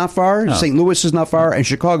Indianapolis is not far, St. Louis is not far, and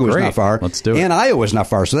Chicago is not far. Let's do it. And Iowa is not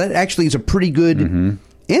far. So that actually is a pretty good, and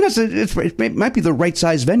it might be the right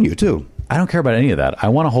size venue too. I don't care about any of that. I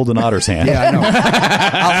want to hold an otter's hand. Yeah, I know.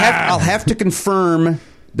 I'll have to confirm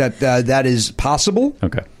that that is possible.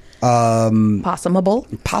 Okay. Possumable.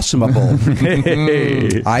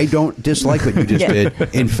 I don't dislike what you just did.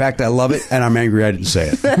 In fact, I love it, and I'm angry I didn't say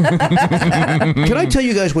it. Can I tell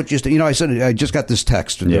you guys what I said I just got this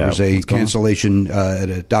text, and there was a cancellation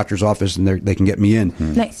at a doctor's office, and they can get me in.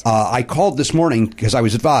 Nice. I called this morning because I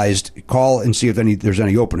was advised, call and see if there's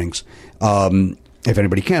any openings. If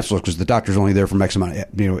anybody cancels, because the doctor's only there from X amount,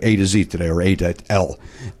 A to Z today, or A to L.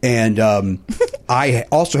 And I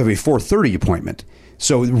also have a 4:30 appointment.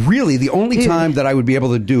 So really, the only time that I would be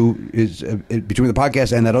able to do is between the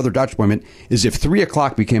podcast and that other doctor's appointment is if 3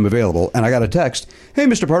 o'clock became available, and I got a text, "Hey,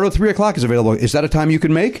 Mr. Pardo, 3 o'clock is available. Is that a time you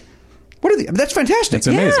can make?" That's fantastic. It's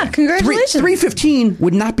amazing. Yeah, congratulations. 3:15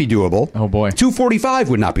 would not be doable. Oh, boy. 2:45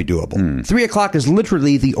 would not be doable. 3 o'clock is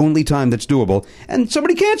literally the only time that's doable, and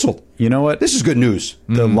somebody canceled. You know what? This is good news.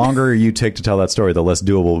 The longer you take to tell that story, the less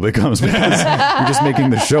doable it becomes because you're just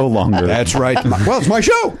making the show longer. That's right. Well, it's my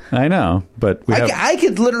show. I know, but I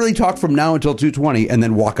could literally talk from now until 2:20 and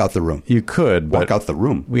then walk out the room. You could walk out the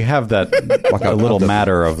room. We have that a little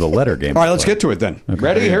matter of the letter game. All right, let's get to it then. Okay.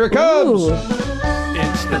 Ready? Here it comes. Ooh.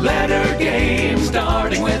 It's the letter game,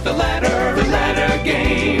 starting with the letter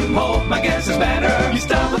game. Hope my guess is better. You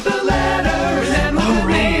start with the letter and then with the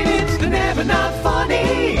name. It's the never not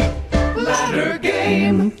funny letter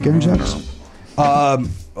game. Garen Jacks.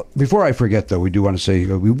 Before I forget, though, we do want to say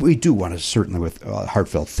we do want to certainly with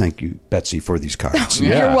heartfelt thank you, Betsy, for these cards.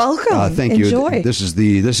 You're welcome. Thank Enjoy. you. This is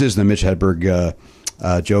the Mitch Hedberg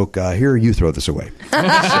joke. Here, you throw this away. So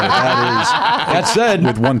that said,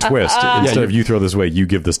 with one twist. Instead of you throw this away, you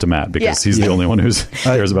give this to Matt because he's the only one who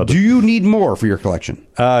cares about this. Do you need more for your collection?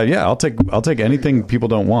 Yeah, I'll take anything people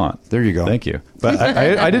don't want. There you go. Thank you. But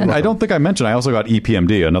I don't think I mentioned I also got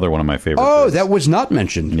EPMD, another one of my favorites. Oh, that was not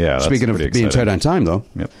mentioned. Yeah. Speaking of being tight on time, though.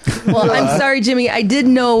 Yep. Well, I'm sorry, Jimmy. I did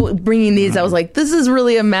know bringing these. I was like, this is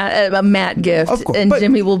really a Matt gift, Of course, and but-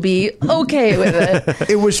 Jimmy will be okay with it.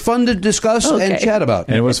 It was fun to discuss and chat about.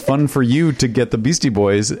 And it was fun for you to get the Beastie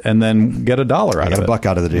Boys and then get $1 out I of got it. a buck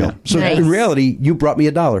out of the deal. Yeah. So Nice. in reality, you brought me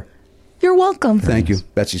 $1. You're welcome. Thank you.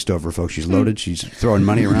 Betsy Stover, folks. She's loaded. She's throwing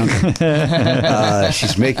money around.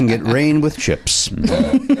 She's making it rain with chips.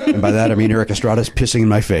 And by that, I mean Eric Estrada's pissing in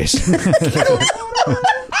my face.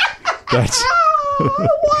 That's...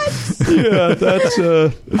 Yeah, that's...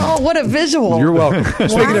 Oh, what a visual. You're welcome.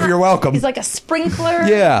 Speaking of you're welcome. He's like a sprinkler.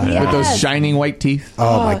 Yeah. Yes. With those shining white teeth.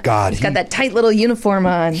 Oh, my God. He's got that tight little uniform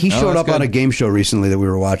on. He showed that's up on good. a game show recently that we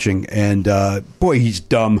were watching, and boy, he's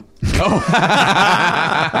dumb. He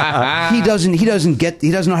doesn't get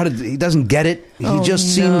it. He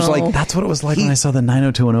just seems like That's what it was like when I saw the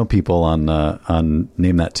 90210 people on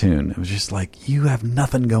Name That Tune. It was just like, you have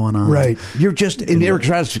nothing going on. right. You're just in Eric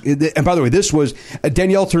Estrada's. And by the way, this was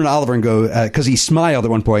Danielle turned to Oliver and go because he smiled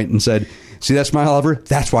at one point and said, "See that smile, Oliver?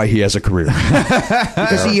 That's why he has a career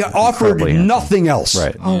because he offered Incredibly nothing else."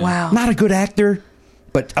 Right. Oh, wow. Not a good actor,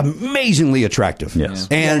 but amazingly attractive. Yes.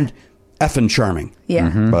 And effing charming. Yeah.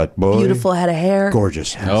 But boy, Beautiful head of hair.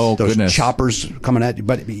 gorgeous. Oh, those goodness. choppers coming at you.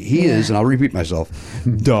 But he is, and I'll repeat myself,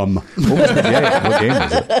 dumb. What game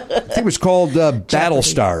was it? I think it was called Battle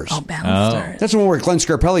Stars. Oh, Battlestars. That's the one where Glenn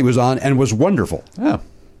Scarpelli was on and was wonderful. Oh.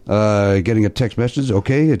 Getting a text message.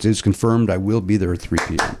 Okay, it is confirmed. I will be there at 3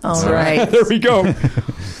 p.m. All right. There we go.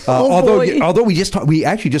 Oh, boy. although we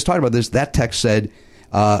actually just talked about this. That text said,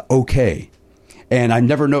 "Okay," and I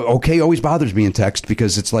never know. Okay always bothers me in text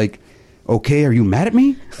because it's like, okay, are you mad at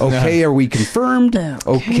me? Okay, are we confirmed?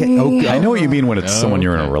 Okay. I know what you mean when it's someone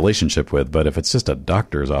you're in a relationship with, but if it's just a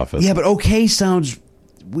doctor's office. Yeah, but okay sounds.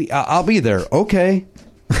 I'll be there. Okay.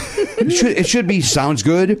 It should be sounds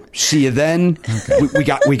good. See you then.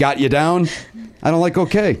 Okay. We got you down. I don't like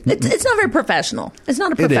okay. It's not very professional. It's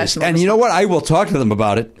not a It is. professional. And you know what? I will talk to them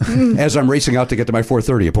about it as I'm racing out to get to my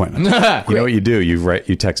 4:30 appointment. You know what you do?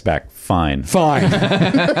 You text back, fine. Fine.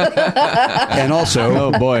 And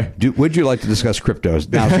also, Oh, boy. would you like to discuss cryptos?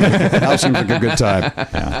 Now seems like a good time.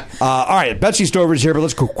 All right, Betsy Stover's here, but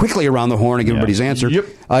let's go quickly around the horn and get everybody's answer.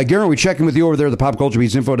 Yep. Garen, we checking with you over there at the Pop Culture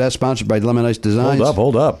Beats Info Desk, sponsored by Lemon Ice Designs.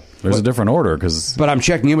 Hold up. There's a different order because. But I'm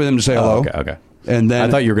checking in with him to say hello. Okay. And then I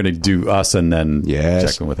thought you were going to do us and then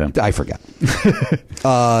check in with him. I forgot.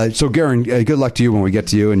 So, Garen, good luck to you when we get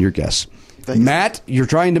to you and your guests. Matt, you're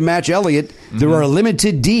trying to match Elliot. There are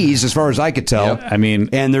limited D's as far as I could tell. Yep. I mean,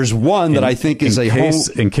 and there's one that I think is a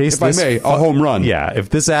home run. Yeah, if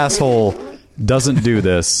this asshole doesn't do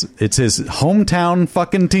this, it's his hometown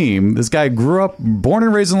fucking team. This guy grew up, born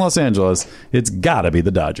and raised in Los Angeles. It's got to be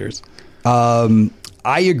the Dodgers. I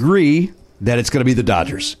agree that it's going to be the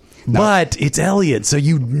Dodgers. Now, But it's Elliot, so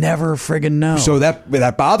you never friggin' know. so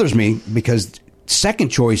that bothers me because second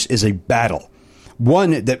choice is a battle.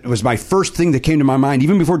 One that was my first thing that came to my mind,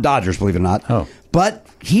 even before Dodgers, believe it or not. Oh. But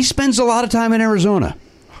he spends a lot of time in Arizona.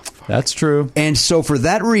 That's true. And so for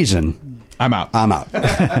that reason, I'm out. I'm out.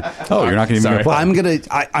 Oh, you're not going to even apply. I'm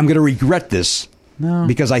gonna regret this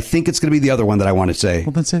because I think it's gonna be the other one that I want to say.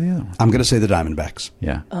 Well, then say the other one. I'm gonna say the Diamondbacks.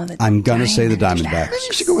 Yeah. Oh, the I'm gonna say the Diamondbacks. Diamondbacks.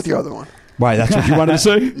 You should go with your other one. Why? That's what you wanted to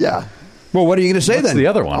say? Yeah. Well, what are you going to say What's then? the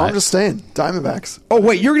other one? I'm just saying, Diamondbacks. Oh,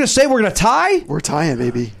 wait, you're going to say we're going to tie? We're tying,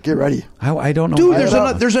 baby. Get ready. I don't know. Dude,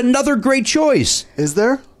 there's another great choice. Is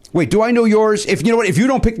there? Wait, do I know yours? If you know what, if you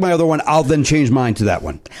don't pick my other one, I'll then change mine to that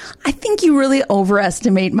one. I think you really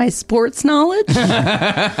overestimate my sports knowledge. Do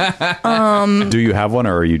you have one,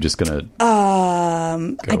 or are you just going to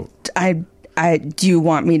go? I do you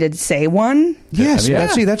want me to say one? Yes, Yeah.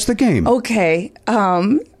 Betsy, that's the game. Okay.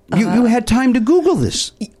 You had time to Google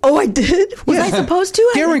this. Oh, I did? Was I supposed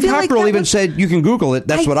to? Darren Cockrell even said you can Google it.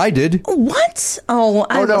 That's what I did. What? Oh,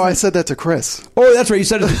 I said that to Chris. Oh, that's right. You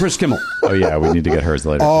said it to Chris Kimmel. Oh, yeah, we need to get hers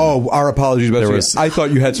later. Oh, our apologies, Betsy. I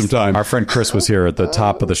thought you had some time. Our friend Chris was here at the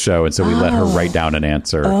top of the show, and so we let her write down an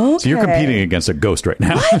answer. Okay. So you're competing against a ghost right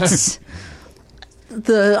now. What?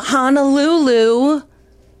 The Honolulu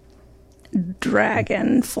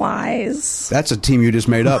Dragonflies. That's a team you just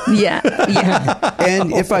made up. Yeah.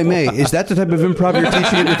 And if I may, is that the type of improv you're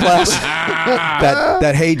teaching in your class?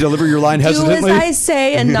 that hey, deliver your line hesitantly? Do as I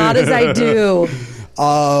say and not as I do.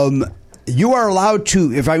 You are allowed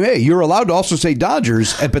to, if I may, you're allowed to also say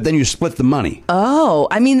Dodgers, but then you split the money. Oh,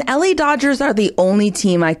 I mean, LA Dodgers are the only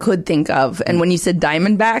team I could think of. And when you said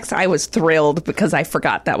Diamondbacks, I was thrilled because I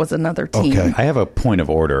forgot that was another team. Okay. I have a point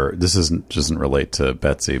of order. This doesn't relate to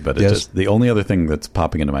Betsy, but it just the only other thing that's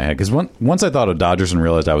popping into my head, because once I thought of Dodgers and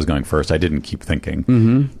realized I was going first, I didn't keep thinking.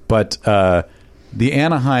 Mm-hmm. But the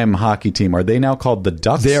Anaheim hockey team, are they now called the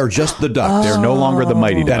Ducks? They are just the Ducks. They're no longer the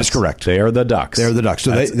Mighty Ducks. That is correct. They are the Ducks. They're the Ducks.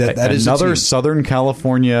 So that is another a team. Southern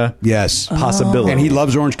California possibility. And he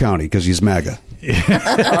loves Orange County because he's MAGA. All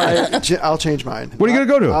right, I'll change mine. What are you going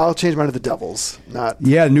to go to? I'll change mine to the Devils.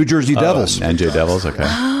 Yeah, New Jersey Devils. NJ Devils, okay.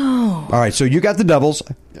 All right, so you got the Devils.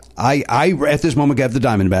 I at this moment got the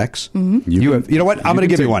Diamondbacks. Mm-hmm. You know what? I'm going to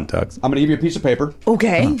give you one. Ducks. I'm going to give you a piece of paper.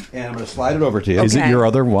 Okay. And I'm going to slide it over to you. Is it your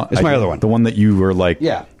other one? It's my other one. The one that you were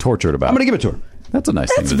tortured about. I'm going to give it to her. That's a nice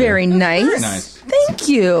thing That's to very do. nice. Very nice. Thank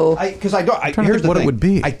you. Because I don't. trying to Here's think the what thing. it would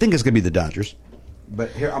be. I think it's going to be the Dodgers.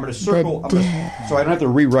 But here, I'm going to circle. So I don't have to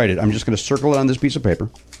rewrite it. I'm just going to circle it on this piece of paper.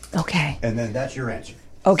 Okay. And then that's your answer.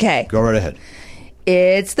 Okay. Go right ahead.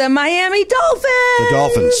 It's the Miami Dolphins. The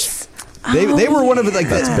Dolphins. They were one of the,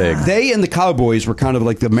 That's big. They and the Cowboys were kind of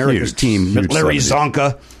like the America's Huge, team. huge Larry subject.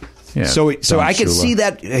 Zonka. Yeah, So Don I could Shula. see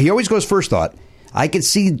that. He always goes first thought. I could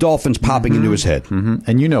see Dolphins popping into his head. Mm-hmm.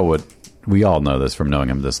 And you know what? We all know this from knowing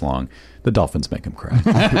him this long. The Dolphins make him cry.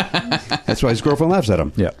 That's why his girlfriend laughs at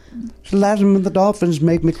him. Yeah. She laughs when the Dolphins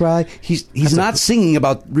make me cry. He's not singing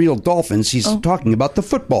about real dolphins. He's talking about the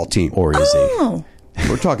football team. Or is Oh.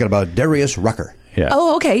 We're talking about Darius Rucker. he? Yeah.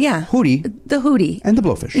 Oh, okay, yeah. Hootie. The Hootie. And the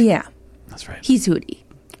Blowfish. Yeah. That's right. He's Hootie.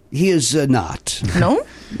 He is not. No?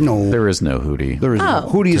 No. There is no Hootie. There is no. Oh.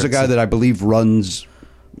 Hootie is a guy that I believe runs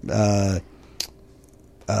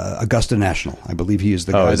Augusta National. I believe he is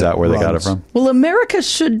the guy. Oh, is that where they got it runs- from? Well, America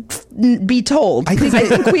should be told. I think- I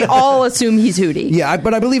think we all assume he's Hootie. Yeah,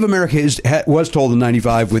 but I believe America was told in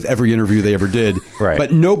 '95 with every interview they ever did. Right.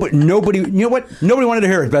 But nobody. You know what? Nobody wanted to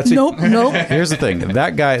hear it, Betsy. Nope. Here's the thing.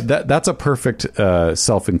 That guy, that's a perfect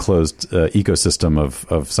self-enclosed ecosystem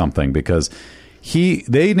of something, because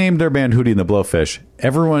they named their band Hootie and the Blowfish.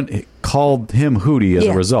 Everyone called him Hootie as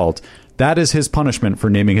a result. That is his punishment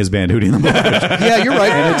for naming his band Hootie and the Blowfish. Yeah, you're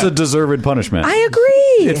right. And it's a deserved punishment. I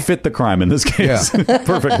agree. It fit the crime in this case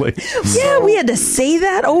perfectly. Yeah, we had to say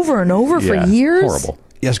that over and over for Yeah, years. horrible.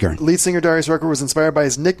 Yes, Garen. Lead singer Darius Rucker was inspired by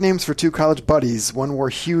his nicknames for two college buddies. One wore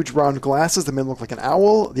huge round glasses that made him look like an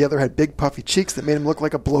owl. The other had big puffy cheeks that made him look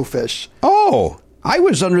like a blowfish. Oh, I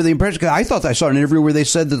was under the impression. I thought I saw an interview where they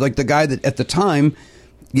said that like the guy that at the time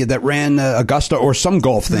that ran Augusta or some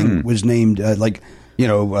golf thing was named Roger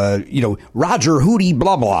Hootie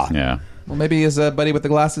blah blah. Yeah. Well, maybe his buddy with the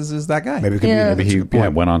glasses is that guy. Maybe it could Yeah. be. Maybe he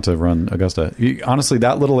went on to run Augusta. Honestly,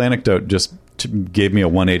 that little anecdote just gave me a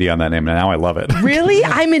 180 on that name, and now I love it. Really?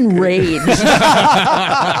 I'm enraged.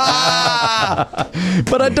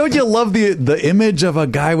 But don't you love the image of a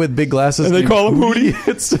guy with big glasses? And they call him Hootie.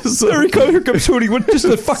 It's just Here comes Hootie. What just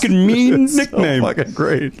a fucking mean nickname. So fucking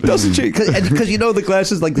great. Doesn't she? Because the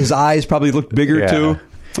glasses, like his eyes probably looked bigger Yeah. too.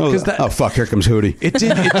 Oh fuck! Here comes Hootie. It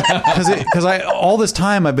did because all this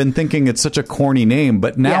time I've been thinking it's such a corny name,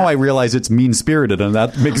 but now I realize it's mean spirited, and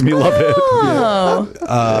that makes me love it. Oh.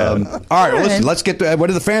 All right, well, listen. Let's get to what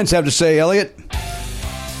do the fans have to say, Elliot?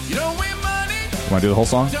 You want to do the whole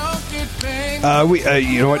song? You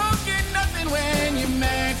know what?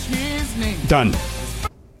 Done.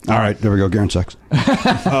 All right, there we go. Garen sucks.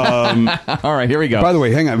 All right, here we go. By the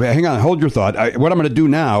way, hang on, hold your thought. What I'm going to do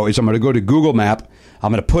now is I'm going to go to Google Map.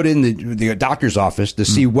 I'm going to put in the doctor's office to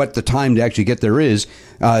see what the time to actually get there is,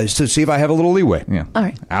 to see if I have a little leeway. Yeah. All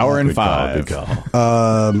right. Hour and Good call, 5.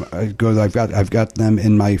 good call. I've got them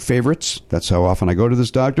in my favorites. That's how often I go to this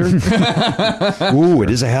doctor. Ooh, it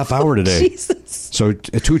is a half hour today. Jesus. So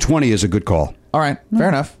 2:20 is a good call. All right. Fair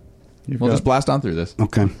enough. We'll just blast on through this.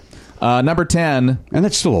 Okay. Number 10. And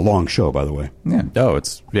that's still a long show, by the way. Yeah. Oh,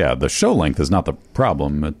 the show length is not the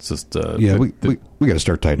problem. It's just We got to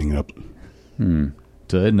start tightening it up.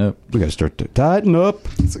 Tighten up. We got to start tighten up.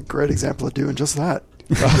 It's a great example of doing just that.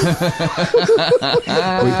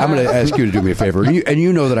 I'm going to ask you to do me a favor, and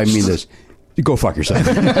you know that I mean this. Go fuck yourself.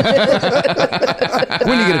 When you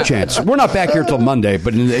get a chance. We're not back here till Monday,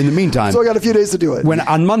 but in the meantime, So I got a few days to do it.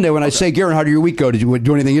 on Monday, when I say, Garen, how did your week go? Did you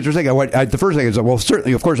do anything interesting? The first thing is, well,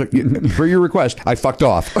 certainly, of course, for your request, I fucked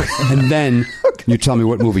off. And then you tell me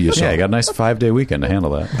what movie you saw. Yeah, I got a nice 5-day weekend to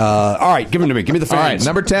handle that. All right, give them to me. Give me the fans. All right.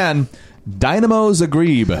 Number 10. Dynamo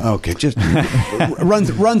Zagreb. Okay, just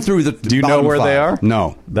run through the. Do you know bottom where 5. they are?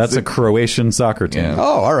 No. That's a Croatian soccer team. Yeah. Oh,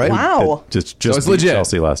 all right. Wow. Just So it's beat legit.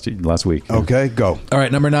 Chelsea last week. Okay, go. All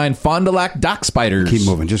right. Number 9. Fond du Lac Dock Spiders. Keep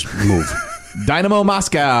moving. Just move. Dynamo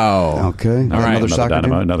Moscow. Okay. All right. Another soccer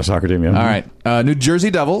Dynamo, team. another soccer team. Yeah. All right. New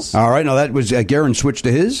Jersey Devils. All right. Now that was Garen switched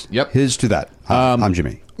to his. Yep. His to that. I'm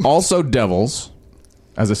Jimmy. Also Devils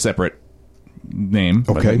as a separate name.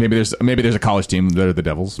 But Okay. maybe there's a college team that are the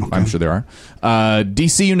Devils. Okay. I'm sure there are.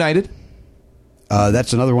 DC United.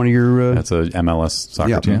 That's another one of your. That's a MLS soccer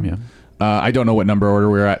Yeah. team. Yeah. I don't know what number order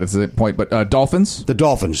we're at this point, but Dolphins. The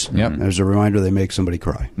Dolphins. Yep. As a reminder, they make somebody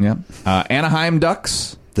cry. Yeah. Anaheim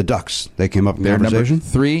Ducks. The Ducks. They came up in They're conversation. number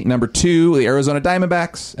 3. Number 2, the Arizona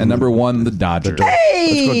Diamondbacks, and number 1, the Dodgers.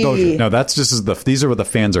 Let's go Dodgers. No, that's just these are what the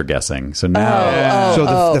fans are guessing. So now,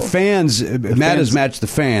 So the fans, Matt has matched the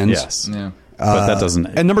fans. yes, Yeah. but that doesn't.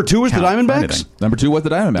 And number 2 is the count for Diamondbacks? anything. Number 2 was the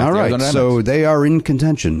Diamondbacks. All the right, Arizona so Diamondbacks. they are in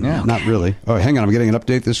contention. Yeah. Not really. Oh, hang on, I'm getting an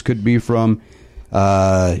update. This could be from,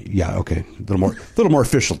 okay, a little more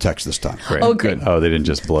official text this time. Great. Oh, good. Oh, they didn't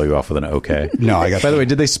just blow you off with an okay. No, I got. By the way,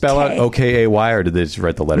 did they spell out OKAY or did they just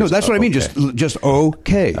write the letters? No, that's what I mean. Okay. Just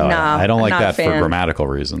okay. Oh, Nah, I don't like not a that for fan. grammatical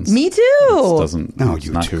reasons. Me too. It doesn't. No, it's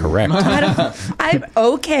you not too. correct. I'm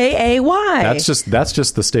OKAY. That's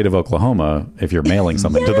just the state of Oklahoma. If you're mailing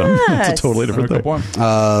something to them, Yes. it's a totally different Good thing. point.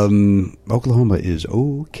 Oklahoma is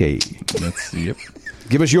okay. Yep.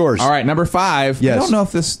 Give us yours. All right, number 5. Yes. I don't know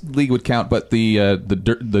if this league would count, but the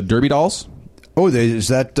Derby Dolls, Oh, is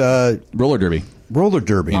that roller derby, roller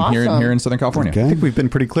derby? here in Southern California. Okay. I think we've been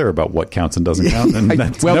pretty clear about what counts and doesn't count, and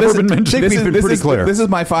that's Well, never this been is- mentioned. We've been pretty clear. This is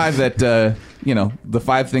my 5 that the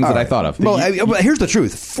 5 things that I thought of. Well, here's the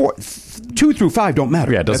truth: 2 through 5 don't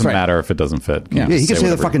matter. Yeah, it doesn't That's right. matter if it doesn't fit. Yeah. Yeah, he can say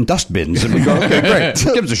the whatever. fucking dust bins, and we go, okay, great.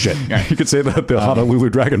 Who gives a shit? You could say that the Honolulu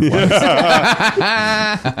Dragonflies.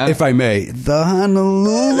 If I may, the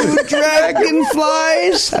Honolulu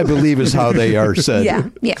Dragonflies, I believe, is how they are said.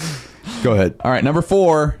 Yeah. Go ahead. All right, number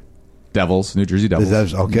 4, Devils, New Jersey Devils.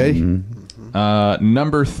 That's okay.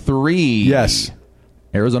 Number 3, Yes.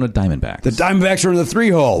 Arizona Diamondbacks. The Diamondbacks are in the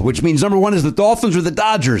 3-hole, which means number 1 is the Dolphins or the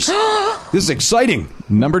Dodgers. This is exciting.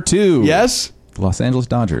 Number 2, Yes? Los Angeles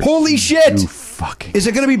Dodgers. Holy shit! Fucking. Is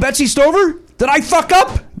it going to be Betsy Stover? Did I fuck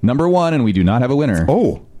up? Number 1, and we do not have a winner.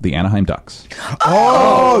 Oh. The Anaheim Ducks.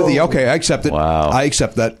 Okay, I accept it. Wow. I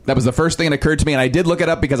accept that. That was the first thing that occurred to me, and I did look it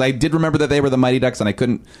up because I did remember that they were the Mighty Ducks, and I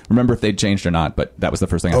couldn't remember if they'd changed or not. But that was the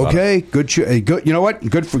first thing I thought of. Okay, good. Good. You know what?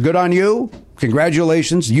 Good on you.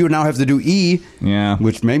 Congratulations. You now have to do E. Yeah.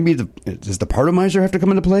 Which maybe does the Partomizer have to come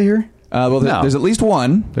into play here? Well, No. there's at least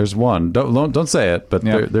one. There's one. Don't say it, but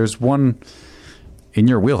Yeah. there's one in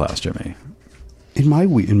your wheelhouse, Jimmy. In my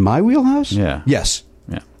wheelhouse? Yeah. Yes.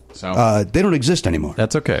 Yeah. So They don't exist anymore.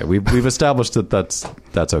 That's okay. We've established that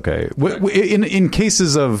that's okay. In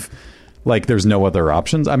cases of like there's no other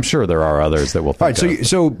options, I'm sure there are others that will All right.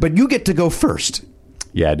 think of. But you get to go first.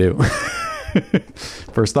 Yeah, I do.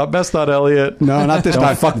 First thought, best thought, Elliot. No, not this Don't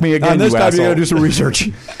time. fuck me again, On this you time, you got to asshole. do some research.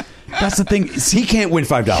 That's the thing. He can't win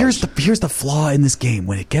 $5. Here's the flaw in this game.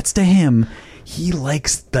 When it gets to him, he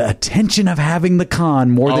likes the attention of having the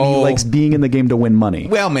con more than he Oh. likes being in the game to win money.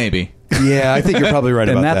 well, maybe. Yeah, I think you're probably right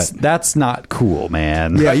and about that's that. that's not cool,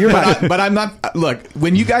 man. Yeah, you're not. But I'm not. Look,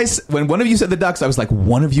 when one of you said the Ducks, I was like,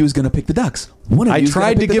 one of you is going to pick the Ducks. One of I you is gonna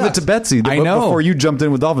tried to pick the give it Ducks. to Betsy. I know. Before you jumped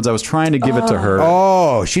in with Dolphins, I was trying to give it to her.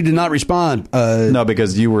 Oh, she did not respond. No,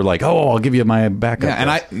 because you were like, "Oh, I'll give you my backup."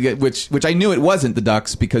 Yeah, and which I knew it wasn't the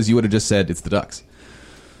Ducks because you would have just said it's the Ducks.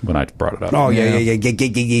 when I brought it up. Oh, yeah.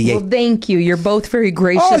 Well, thank you. You're both very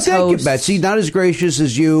gracious Oh, thank hosts. you, Betsy. Not as gracious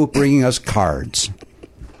as you bringing us cards.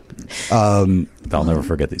 I'll never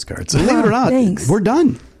forget these cards. Believe it or not, Thanks. we're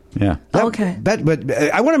done. Yeah. Okay. But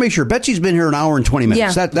I want to make sure Betsy's been here an hour and 20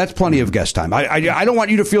 minutes. Yeah. That's plenty of guest time. I don't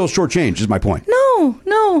want you to feel shortchanged, is my point. No.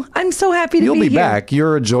 I'm so happy to You'll be here. back.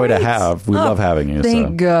 You're a joy to have. We love having you.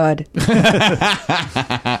 Thank God.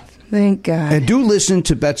 Thank God. And do listen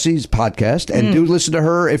to Betsy's podcast, and do listen to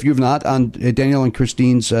her, if you've not, on Danielle and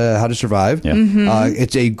Christine's How to Survive. Yeah.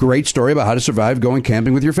 It's a great story about how to survive going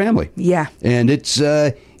camping with your family. Yeah. And it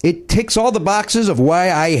ticks all the boxes of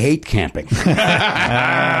why I hate camping.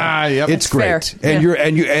 Yep. It's great. Fair.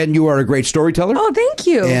 And you are a great storyteller. Oh, thank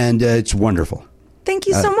you. And it's wonderful. Thank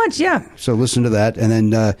you so much. Yeah. So listen to that, and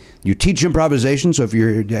then you teach improvisation. So are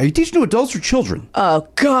you teaching to adults or children? Oh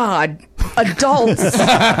God, adults.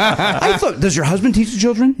 I thought, does your husband teach the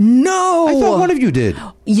children? No. I thought one of you did.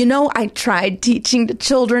 You know, I tried teaching to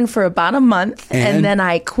children for about a month, and then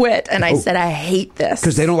I quit, and I said, I hate this.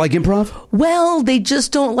 Because they don't like improv? Well, they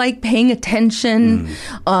just don't like paying attention.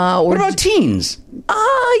 What about teens?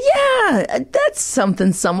 Yeah, that's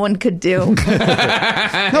something someone could do.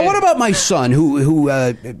 Now, what about my son, who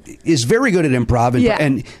is very good at improv,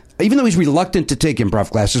 and even though he's reluctant to take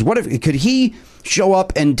improv classes, could he show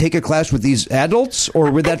up and take a class with these adults,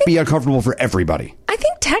 or would that be uncomfortable for everybody? I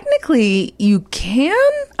think technically you can.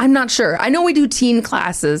 I'm not sure. I know we do teen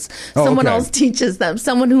classes. Someone else teaches them.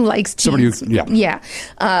 Someone who likes teens. Somebody Yeah.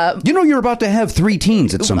 You're about to have 3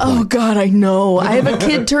 teens at some point. Oh, God, I know. I have a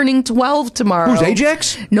kid turning 12 tomorrow. Who's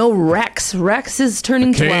Ajax? No, Rex. Rex is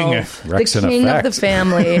turning 12. Rex the in king of effect. the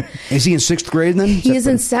family. Is he in 6th grade then? He is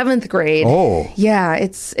in 7th grade. Oh. Yeah,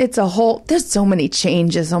 it's a whole... There's so many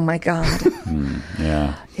changes. Oh, my God.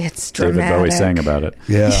 Yeah. It's David dramatic. Bowie sang about it.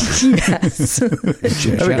 Yeah. Yes. I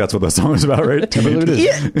think that's what the song is about, right? I believe it is.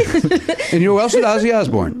 And you know who else did? Ozzy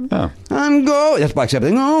Osbourne. Oh. That's Black Sabbath.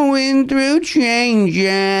 Going through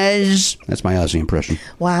changes. That's my Ozzy impression.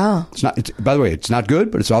 Wow. By the way, it's not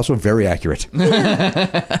good, but it's also very accurate.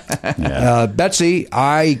 Betsy,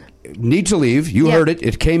 I need to leave. You heard it.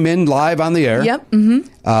 It came in live on the air. Yep.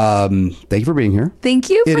 Mm-hmm. Thank you for being here. Thank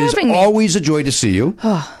you for having me. It is always a joy to see you.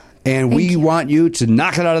 And we want you to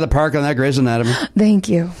knock it out of the park on that Grey's Anatomy. Thank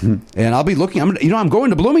you. And I'll be looking. I'm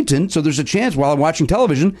going to Bloomington, so there's a chance while I'm watching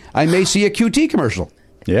television, I may see a QT commercial.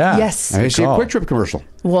 Yeah. Yes. I may see a Quick Trip commercial.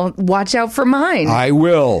 Well, watch out for mine. I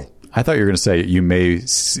will. I thought you were going to say you may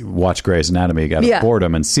watch Grey's Anatomy out of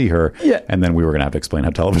boredom and see her, and then we were going to have to explain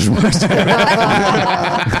how television works.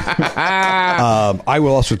 I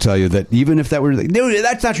will also tell you that even if that were... No,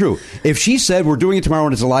 that's not true. If she said we're doing it tomorrow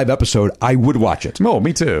and it's a live episode, I would watch it. Oh,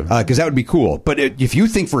 me too. Because that would be cool. But if you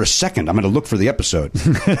think for a second I'm going to look for the episode,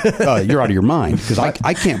 you're out of your mind. Because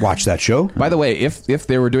I can't watch that show. By the way, if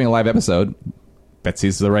they were doing a live episode,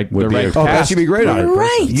 Betsy's the right cast. Betsy'd be great on it.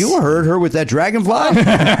 Right. You heard her with that dragonfly?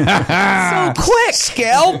 So quick.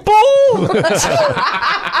 Scalpel!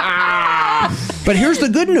 But here's the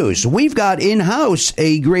good news. We've got in-house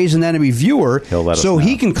a Grey's Anatomy viewer, He'll let us so know.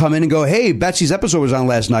 he can come in and go, hey, Betsy's episode was on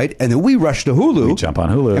last night, and then we rush to Hulu. We jump on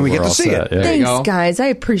Hulu. And we We're get to all see set. it. Yeah. Thanks, guys. I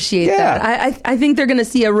appreciate that. I think they're going to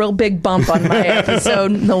see a real big bump on my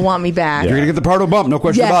episode, and they'll want me back. You're going to get the Pardo bump, no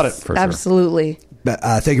question about it. sure. Absolutely.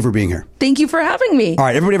 Thank you for being here. Thank you for having me. All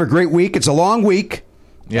right, everybody have a great week. It's a long week.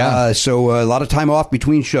 Yeah. So a lot of time off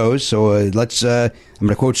between shows. So I'm going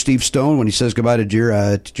to quote Steve Stone when he says goodbye to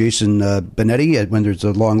Jason Benetti when there's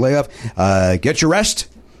a long layoff. Get your rest.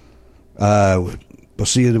 We'll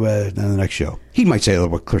see you on the next show. He might say a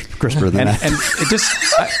little bit crisper than that. And it just...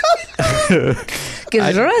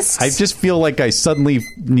 Get rest. I just feel like I suddenly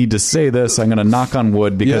need to say this. I'm going to knock on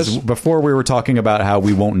wood because before we were talking about how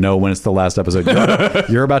we won't know when it's the last episode.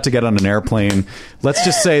 You're about to get on an airplane. Let's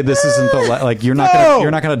just say this isn't the you're not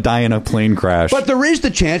going to die in a plane crash. But there is the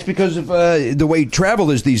chance because of the way travel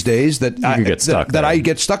is these days that I get stuck that I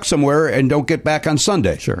get stuck somewhere and don't get back on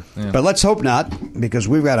Sunday. Sure. Yeah. But let's hope not, because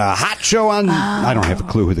we've got a hot show on. I don't have a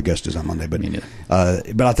clue who the guest is on Monday, but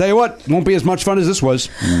I'll tell you what, it won't be as much fun as this was.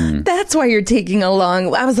 That's why you're taking a long.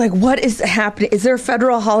 I was like, what is happening? Is there a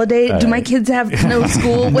federal holiday? Do my kids have no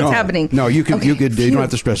school? What's happening? No, you can. You don't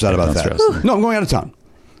have to stress out about that. Stress. No, I'm going out of town.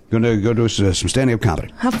 Going to go do some standing up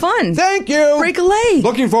comedy. Have fun. Thank you. Break a leg.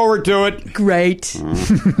 Looking forward to it. Great.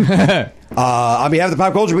 On behalf of the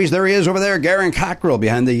Pop Culture Beast, there he is over there, Garen Cockrell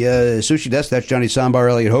behind the sushi desk. That's Johnny Sambar,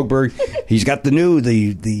 Elliot Hochberg. He's got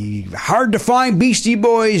the hard to find Beastie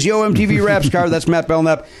Boys Yo MTV Raps card. That's Matt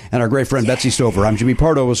Belknap and our great friend Betsy Stover. I'm Jimmy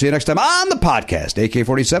Pardo. We'll see you next time on the podcast.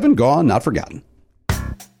 AK-47, gone, not forgotten.